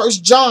see in 1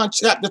 John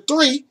chapter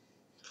 3,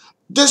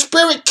 the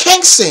Spirit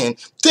can't sin.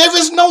 There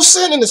is no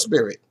sin in the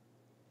Spirit.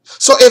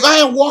 So if I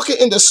am walking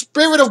in the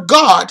Spirit of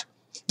God,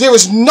 there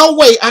is no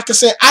way I can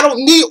say I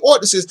don't need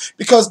ordinances,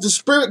 because the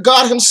Spirit,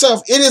 God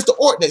himself, it is the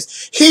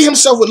ordinance. He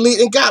himself would lead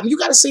and guide me. You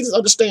got to see this,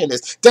 understand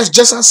this. That's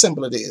just how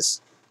simple it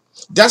is.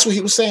 That's what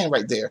he was saying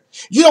right there.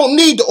 You don't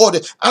need the order.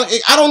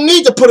 I don't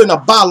need to put in a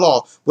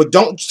bylaw, but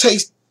don't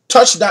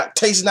touch not,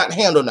 taste not,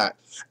 handle not.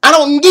 I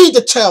don't need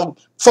to tell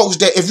folks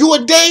that if you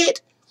are dead,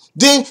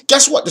 then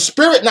guess what? The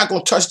Spirit not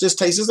going to touch this,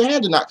 taste this, and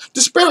handle not.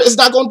 The Spirit is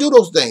not going to do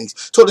those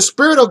things. So the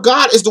Spirit of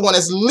God is the one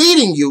that's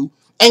leading you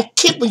and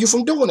keeping you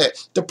from doing that.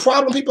 The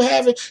problem people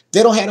having,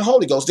 they don't have the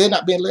Holy Ghost. They're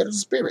not being led of the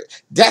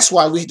Spirit. That's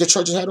why the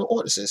churches have the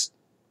ordinances.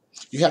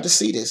 You have to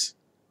see this.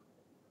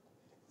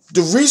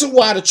 The reason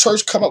why the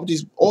church come up with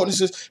these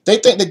ordinances, they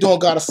think they're doing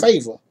God a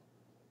favor.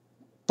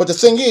 But the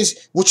thing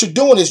is, what you're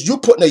doing is you're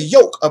putting a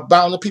yoke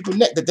about the people's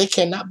neck that they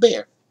cannot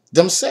bear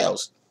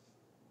themselves.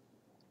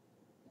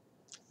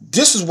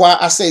 This is why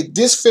I say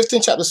this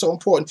 15th chapter is so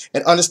important,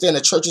 and understand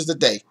the church is the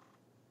day.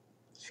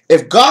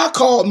 If God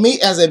called me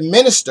as a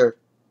minister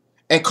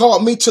and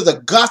called me to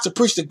the gospel, to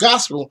preach the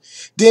gospel,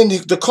 then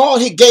the call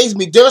he gave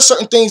me, there are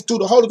certain things through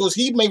the Holy Ghost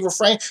he may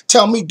refrain,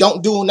 tell me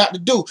don't do and not to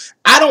do.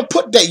 I don't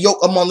put that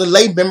yoke among the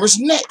lay members'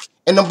 neck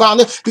and about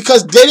them,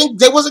 because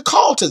they wasn't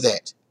called to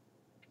that.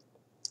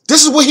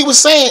 This is what he was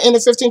saying in the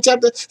 15th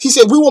chapter. He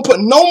said, we won't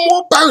put no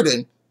more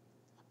burden,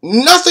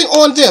 nothing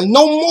on them,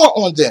 no more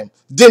on them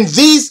than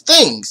these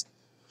things.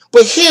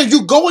 But here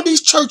you go in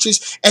these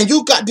churches and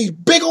you got these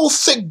big old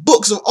thick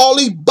books of all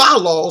these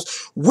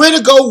bylaws, where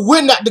to go,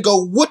 where not to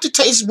go, what to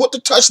taste, what to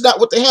touch not,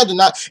 what to handle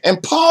not.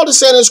 And Paul is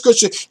saying in the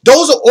scripture,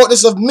 those are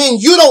orders of men.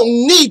 You don't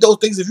need those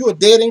things if you are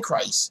dead in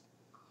Christ.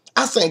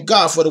 I thank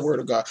God for the word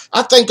of God.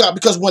 I thank God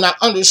because when I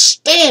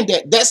understand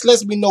that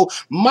lets me know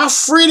my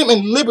freedom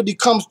and liberty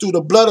comes through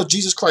the blood of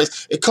Jesus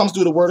Christ. It comes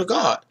through the word of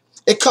God.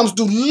 It comes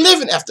through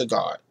living after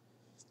God.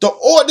 The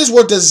orders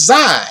were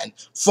designed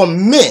for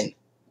men.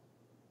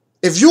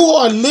 If you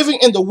are living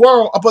in the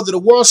world, up under the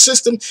world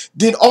system,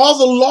 then all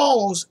the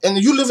laws, and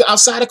you living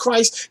outside of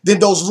Christ, then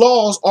those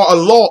laws are a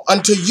law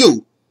unto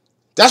you.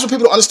 That's what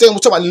people don't understand when we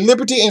talk about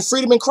liberty and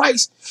freedom in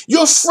Christ.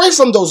 You're free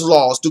from those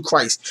laws through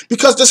Christ,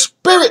 because the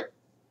Spirit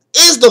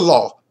is the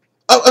law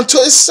unto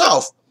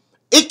itself.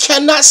 It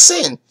cannot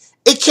sin.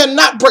 It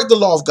cannot break the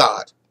law of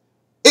God.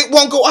 It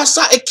won't go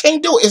outside. It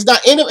can't do it. It's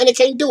not in him and it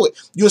can't do it.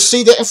 You'll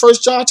see that in 1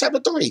 John chapter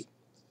 3.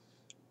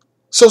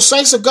 So,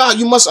 saints of God,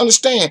 you must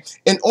understand,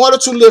 in order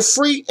to live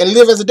free and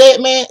live as a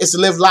dead man is to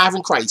live live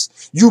in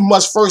Christ. You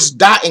must first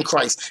die in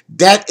Christ.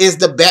 That is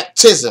the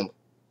baptism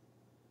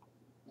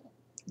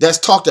that's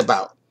talked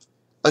about.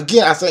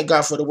 Again, I thank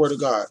God for the word of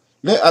God.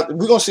 We're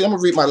going to see, I'm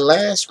going to read my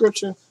last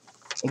scripture.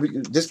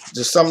 This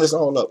to sum this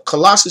all up.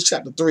 Colossians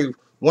chapter 3,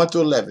 1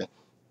 through 11.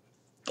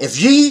 If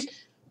ye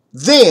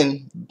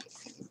then,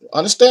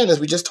 understand this,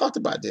 we just talked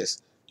about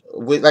this.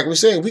 Like we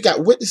said, we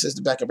got witnesses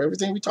to back up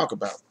everything we talk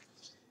about.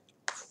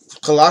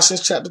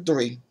 Colossians chapter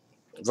 3,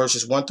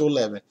 verses 1 through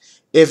 11.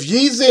 If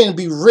ye then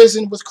be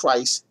risen with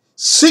Christ,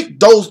 seek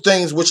those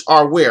things which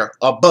are where?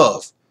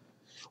 Above,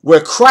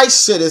 where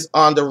Christ sitteth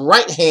on the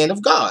right hand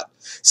of God.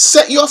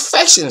 Set your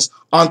affections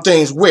on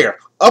things where?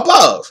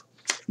 Above,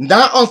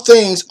 not on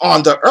things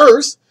on the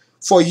earth,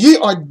 for ye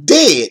are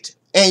dead,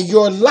 and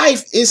your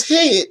life is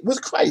hid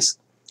with Christ.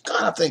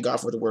 God, I thank God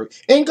for the word.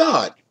 In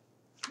God.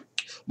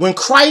 When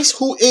Christ,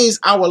 who is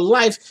our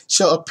life,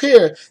 shall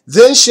appear,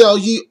 then shall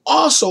ye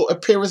also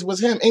appear with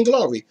him in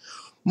glory.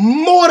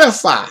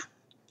 Mortify.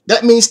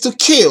 That means to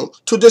kill,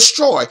 to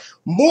destroy.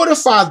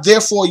 Mortify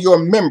therefore your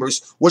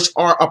members which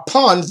are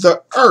upon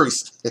the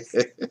earth.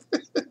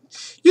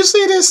 You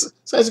see this,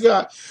 says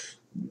God?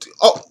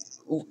 Oh,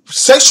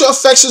 sexual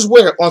affections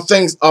where? On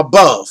things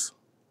above.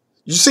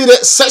 You see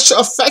that? Sexual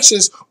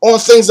affections on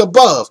things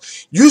above.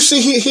 You see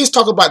he's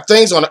talking about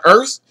things on the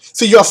earth.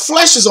 See, your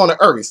flesh is on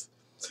the earth,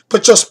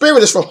 but your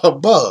spirit is from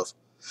above.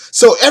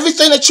 So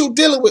everything that you're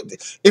dealing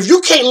with, if you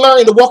can't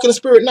learn to walk in the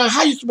spirit now,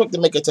 how you expect to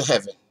make it to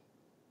heaven?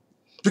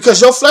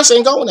 Because your flesh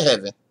ain't going to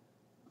heaven.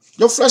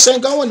 Your flesh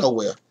ain't going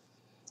nowhere.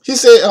 He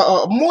said,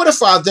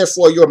 mortify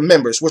therefore your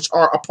members which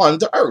are upon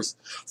the earth.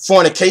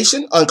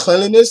 Fornication,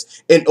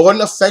 uncleanliness,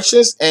 inordinate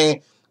affections,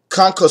 and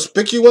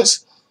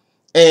concupiscence,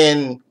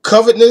 and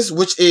covetousness,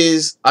 which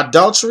is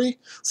adultery,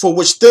 for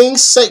which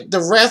things sake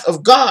the wrath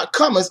of God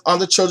cometh on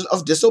the children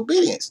of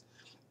disobedience,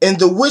 in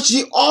the which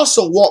ye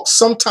also walked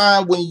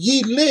sometime when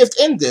ye lived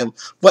in them.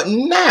 But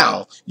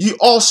now ye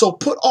also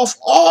put off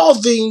all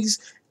these: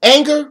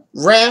 anger,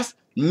 wrath,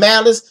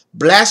 malice,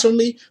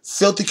 blasphemy,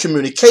 filthy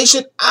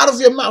communication out of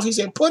your mouth. He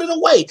said, put it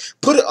away.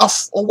 Put it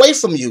away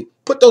from you.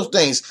 Put those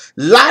things.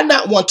 Lie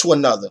not one to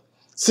another,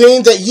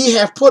 seeing that ye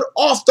have put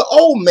off the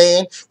old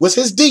man with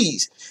his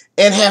deeds,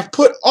 and have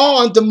put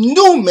on the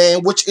new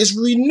man, which is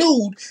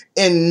renewed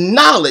in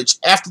knowledge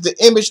after the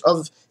image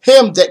of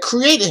him that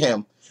created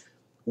him.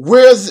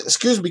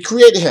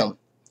 Created him.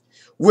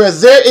 Where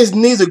there is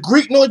neither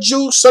Greek nor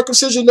Jew,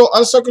 circumcision nor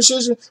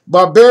uncircumcision,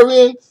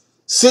 barbarian,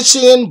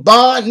 Scythian,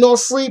 bond nor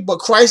free, but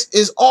Christ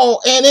is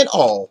all and in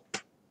all.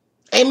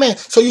 Amen.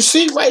 So you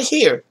see right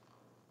here,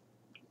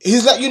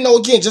 he's letting you know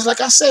again, just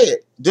like I said,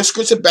 this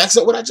scripture backs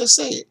up what I just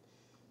said.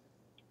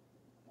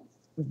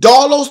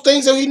 All those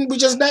things that we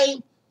just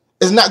named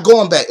is not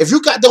going back. If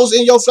you got those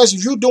in your flesh,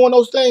 if you're doing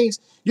those things,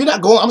 you're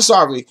not going, I'm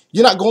sorry,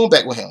 you're not going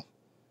back with him.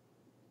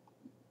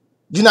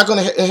 You're not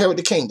going to inherit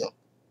the kingdom.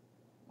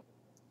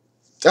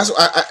 That's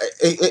why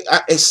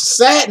it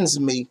saddens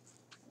me,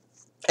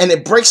 and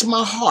it breaks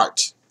my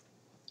heart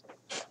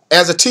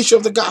as a teacher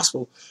of the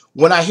gospel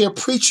when I hear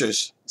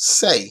preachers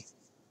say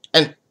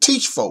and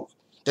teach folk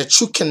that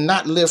you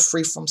cannot live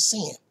free from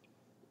sin.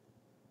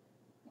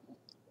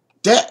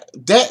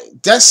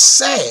 That's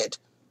sad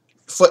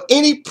for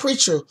any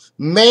preacher,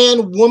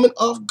 man, woman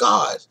of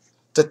God,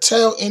 to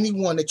tell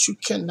anyone that you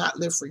cannot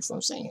live free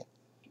from sin.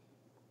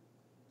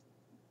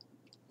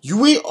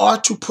 We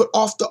are to put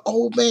off the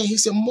old man. He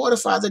said,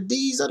 mortify the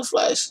deeds of the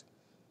flesh.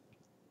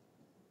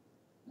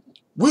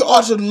 We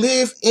are to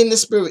live in the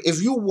spirit.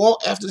 If you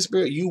walk after the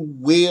spirit, you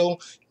will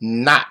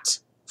not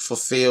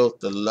fulfill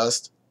the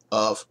lust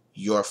of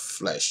your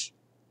flesh.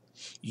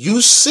 You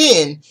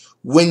sin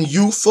when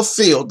you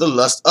fulfill the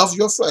lust of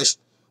your flesh.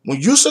 When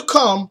you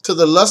succumb to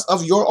the lust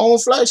of your own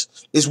flesh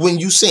is when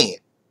you sin.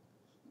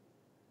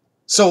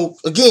 So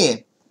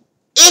again,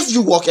 if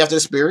you walk after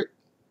the spirit,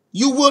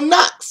 you will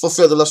not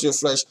fulfill the lust of your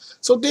flesh.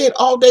 So then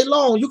all day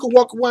long, you can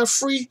walk around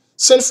free,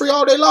 sin free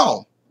all day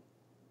long.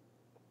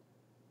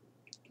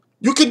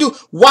 You can do,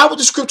 why would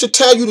the scripture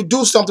tell you to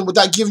do something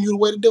without giving you the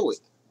way to do it?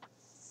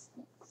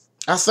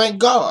 I thank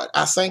God.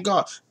 I thank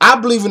God. I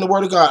believe in the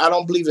word of God. I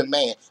don't believe in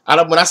man.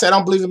 When I say I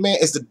don't believe in man,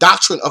 it's the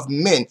doctrine of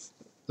men.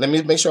 Let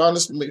me make sure I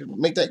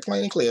make that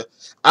plain and clear.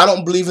 I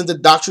don't believe in the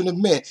doctrine of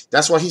men.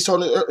 That's why he's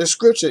told in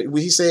scripture.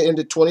 He said in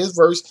the 20th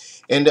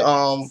verse in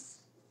the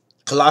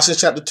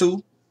Colossians chapter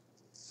 2,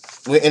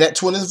 in that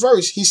 20th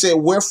verse, he said,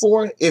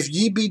 wherefore, if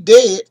ye be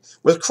dead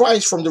with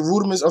Christ from the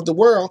rudiments of the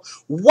world,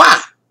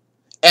 why,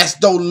 as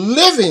though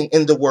living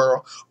in the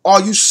world, are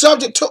you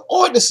subject to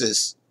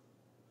ordinances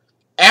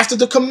after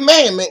the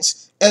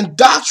commandments and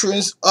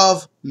doctrines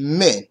of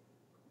men?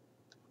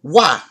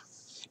 Why?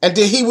 And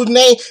then he was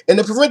named, in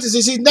the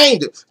parentheses, he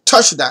named it,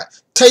 touch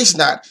not, taste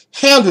not,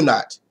 handle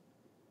not.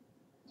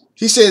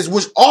 He says,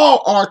 which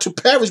all are to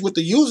perish with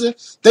the using.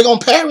 They're going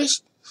to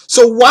perish.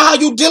 So why are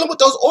you dealing with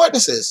those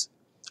ordinances?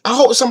 I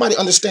hope somebody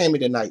understand me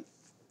tonight.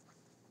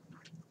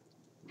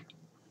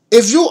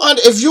 There's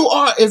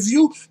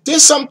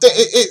something,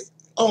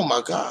 oh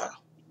my God.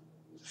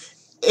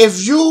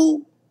 If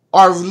you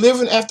are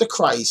living after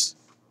Christ,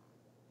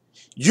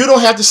 you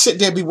don't have to sit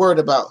there and be worried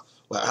about,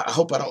 well, I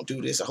hope I don't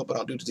do this. I hope I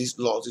don't do these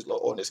laws, these law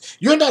ordinances.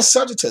 You're not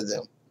subject to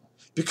them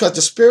because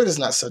the Spirit is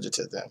not subject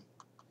to them.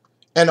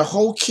 And the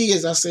whole key,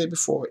 as I said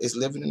before, is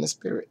living in the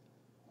Spirit.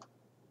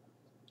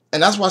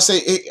 And that's why I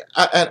say,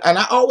 and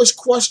I always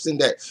question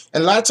that.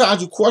 And a lot of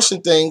times you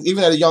question things,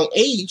 even at a young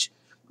age,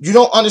 you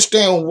don't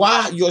understand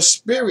why your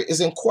spirit is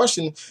in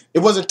question. It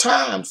wasn't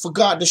time for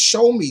God to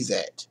show me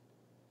that.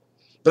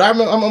 But I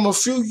remember a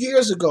few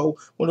years ago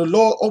when the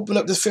Lord opened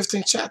up this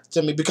 15th chapter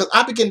to me, because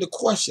I began to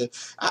question.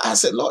 I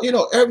said, Lord,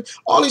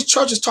 all these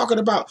churches talking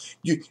about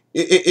you're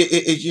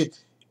gonna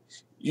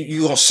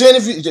sin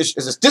if you this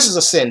is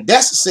a sin,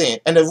 that's a sin.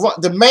 And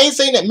the main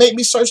thing that made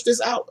me search this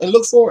out and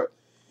look for it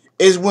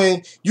is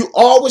when you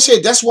always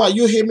hear, that's why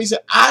you hear me say,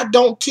 I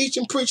don't teach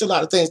and preach a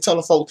lot of things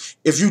telling folks,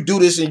 if you do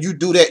this and you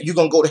do that, you're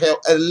going to go to hell,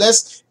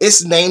 unless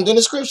it's named in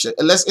the scripture,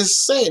 unless it's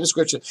said in the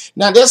scripture.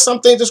 Now, there's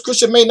some things the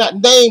scripture may not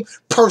name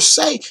per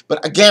se,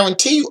 but I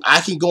guarantee you, I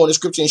can go in the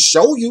scripture and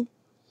show you.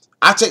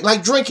 I take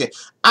like drinking.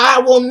 I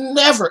will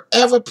never,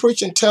 ever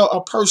preach and tell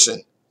a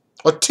person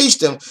or teach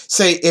them,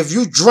 say, if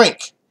you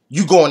drink,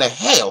 you going to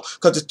hell.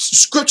 Because the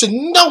scripture,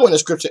 no one in the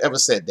scripture ever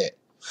said that.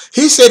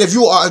 He said, if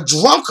you are a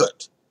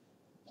drunkard,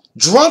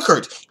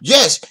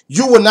 yes,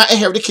 you will not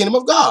inherit the kingdom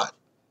of God.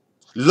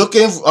 Look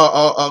in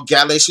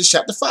Galatians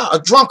chapter 5, a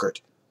drunkard.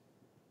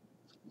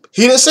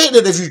 He didn't say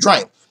that if you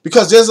drank,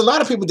 because there's a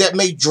lot of people that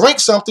may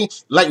drink something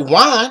like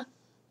wine.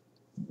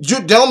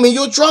 You don't mean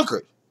you're a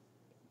drunkard.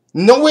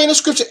 Nowhere in the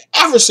scripture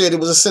ever said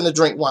it was a sin to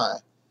drink wine.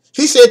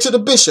 He said to the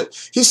bishop,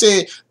 he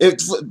said,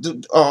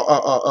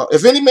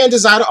 if any man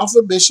desire to offer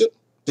a bishop,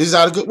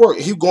 desire a good work.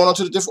 He going on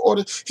to the different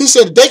orders. He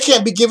said they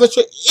can't be given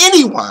to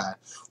any wine.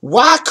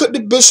 Why could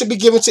the bishop be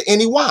given to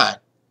any wine?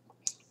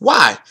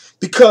 Why?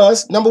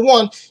 Because, number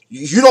one,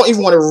 you don't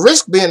even want to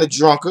risk being a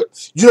drunkard.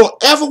 You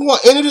don't ever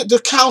want any of the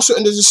counsel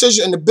and the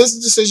decision and the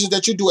business decisions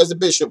that you do as a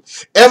bishop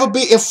ever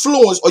be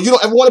influenced, or you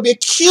don't ever want to be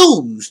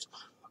accused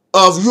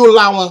of you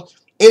allowing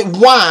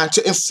wine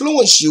to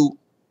influence you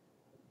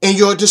in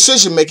your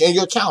decision making and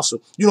your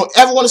counsel. You don't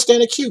ever want to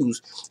stand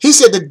accused. He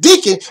said the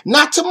deacon,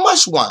 not too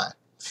much wine.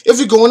 If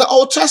you go in the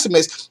Old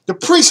Testament, the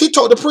priest, he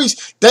told the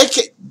priest, they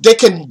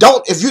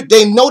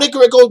know they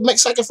can go make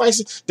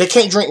sacrifices, they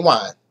can't drink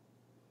wine.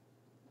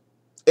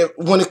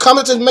 When it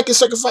comes to making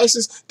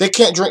sacrifices, they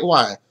can't drink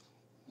wine.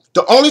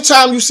 The only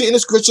time you see in the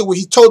scripture where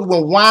he told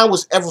when wine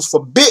was ever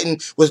forbidden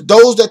was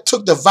those that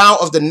took the vow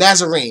of the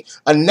Nazarene.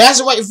 A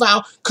Nazarite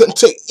vow couldn't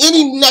take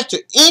any nectar,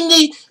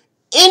 any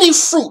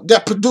fruit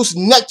that produced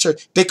nectar,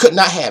 they could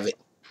not have it.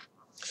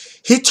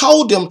 He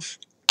told them,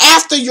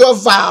 after your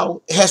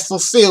vow has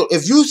fulfilled,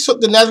 if you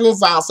took the Nazarene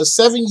vow for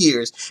 7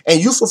 years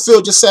and you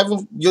fulfilled your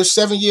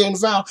 7-year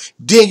vow,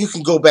 then you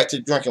can go back to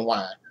drinking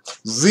wine.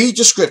 Read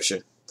your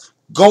scripture.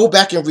 Go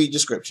back and read your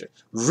scripture.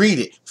 Read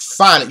it.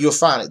 Find it. You'll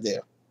find it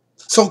there.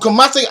 So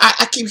my thing,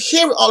 I keep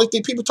hearing all these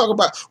things. People talk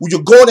about, well,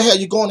 you're going to hell,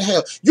 you're going to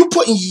hell. You're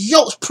putting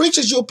yokes,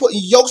 preachers, you're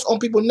putting yokes on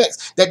people's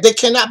necks that they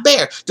cannot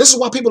bear. This is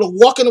why people are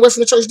walking away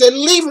from the church. They're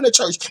leaving the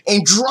church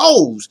in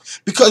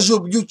droves because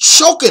you're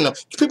choking them.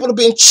 People are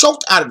being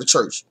choked out of the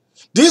church.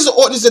 These are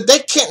orders that they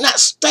cannot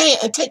stand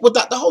and take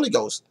without the Holy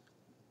Ghost.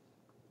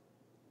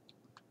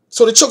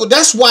 So the choke,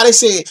 that's why they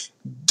said,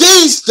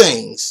 these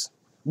things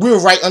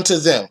we'll write unto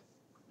them.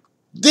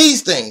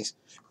 These things.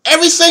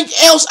 Everything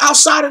else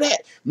outside of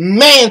that,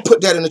 man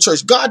put that in the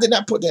church. God did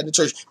not put that in the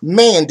church.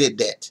 Man did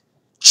that.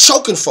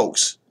 Choking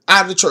folks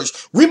out of the church.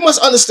 We must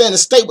understand and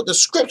state with the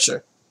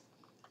scripture.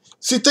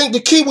 See, think the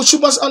key, what you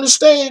must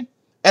understand,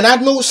 and I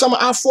know some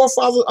of our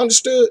forefathers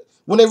understood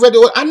when they read the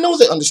word. I know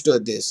they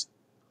understood this.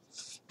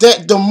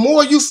 That the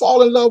more you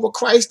fall in love with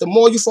Christ, the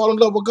more you fall in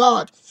love with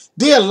God.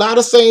 There are a lot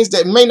of things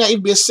that may not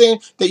even be a sin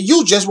that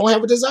you just won't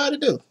have a desire to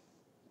do.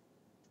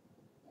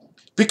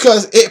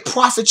 Because it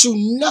profits you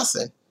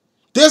nothing.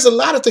 There's a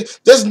lot of things.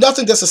 There's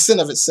nothing that's a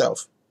sin of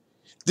itself.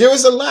 There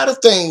is a lot of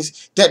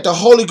things that the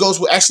Holy Ghost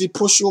will actually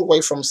push you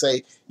away from,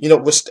 say,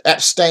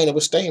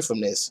 abstain from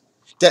this.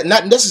 That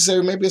not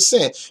necessarily may be a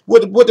sin.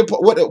 What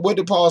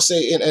did Paul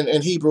say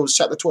in Hebrews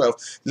chapter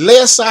 12? Lay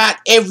aside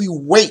every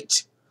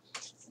weight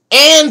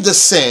and the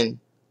sin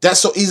that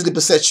so easily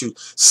besets you.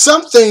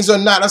 Some things are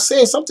not a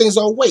sin. Some things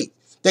are a weight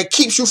that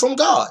keeps you from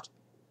God.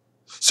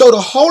 So the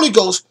Holy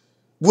Ghost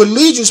will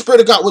lead you,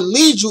 Spirit of God will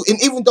lead you in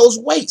even those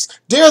weights.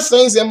 There are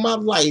things in my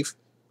life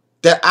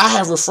that I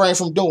have refrained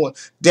from doing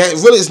that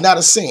really is not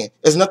a sin.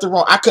 There's nothing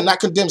wrong. I could not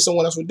condemn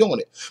someone else for doing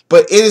it.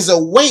 But it is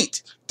a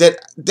weight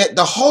that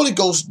the Holy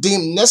Ghost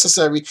deemed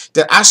necessary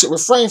that I should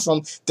refrain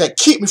from, that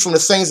keep me from the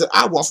things that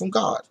I want from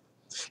God.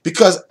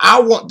 Because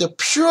I want the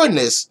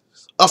pureness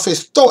of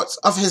his thoughts,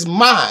 of his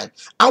mind.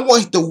 I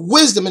want the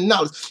wisdom and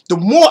knowledge. The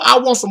more I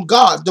want from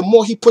God, the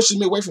more he pushes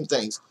me away from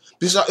things.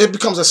 Because it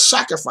becomes a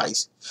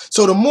sacrifice.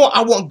 So the more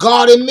I want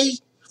God in me,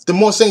 the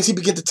more things he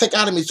begins to take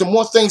out of me. The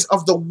more things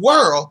of the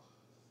world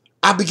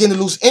I begin to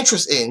lose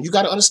interest in. You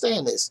got to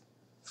understand this.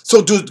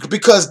 So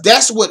because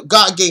that's what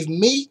God gave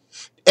me,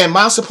 Am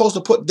I supposed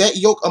to put that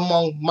yoke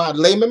among my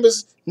lay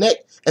members' neck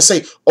and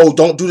say, oh,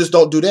 don't do this,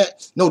 don't do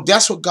that? No,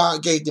 that's what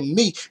God gave to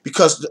me,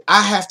 because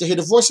I have to hear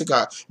the voice of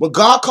God. When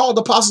God called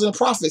the apostles and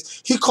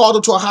prophets, he called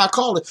them to a high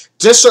calling.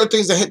 There's certain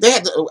things that they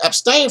had to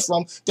abstain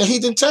from that he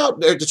didn't tell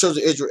the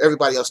children of Israel,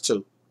 everybody else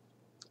too,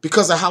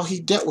 because of how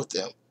he dealt with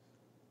them.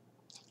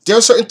 There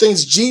are certain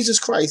things Jesus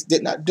Christ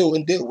did not do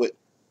and deal with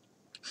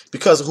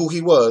because of who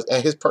he was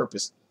and his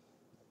purpose.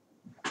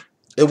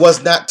 It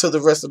was not to the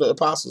rest of the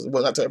apostles. It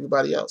was not to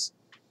everybody else.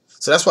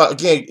 So that's why,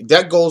 again,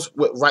 that goes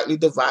with rightly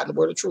dividing the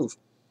word of truth.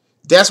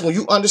 That's when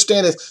you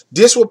understand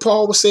this what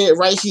Paul was saying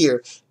right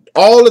here.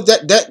 All of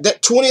that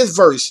 20th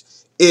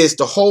verse is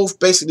the whole,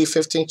 basically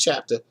 15th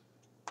chapter,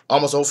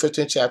 almost the whole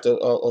 15th chapter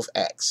of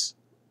Acts,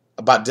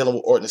 about dealing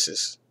with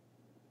ordinances.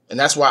 And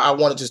that's why I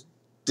wanted to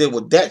deal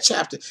with that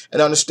chapter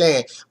and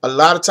understand a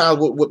lot of times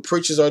what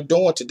preachers are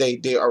doing today,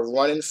 they are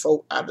running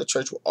folk out of the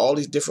church with all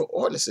these different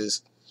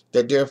ordinances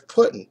that they're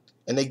putting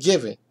and they're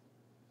giving.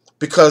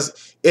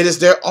 Because it is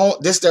their own,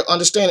 this their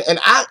understanding. And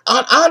I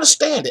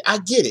understand it. I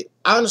get it.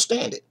 I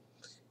understand it.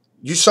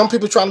 Some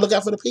people trying to look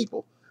out for the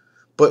people.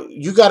 But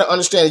you got to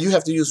understand that you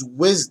have to use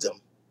wisdom.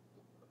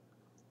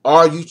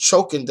 Are you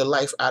choking the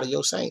life out of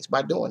your saints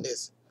by doing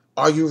this?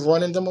 Are you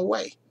running them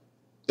away?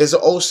 There's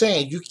an old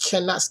saying, you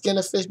cannot skin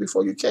a fish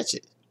before you catch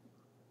it.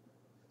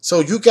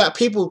 So you got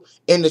people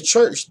in the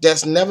church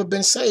that's never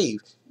been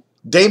saved.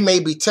 They may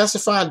be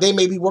testifying, they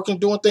may be working,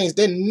 doing things.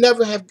 They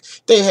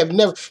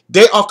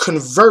are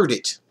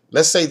converted.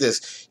 Let's say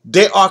this.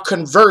 They are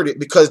converted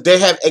because they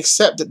have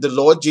accepted the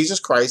Lord Jesus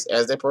Christ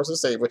as their personal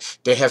Savior.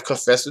 They have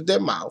confessed with their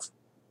mouth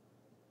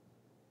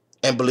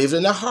and believed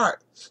in their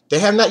heart. They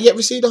have not yet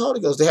received the Holy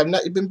Ghost. They have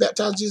not been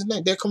baptized in Jesus'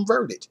 name. They're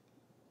converted.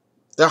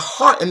 Their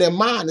heart and their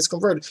mind is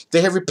converted.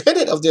 They have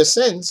repented of their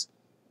sins,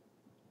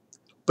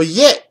 but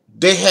yet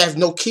they have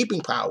no keeping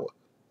power.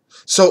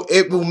 So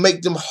it will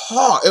make them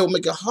hard. It will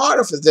make it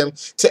harder for them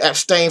to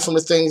abstain from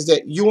the things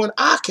that you and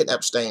I can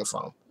abstain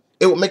from.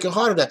 It will make it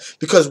harder than,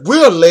 because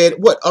we're led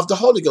of the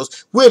Holy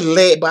Ghost. We're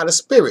led by the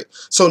Spirit.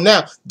 So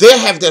now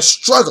they're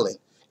struggling.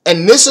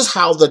 And this is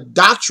how the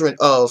doctrine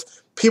of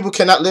people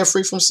cannot live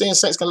free from sin,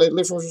 saints can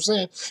live free from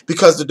sin,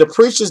 because the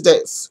preachers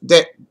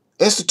that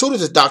instituted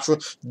this doctrine,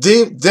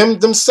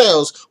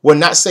 themselves were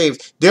not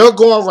saved. They're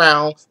going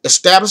around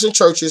establishing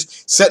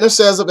churches, setting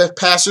themselves up as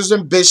pastors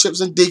and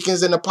bishops and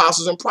deacons and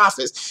apostles and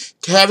prophets,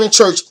 having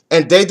church,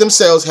 and they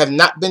themselves have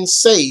not been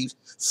saved,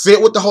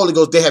 filled with the Holy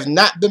Ghost. They have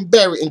not been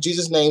buried in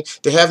Jesus' name.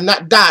 They have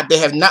not died. They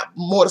have not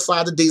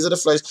mortified the deeds of the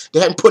flesh.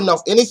 They haven't put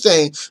off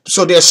anything.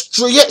 So they're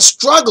yet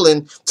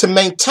struggling to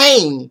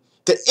maintain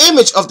the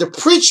image of the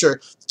preacher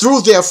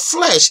through their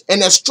flesh,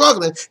 and they're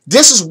struggling.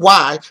 This is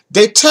why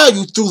they tell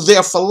you through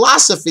their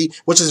philosophy,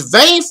 which is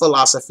vain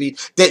philosophy,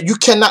 that you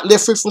cannot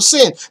live free from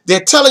sin.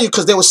 They're telling you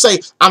because they will say,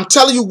 I'm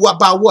telling you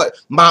about what?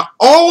 My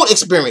own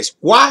experience.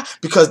 Why?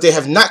 Because they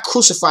have not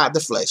crucified the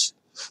flesh.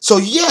 So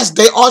yes,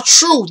 they are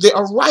true. They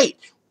are right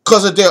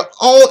because of their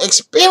own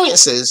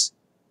experiences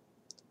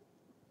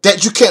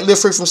that you can't live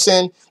free from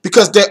sin,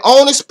 because their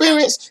own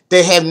experience,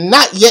 they have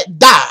not yet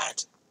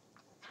died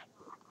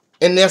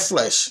in their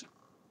flesh.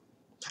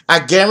 I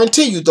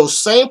guarantee you, those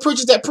same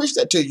preachers that preach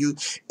that to you,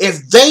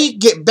 if they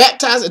get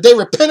baptized, if they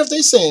repent of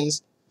their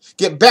sins,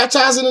 get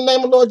baptized in the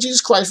name of Lord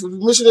Jesus Christ for the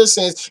remission of their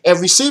sins, and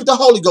receive the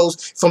Holy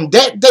Ghost, from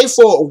that day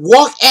forward,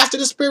 walk after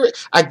the Spirit,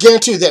 I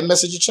guarantee you that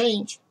message will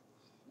change.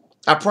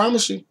 I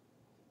promise you.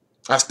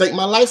 I stake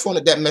my life on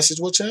it. That message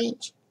will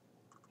change.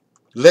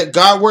 Let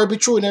God's word be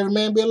true and every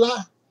man be a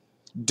lie.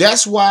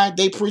 That's why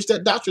they preach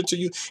that doctrine to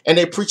you, and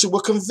they preach it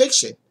with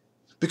conviction.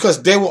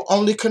 Because they were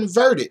only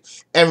converted.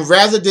 And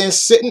rather than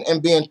sitting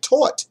and being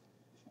taught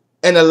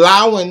and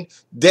allowing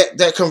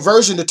that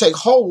conversion to take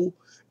hold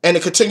and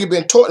to continue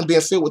being taught and being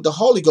filled with the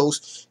Holy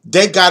Ghost,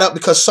 they got up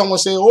because someone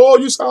said, oh,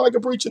 you sound like a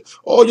preacher.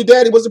 Oh, your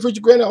daddy was a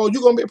preacher, granddad. Oh,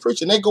 you're going to be a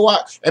preacher. And they go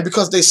out, and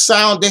because they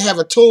have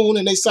a tune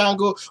and they sound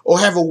good, or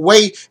have a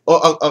way, or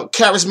a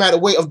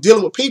charismatic way of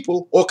dealing with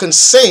people, or can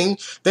sing,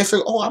 they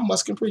feel, oh, I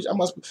must can preach.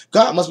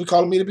 God must be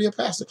calling me to be a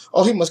pastor.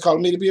 Oh, he must call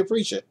me to be a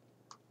preacher.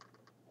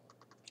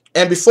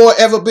 And before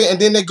ever been,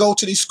 and then they go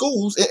to these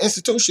schools and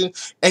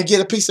institutions and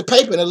get a piece of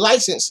paper and a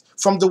license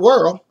from the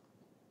world.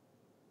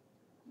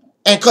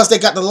 And because they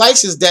got the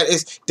license that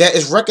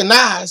is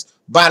recognized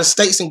by the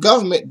states and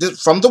government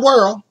from the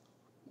world.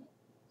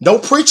 No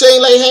preacher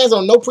ain't lay hands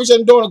on, no preacher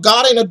ain't doing,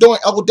 God ain't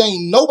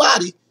ordained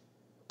nobody.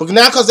 But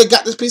now because they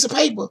got this piece of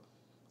paper,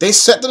 they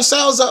set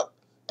themselves up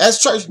as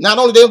church. Not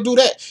only they'll do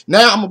that,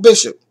 now I'm a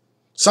bishop.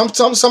 Some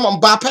of them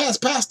bypass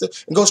pastor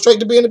and go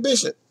straight to being a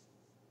bishop.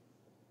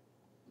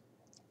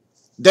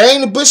 They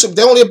ain't a bishop.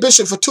 They're only a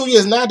bishop for 2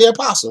 years. Now they're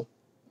apostle.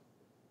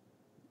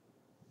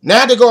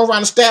 Now they go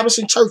around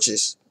establishing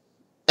churches.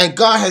 And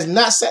God has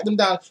not sat them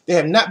down. They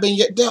have not been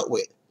yet dealt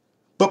with.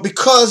 But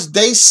because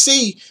they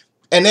see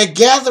and they're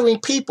gathering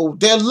people,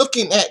 they're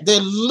looking at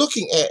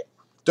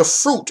the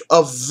fruit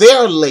of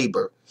their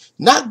labor.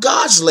 Not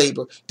God's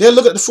labor. They're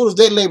looking at the fruit of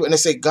their labor and they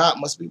say, God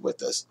must be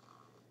with us.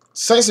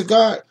 Saints of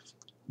God,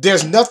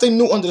 there's nothing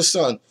new under the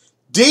sun.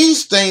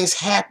 These things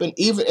happened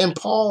even in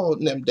Paul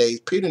in them days,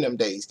 Peter in them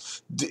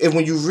days. And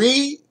when you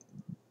read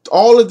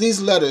all of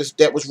these letters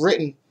that was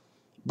written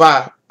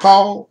by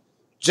Paul,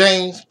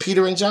 James,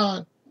 Peter, and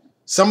John,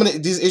 some of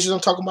these issues I'm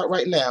talking about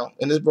right now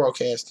in this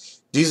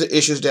broadcast, these are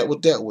issues that were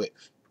dealt with.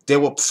 There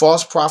were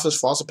false prophets,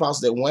 false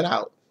apostles that went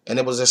out, and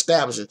it was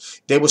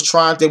established. They was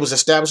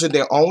establishing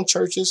their own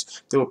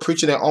churches. They were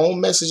preaching their own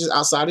messages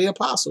outside of the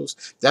apostles.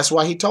 That's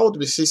why he told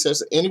them. He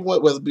says,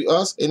 anyone, whether it be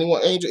us,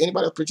 anyone, angel,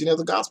 anybody that's preaching the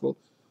other gospel,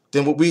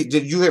 then what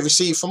that you have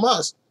received from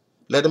us,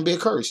 let them be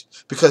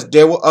accursed. Because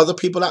there were other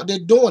people out there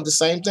doing the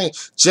same thing.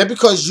 Just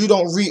because you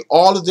don't read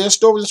all of their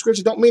stories in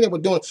Scripture don't mean they were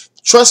doing it.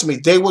 Trust me,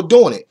 they were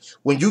doing it.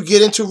 When you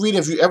get into reading,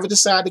 if you ever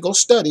decide to go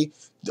study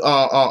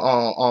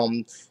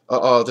the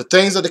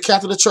things of the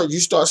Catholic Church, you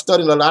start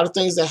studying a lot of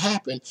things that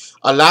happen.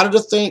 A lot of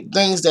the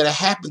things that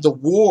happened, the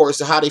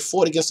wars, how they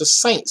fought against the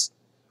saints.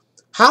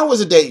 How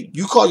is it that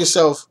you call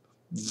yourself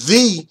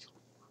the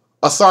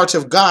authority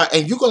of God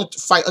and you're going to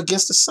fight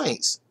against the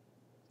saints?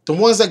 The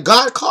ones that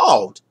God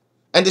called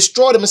and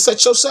destroyed them and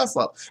set yourself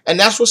up. And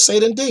that's what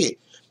Satan did.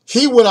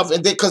 He went up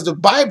and did, because the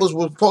Bibles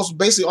were supposed to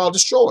basically all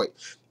destroyed.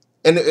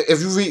 And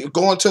if you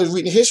go into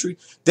reading history,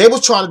 they were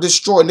trying to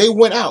destroy, and they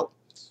went out.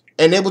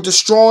 And they were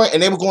destroying,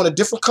 and they were going to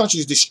different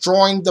countries,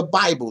 destroying the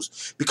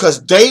Bibles,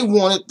 because they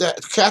wanted,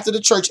 the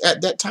Catholic Church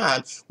at that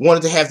time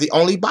wanted to have the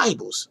only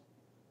Bibles.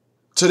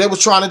 So they were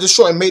trying to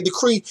destroy and made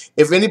decree,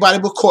 if anybody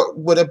was caught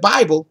with a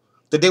Bible,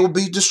 that they would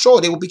be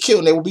destroyed, they would be killed,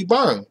 and they would be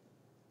burned.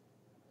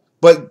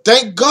 But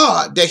thank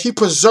God that he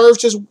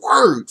preserved his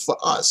word for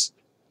us.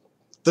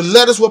 The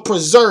letters were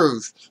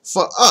preserved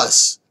for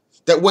us.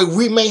 That way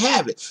we may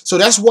have it. So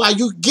that's why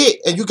you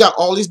got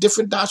all these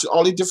different doctrines,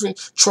 all these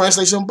different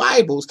translation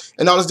Bibles,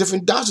 and all these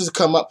different doctrines that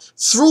come up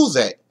through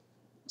that.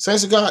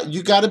 Saints of God,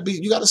 you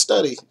gotta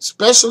study.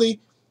 Especially,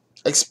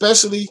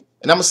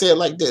 and I'm gonna say it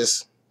like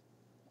this.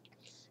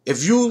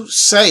 If you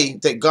say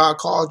that God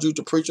called you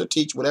to preach or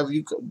teach, whatever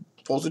you're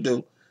supposed to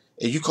do,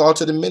 and you call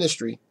to the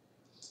ministry,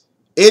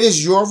 it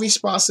is your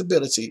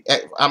responsibility.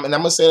 And I'm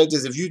going to say it like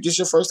this. If this is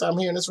your first time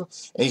hearing this and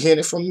you're hearing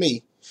it from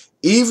me,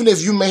 even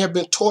if you may have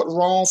been taught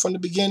wrong from the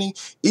beginning,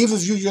 even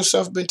if you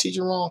yourself have been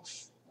teaching wrong,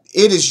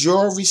 it is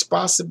your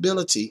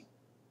responsibility,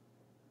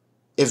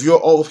 if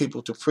you're old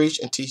people, to preach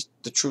and teach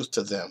the truth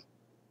to them.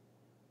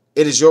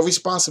 It is your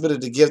responsibility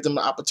to give them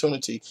the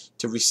opportunity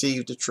to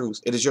receive the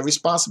truth. It is your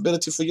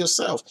responsibility for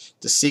yourself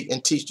to seek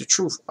and teach the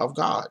truth of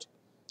God.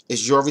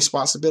 It's your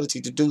responsibility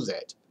to do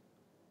that.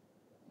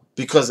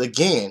 Because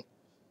again,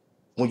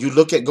 when you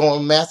look at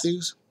going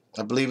Matthews,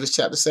 I believe it's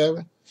chapter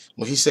 7,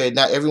 when he said,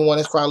 not everyone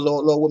that's crying,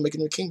 Lord, Lord, will make it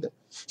in the kingdom.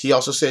 He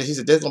also said,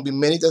 there's going to be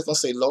many that's going to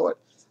say, Lord,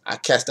 I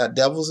cast out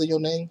devils in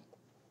your name.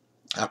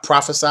 I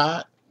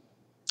prophesied.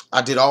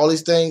 I did all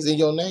these things in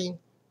your name.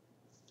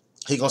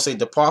 He's going to say,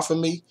 depart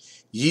from me,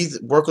 ye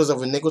workers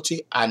of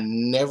iniquity. I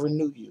never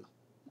knew you.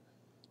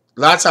 A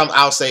lot of times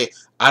I'll say,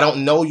 I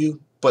don't know you,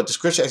 but the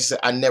scripture actually said,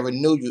 I never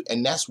knew you.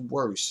 And that's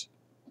worse.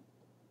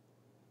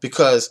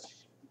 Because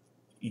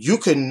you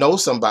can know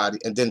somebody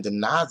and then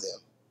deny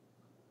them.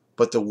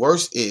 But the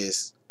worst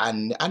is, I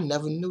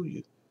never knew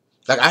you.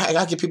 Like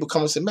I get people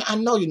come and say, man, I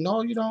know you.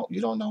 No, you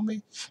don't know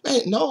me.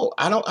 Man, no,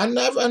 I don't. I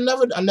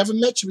never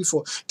met you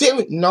before.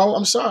 No,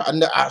 I'm sorry.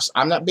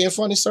 I'm not being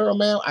funny, sir or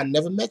ma'am. I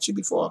never met you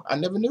before. I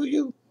never knew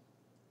you.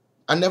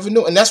 I never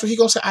knew. And that's what he's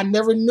going to say. I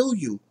never knew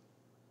you.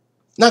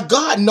 Now,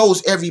 God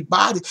knows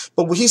everybody.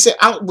 But when he said,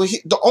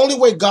 the only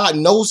way God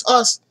knows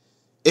us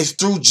is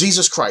through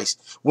Jesus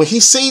Christ. When he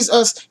sees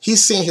us,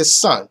 he's seeing his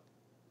son.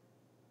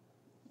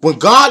 When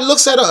God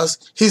looks at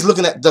us, he's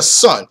looking at the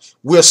son.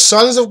 We're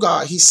sons of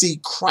God. He sees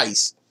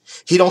Christ.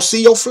 He don't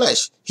see your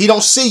flesh. He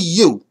don't see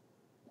you.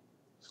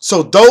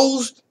 So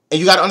those, and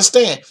you got to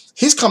understand,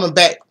 he's coming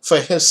back for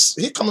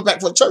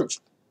the church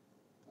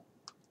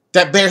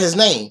that bear his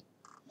name.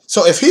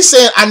 So if he's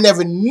saying, I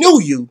never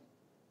knew you,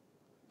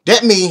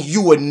 that means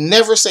you would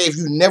never say, if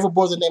you never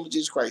bore the name of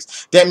Jesus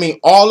Christ. That means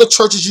all the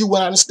churches you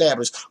went out and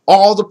established,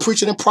 all the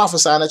preaching and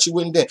prophesying that you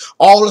went and did,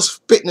 all the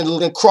spitting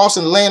and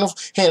crossing, laying on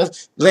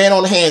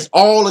the hands,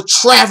 all the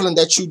traveling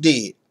that you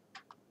did,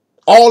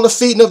 all the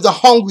feeding of the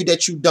hungry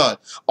that you done,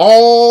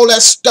 all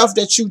that stuff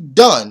that you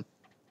done,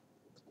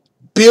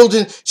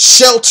 building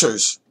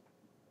shelters,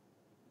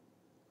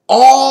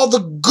 all the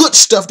good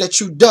stuff that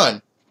you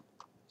done.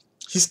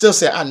 He still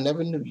said, I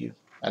never knew you.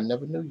 I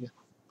never knew you.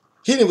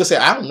 He didn't even say,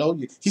 I don't know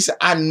you. He said,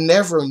 I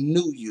never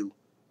knew you.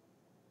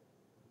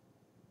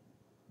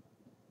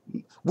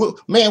 Well,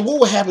 man, what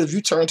would happen if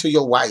you turn to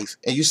your wife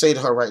and you say to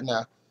her right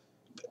now,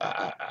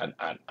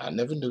 I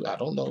never knew. I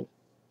don't know.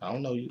 I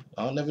don't know you.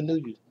 Never knew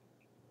you.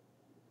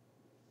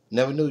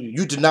 Never knew you.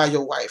 You deny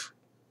your wife.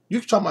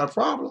 You talking about a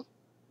problem?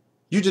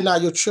 You deny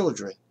your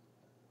children.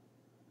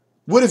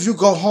 What if you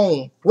go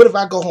home? What if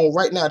I go home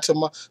right now to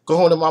my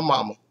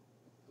mama?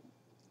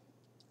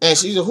 And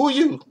she said, who are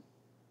you?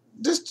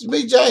 This is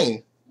me,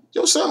 Jane,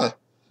 your son.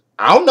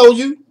 I don't know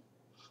you.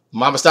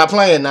 Mama, stop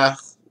playing now.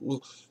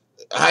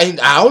 I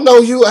don't know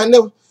you. I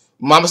never.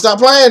 Mama, stop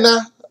playing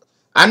now.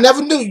 I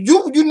never knew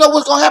you. You know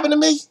what's gonna happen to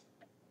me.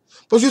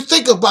 But you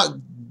think about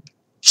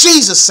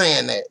Jesus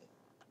saying that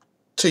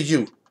to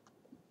you.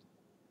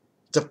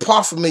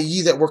 Depart from me,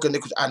 ye that work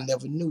iniquity, I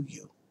never knew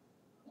you.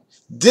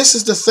 This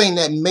is the thing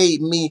that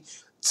made me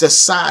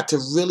decide to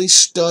really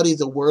study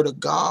the Word of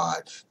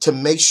God, to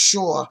make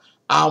sure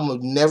I will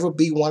never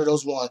be one of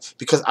those ones,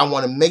 because I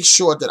want to make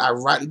sure that I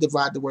rightly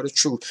divide the word of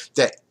truth,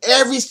 that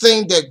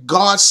everything that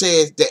God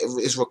says that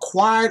is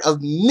required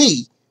of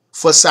me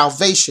for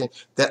salvation,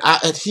 that I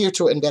adhere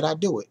to it and that I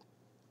do it.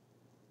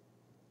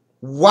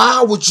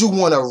 Why would you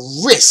want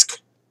to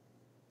risk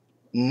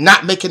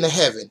not making the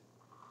heaven?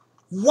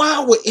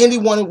 Why would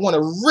anyone want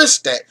to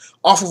risk that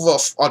off of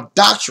a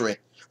doctrine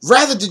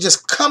rather than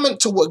just coming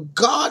to what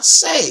God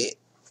said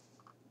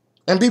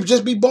and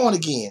just be born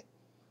again?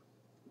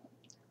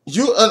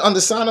 You on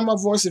the sound of my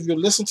voice, if you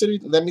listen to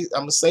it,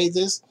 I'm gonna say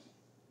this.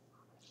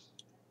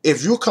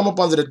 If you come up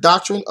under the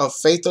doctrine of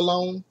faith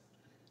alone,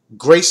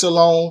 grace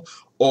alone,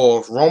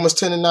 or Romans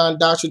 10:9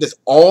 doctrine, that's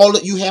all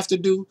that you have to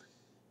do.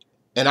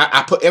 And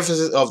I put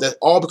emphasis of that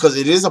all because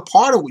it is a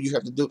part of what you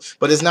have to do,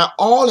 but it's not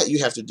all that you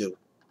have to do.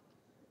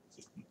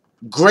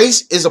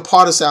 Grace is a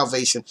part of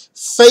salvation.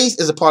 Faith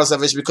is a part of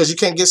salvation because you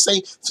can't get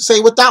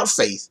saved without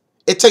faith.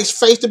 It takes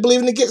faith to believe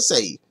and to get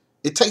saved.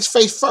 It takes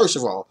faith first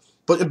of all,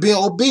 but being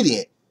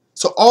obedient.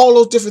 So all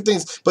those different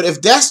things. But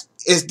if that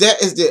is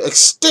the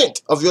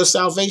extent of your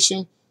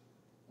salvation,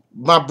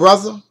 my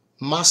brother,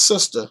 my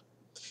sister,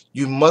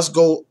 you must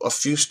go a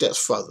few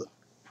steps further.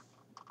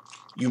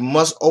 You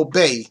must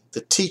obey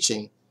the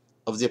teaching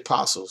of the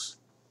apostles.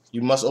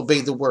 You must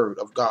obey the word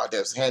of God that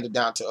was handed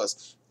down to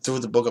us through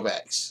the book of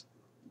Acts.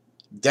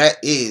 That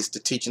is the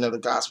teaching of the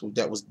gospel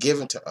that was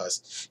given to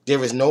us.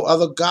 There is no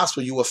other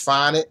gospel. You will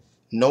find it.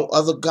 No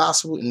other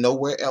gospel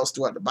nowhere else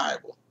throughout the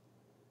Bible.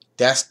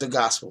 That's the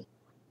gospel.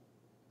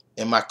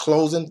 In my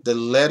closing, the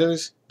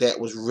letters that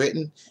was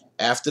written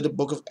after the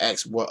book of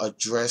Acts were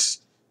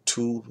addressed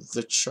to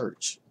the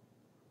church.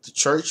 The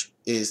church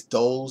is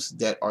those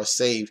that are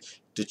saved.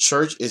 The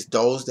church is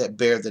those that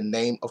bear the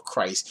name of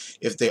Christ.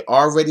 If they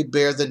already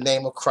bear the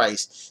name of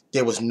Christ,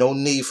 there was no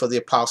need for the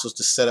apostles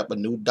to set up a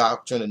new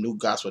doctrine, a new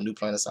gospel, a new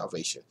plan of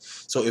salvation.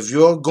 So if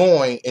you're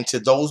going into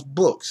those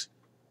books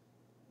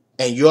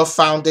and your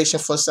foundation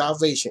for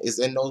salvation is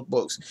in those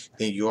books,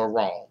 then you're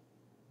wrong.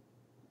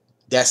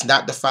 That's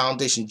not the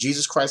foundation.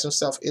 Jesus Christ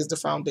himself is the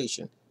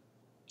foundation.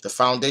 The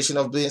foundation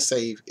of being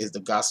saved is the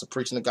gospel,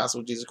 preaching the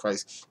gospel of Jesus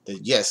Christ.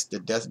 Yes, the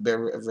death,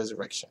 burial, and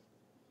resurrection.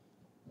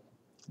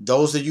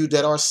 Those of you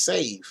that are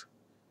saved,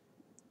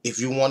 if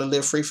you want to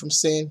live free from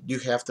sin, you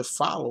have to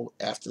follow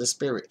after the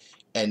Spirit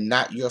and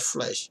not your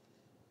flesh.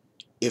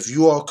 If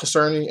you are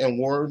concerned and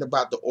worried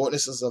about the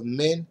ordinances of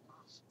men,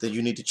 then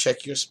you need to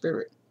check your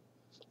spirit,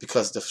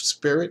 because the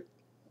Spirit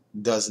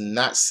does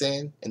not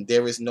sin and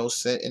there is no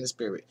sin in the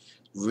Spirit.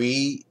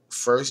 Read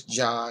 1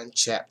 John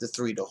chapter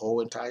 3, the whole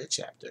entire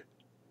chapter,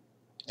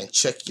 and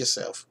check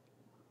yourself.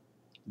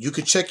 You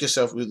can check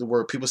yourself with the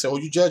word. People say, oh,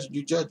 you judge it,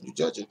 you judge it, you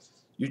judge it,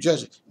 you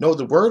judge it. No,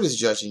 the word is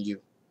judging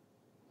you.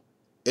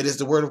 It is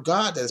the word of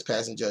God that is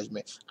passing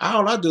judgment.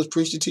 All I do is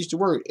preach and teach the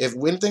word. If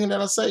anything that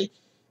I say,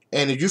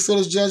 and if you feel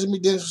it's judging me,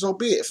 then so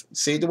be it.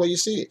 See it the way you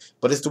see it.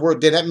 But it's the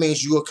word. Then that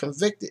means you are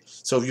convicted.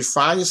 So if you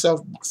find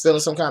yourself feeling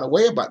some kind of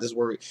way about this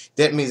word,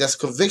 that means that's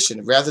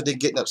conviction. Rather than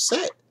getting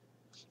upset,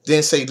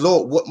 then say,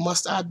 Lord, what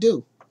must I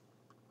do?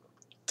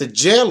 The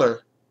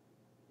jailer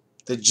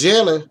that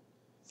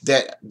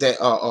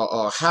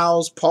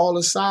housed Paul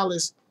and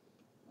Silas,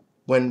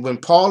 when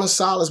Paul and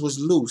Silas was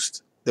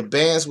loosed, the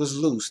bands was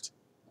loosed,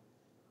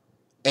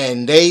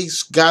 and they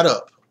got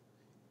up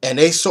and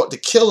they sought to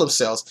kill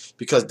themselves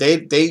because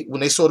they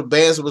when they saw the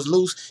bands was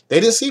loose,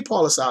 they didn't see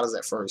Paul and Silas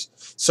at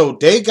first, so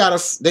they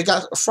got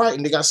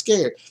frightened, they got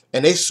scared,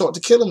 and they sought to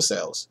kill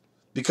themselves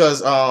because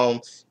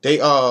they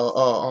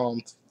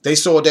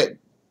saw that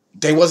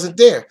they wasn't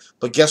there.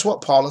 But guess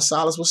what? Paul and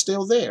Silas was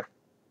still there.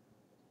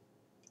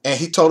 And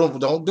he told them,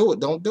 don't do it,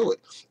 don't do it.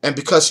 And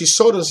because he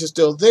saw them he's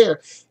still there,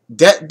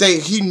 that day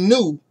he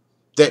knew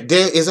that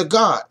there is a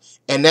God.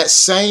 And that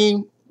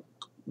same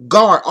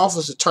guard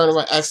officer turned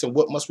around and asked him,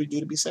 what must we do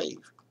to be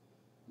saved?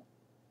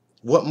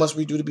 What must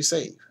we do to be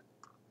saved?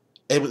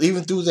 And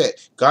even through that,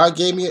 God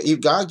gave me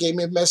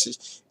a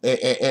message.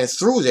 And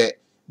through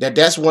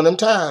that's one of them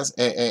times.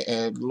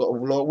 And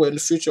Lord, in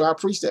the future, I'll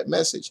preach that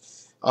message.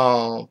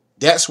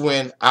 That's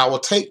when I will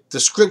take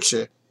the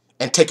scripture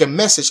and take a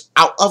message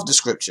out of the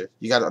scripture.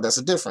 That's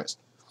a difference.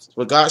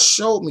 But God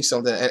showed me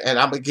something, and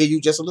I'm gonna give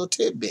you just a little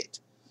tidbit.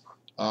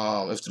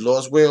 If the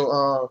Lord's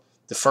will,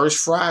 the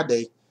first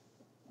Friday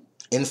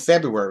in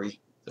February,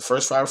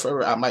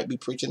 I might be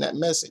preaching that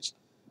message.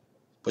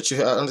 But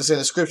you understand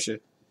the scripture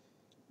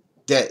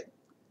that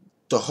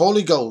the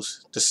Holy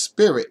Ghost, the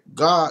Spirit,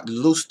 God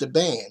loosed the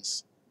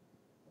bands.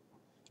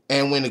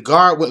 And when the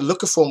guard went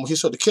looking for him, he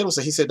saw the killer,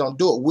 so he said, don't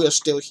do it. We're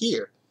still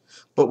here.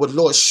 But what the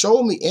Lord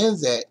showed me in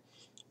that,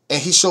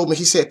 and he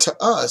said to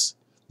us,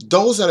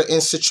 those that are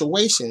in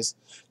situations,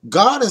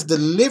 God has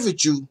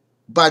delivered you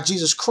by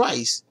Jesus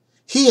Christ.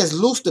 He has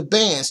loosed the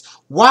bands.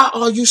 Why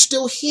are you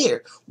still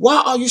here?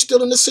 Why are you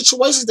still in the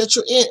situations that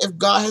you're in if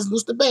God has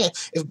loosed the band?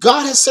 If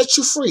God has set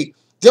you free,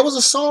 There was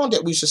a song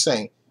that we should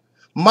sing.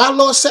 My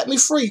Lord set me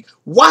free.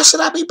 Why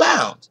should I be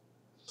bound?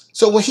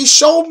 So when he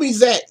showed me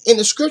that in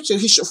the scripture,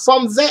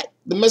 from that,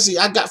 the message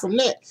I got from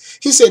that,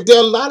 he said, there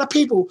are a lot of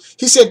people,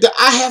 he said, that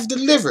I have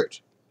delivered.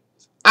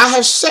 I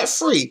have set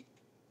free.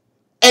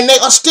 And they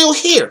are still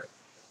here.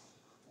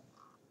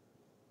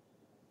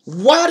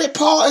 Why did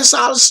Paul and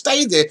Silas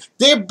stay there?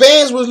 Their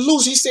bands was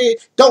loose. He said,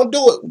 don't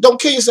do it. Don't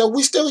kill yourself.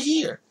 We still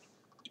here.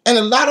 And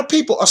a lot of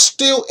people are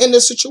still in the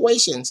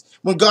situations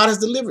when God has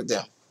delivered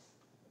them.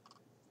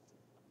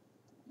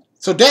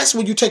 So that's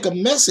when you take a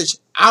message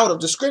out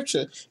of the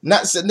scripture,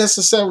 not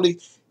necessarily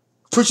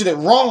preaching it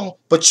wrong,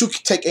 but you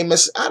can take a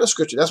message out of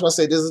scripture. That's why I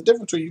say there's a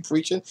difference between you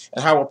preaching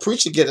and how a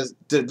preacher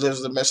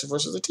delivers the message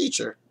versus a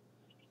teacher.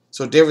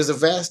 So there is a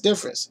vast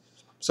difference.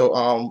 So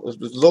if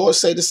the Lord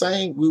say the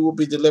same, we will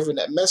be delivering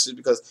that message,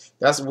 because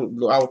that's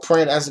what I was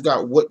praying, asking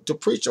God what to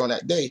preach on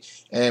that day.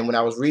 And when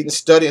I was reading,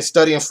 studying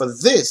for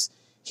this,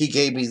 he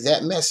gave me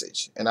that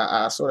message. And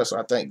I saw that. So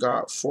I thank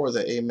God for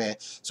that. Amen.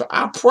 So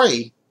I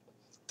pray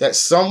that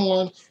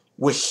someone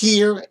will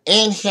hear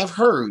and have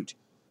heard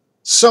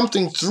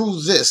something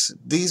through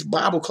these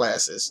Bible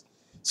classes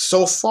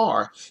so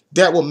far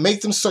that will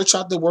make them search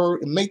out the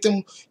word and make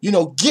them,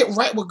 get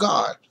right with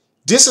God.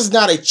 This is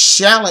not a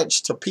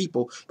challenge to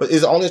people, but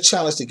it's only a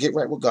challenge to get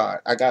right with God.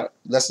 I got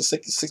less than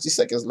 60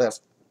 seconds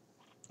left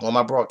on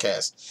my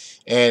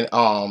broadcast, and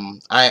I'm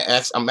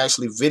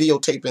actually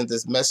videotaping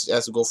this message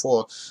as we go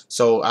forward.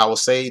 So I will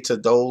say to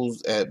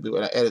those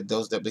when I edit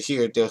those that will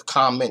hear, there's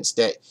comments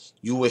that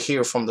you will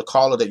hear from the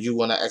caller that you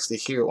want to actually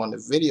hear on the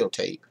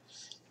videotape.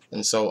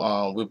 And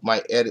so we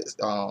might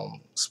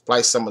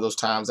splice some of those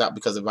times out,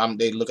 because if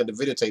they look at the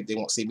videotape, they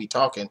won't see me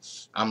talking.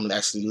 I'm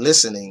actually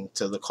listening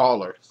to the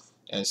caller.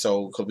 And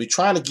so, because we're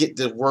trying to get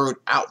the word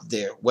out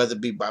there, whether it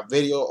be by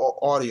video or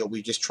audio,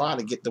 we're just trying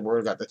to get the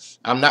word out there.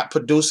 I'm not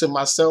producing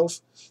myself.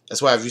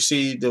 That's why if you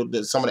see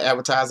some of the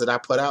advertisements that I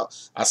put out,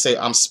 I say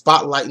I'm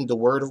spotlighting the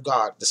word of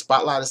God. The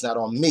spotlight is not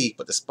on me,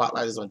 but the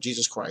spotlight is on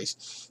Jesus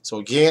Christ. So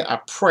again, I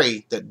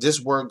pray that this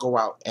word go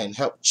out and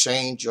help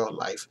change your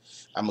life.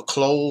 I'm going to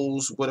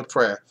close with a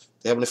prayer.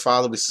 Heavenly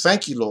Father, we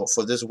thank you, Lord,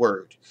 for this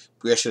word.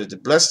 We ask you to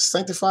bless and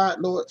sanctify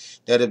it, Lord,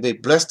 that it be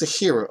blessed the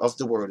hearer of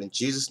the word. In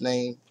Jesus'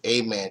 name,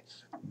 amen.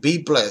 Be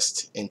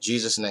blessed in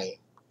Jesus' name.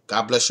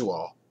 God bless you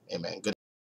all. Amen. Good.